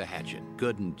 Bury the hatchet,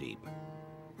 good and deep.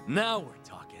 Now we're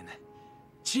talking.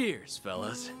 Cheers,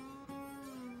 fellas.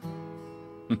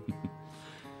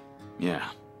 Yeah,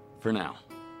 for now.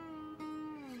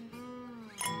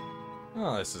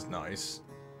 Oh, this is nice.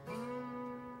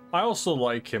 I also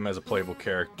like him as a playable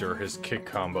character. His kick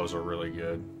combos are really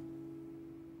good.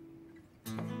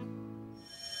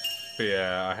 But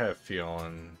yeah, I have a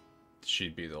feeling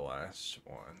she'd be the last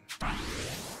one.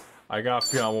 I got a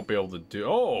feeling I won't be able to do...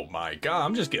 Oh my god,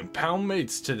 I'm just getting pound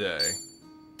mates today.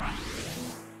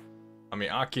 I mean,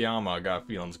 Akiyama, I got a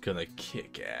feeling's gonna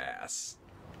kick ass.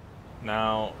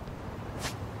 Now...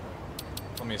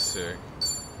 Let me see.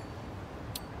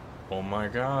 Oh my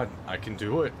god, I can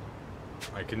do it.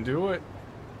 I can do it.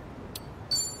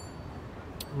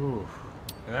 Ooh.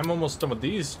 And I'm almost done with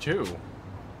these too.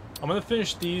 I'm gonna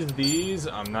finish these.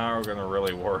 I'm not gonna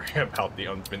really worry about the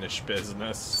unfinished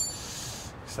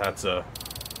business. Cause that's a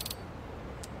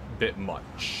bit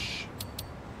much.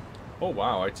 Oh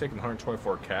wow, I've taken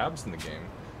 124 cabs in the game.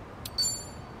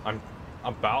 I'm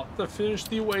about to finish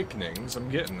the Awakenings. I'm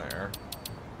getting there.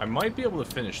 I might be able to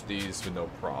finish these with no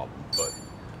problem, but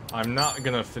I'm not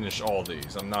gonna finish all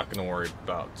these. I'm not gonna worry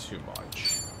about too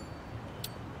much.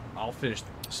 I'll finish.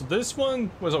 So this one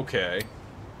was okay.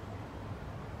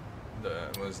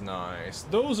 That was nice.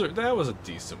 That was a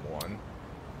decent one.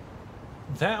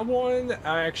 That one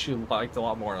I actually liked a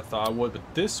lot more than I thought I would,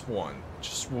 but this one,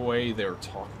 just the way they were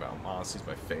talking about, honestly, is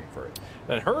my favorite.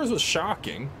 Then hers was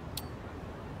shocking.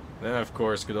 Then of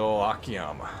course, good old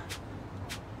Akiyama.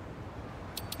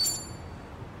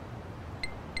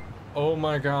 Oh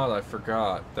my god, I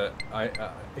forgot that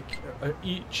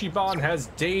Ichiban has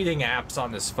dating apps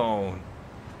on his phone.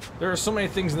 There are so many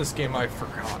things in this game I've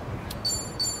forgotten.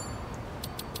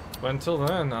 But until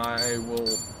then, I will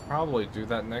probably do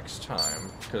that next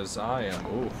time, because I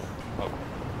am, a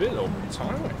bit over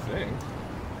time, I think.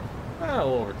 A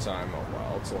little over time, oh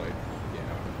well, it's like,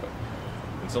 yeah, but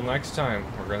until next time,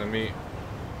 we're gonna meet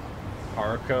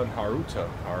Haruka and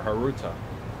Haruta.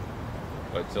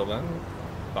 But till then,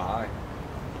 bye.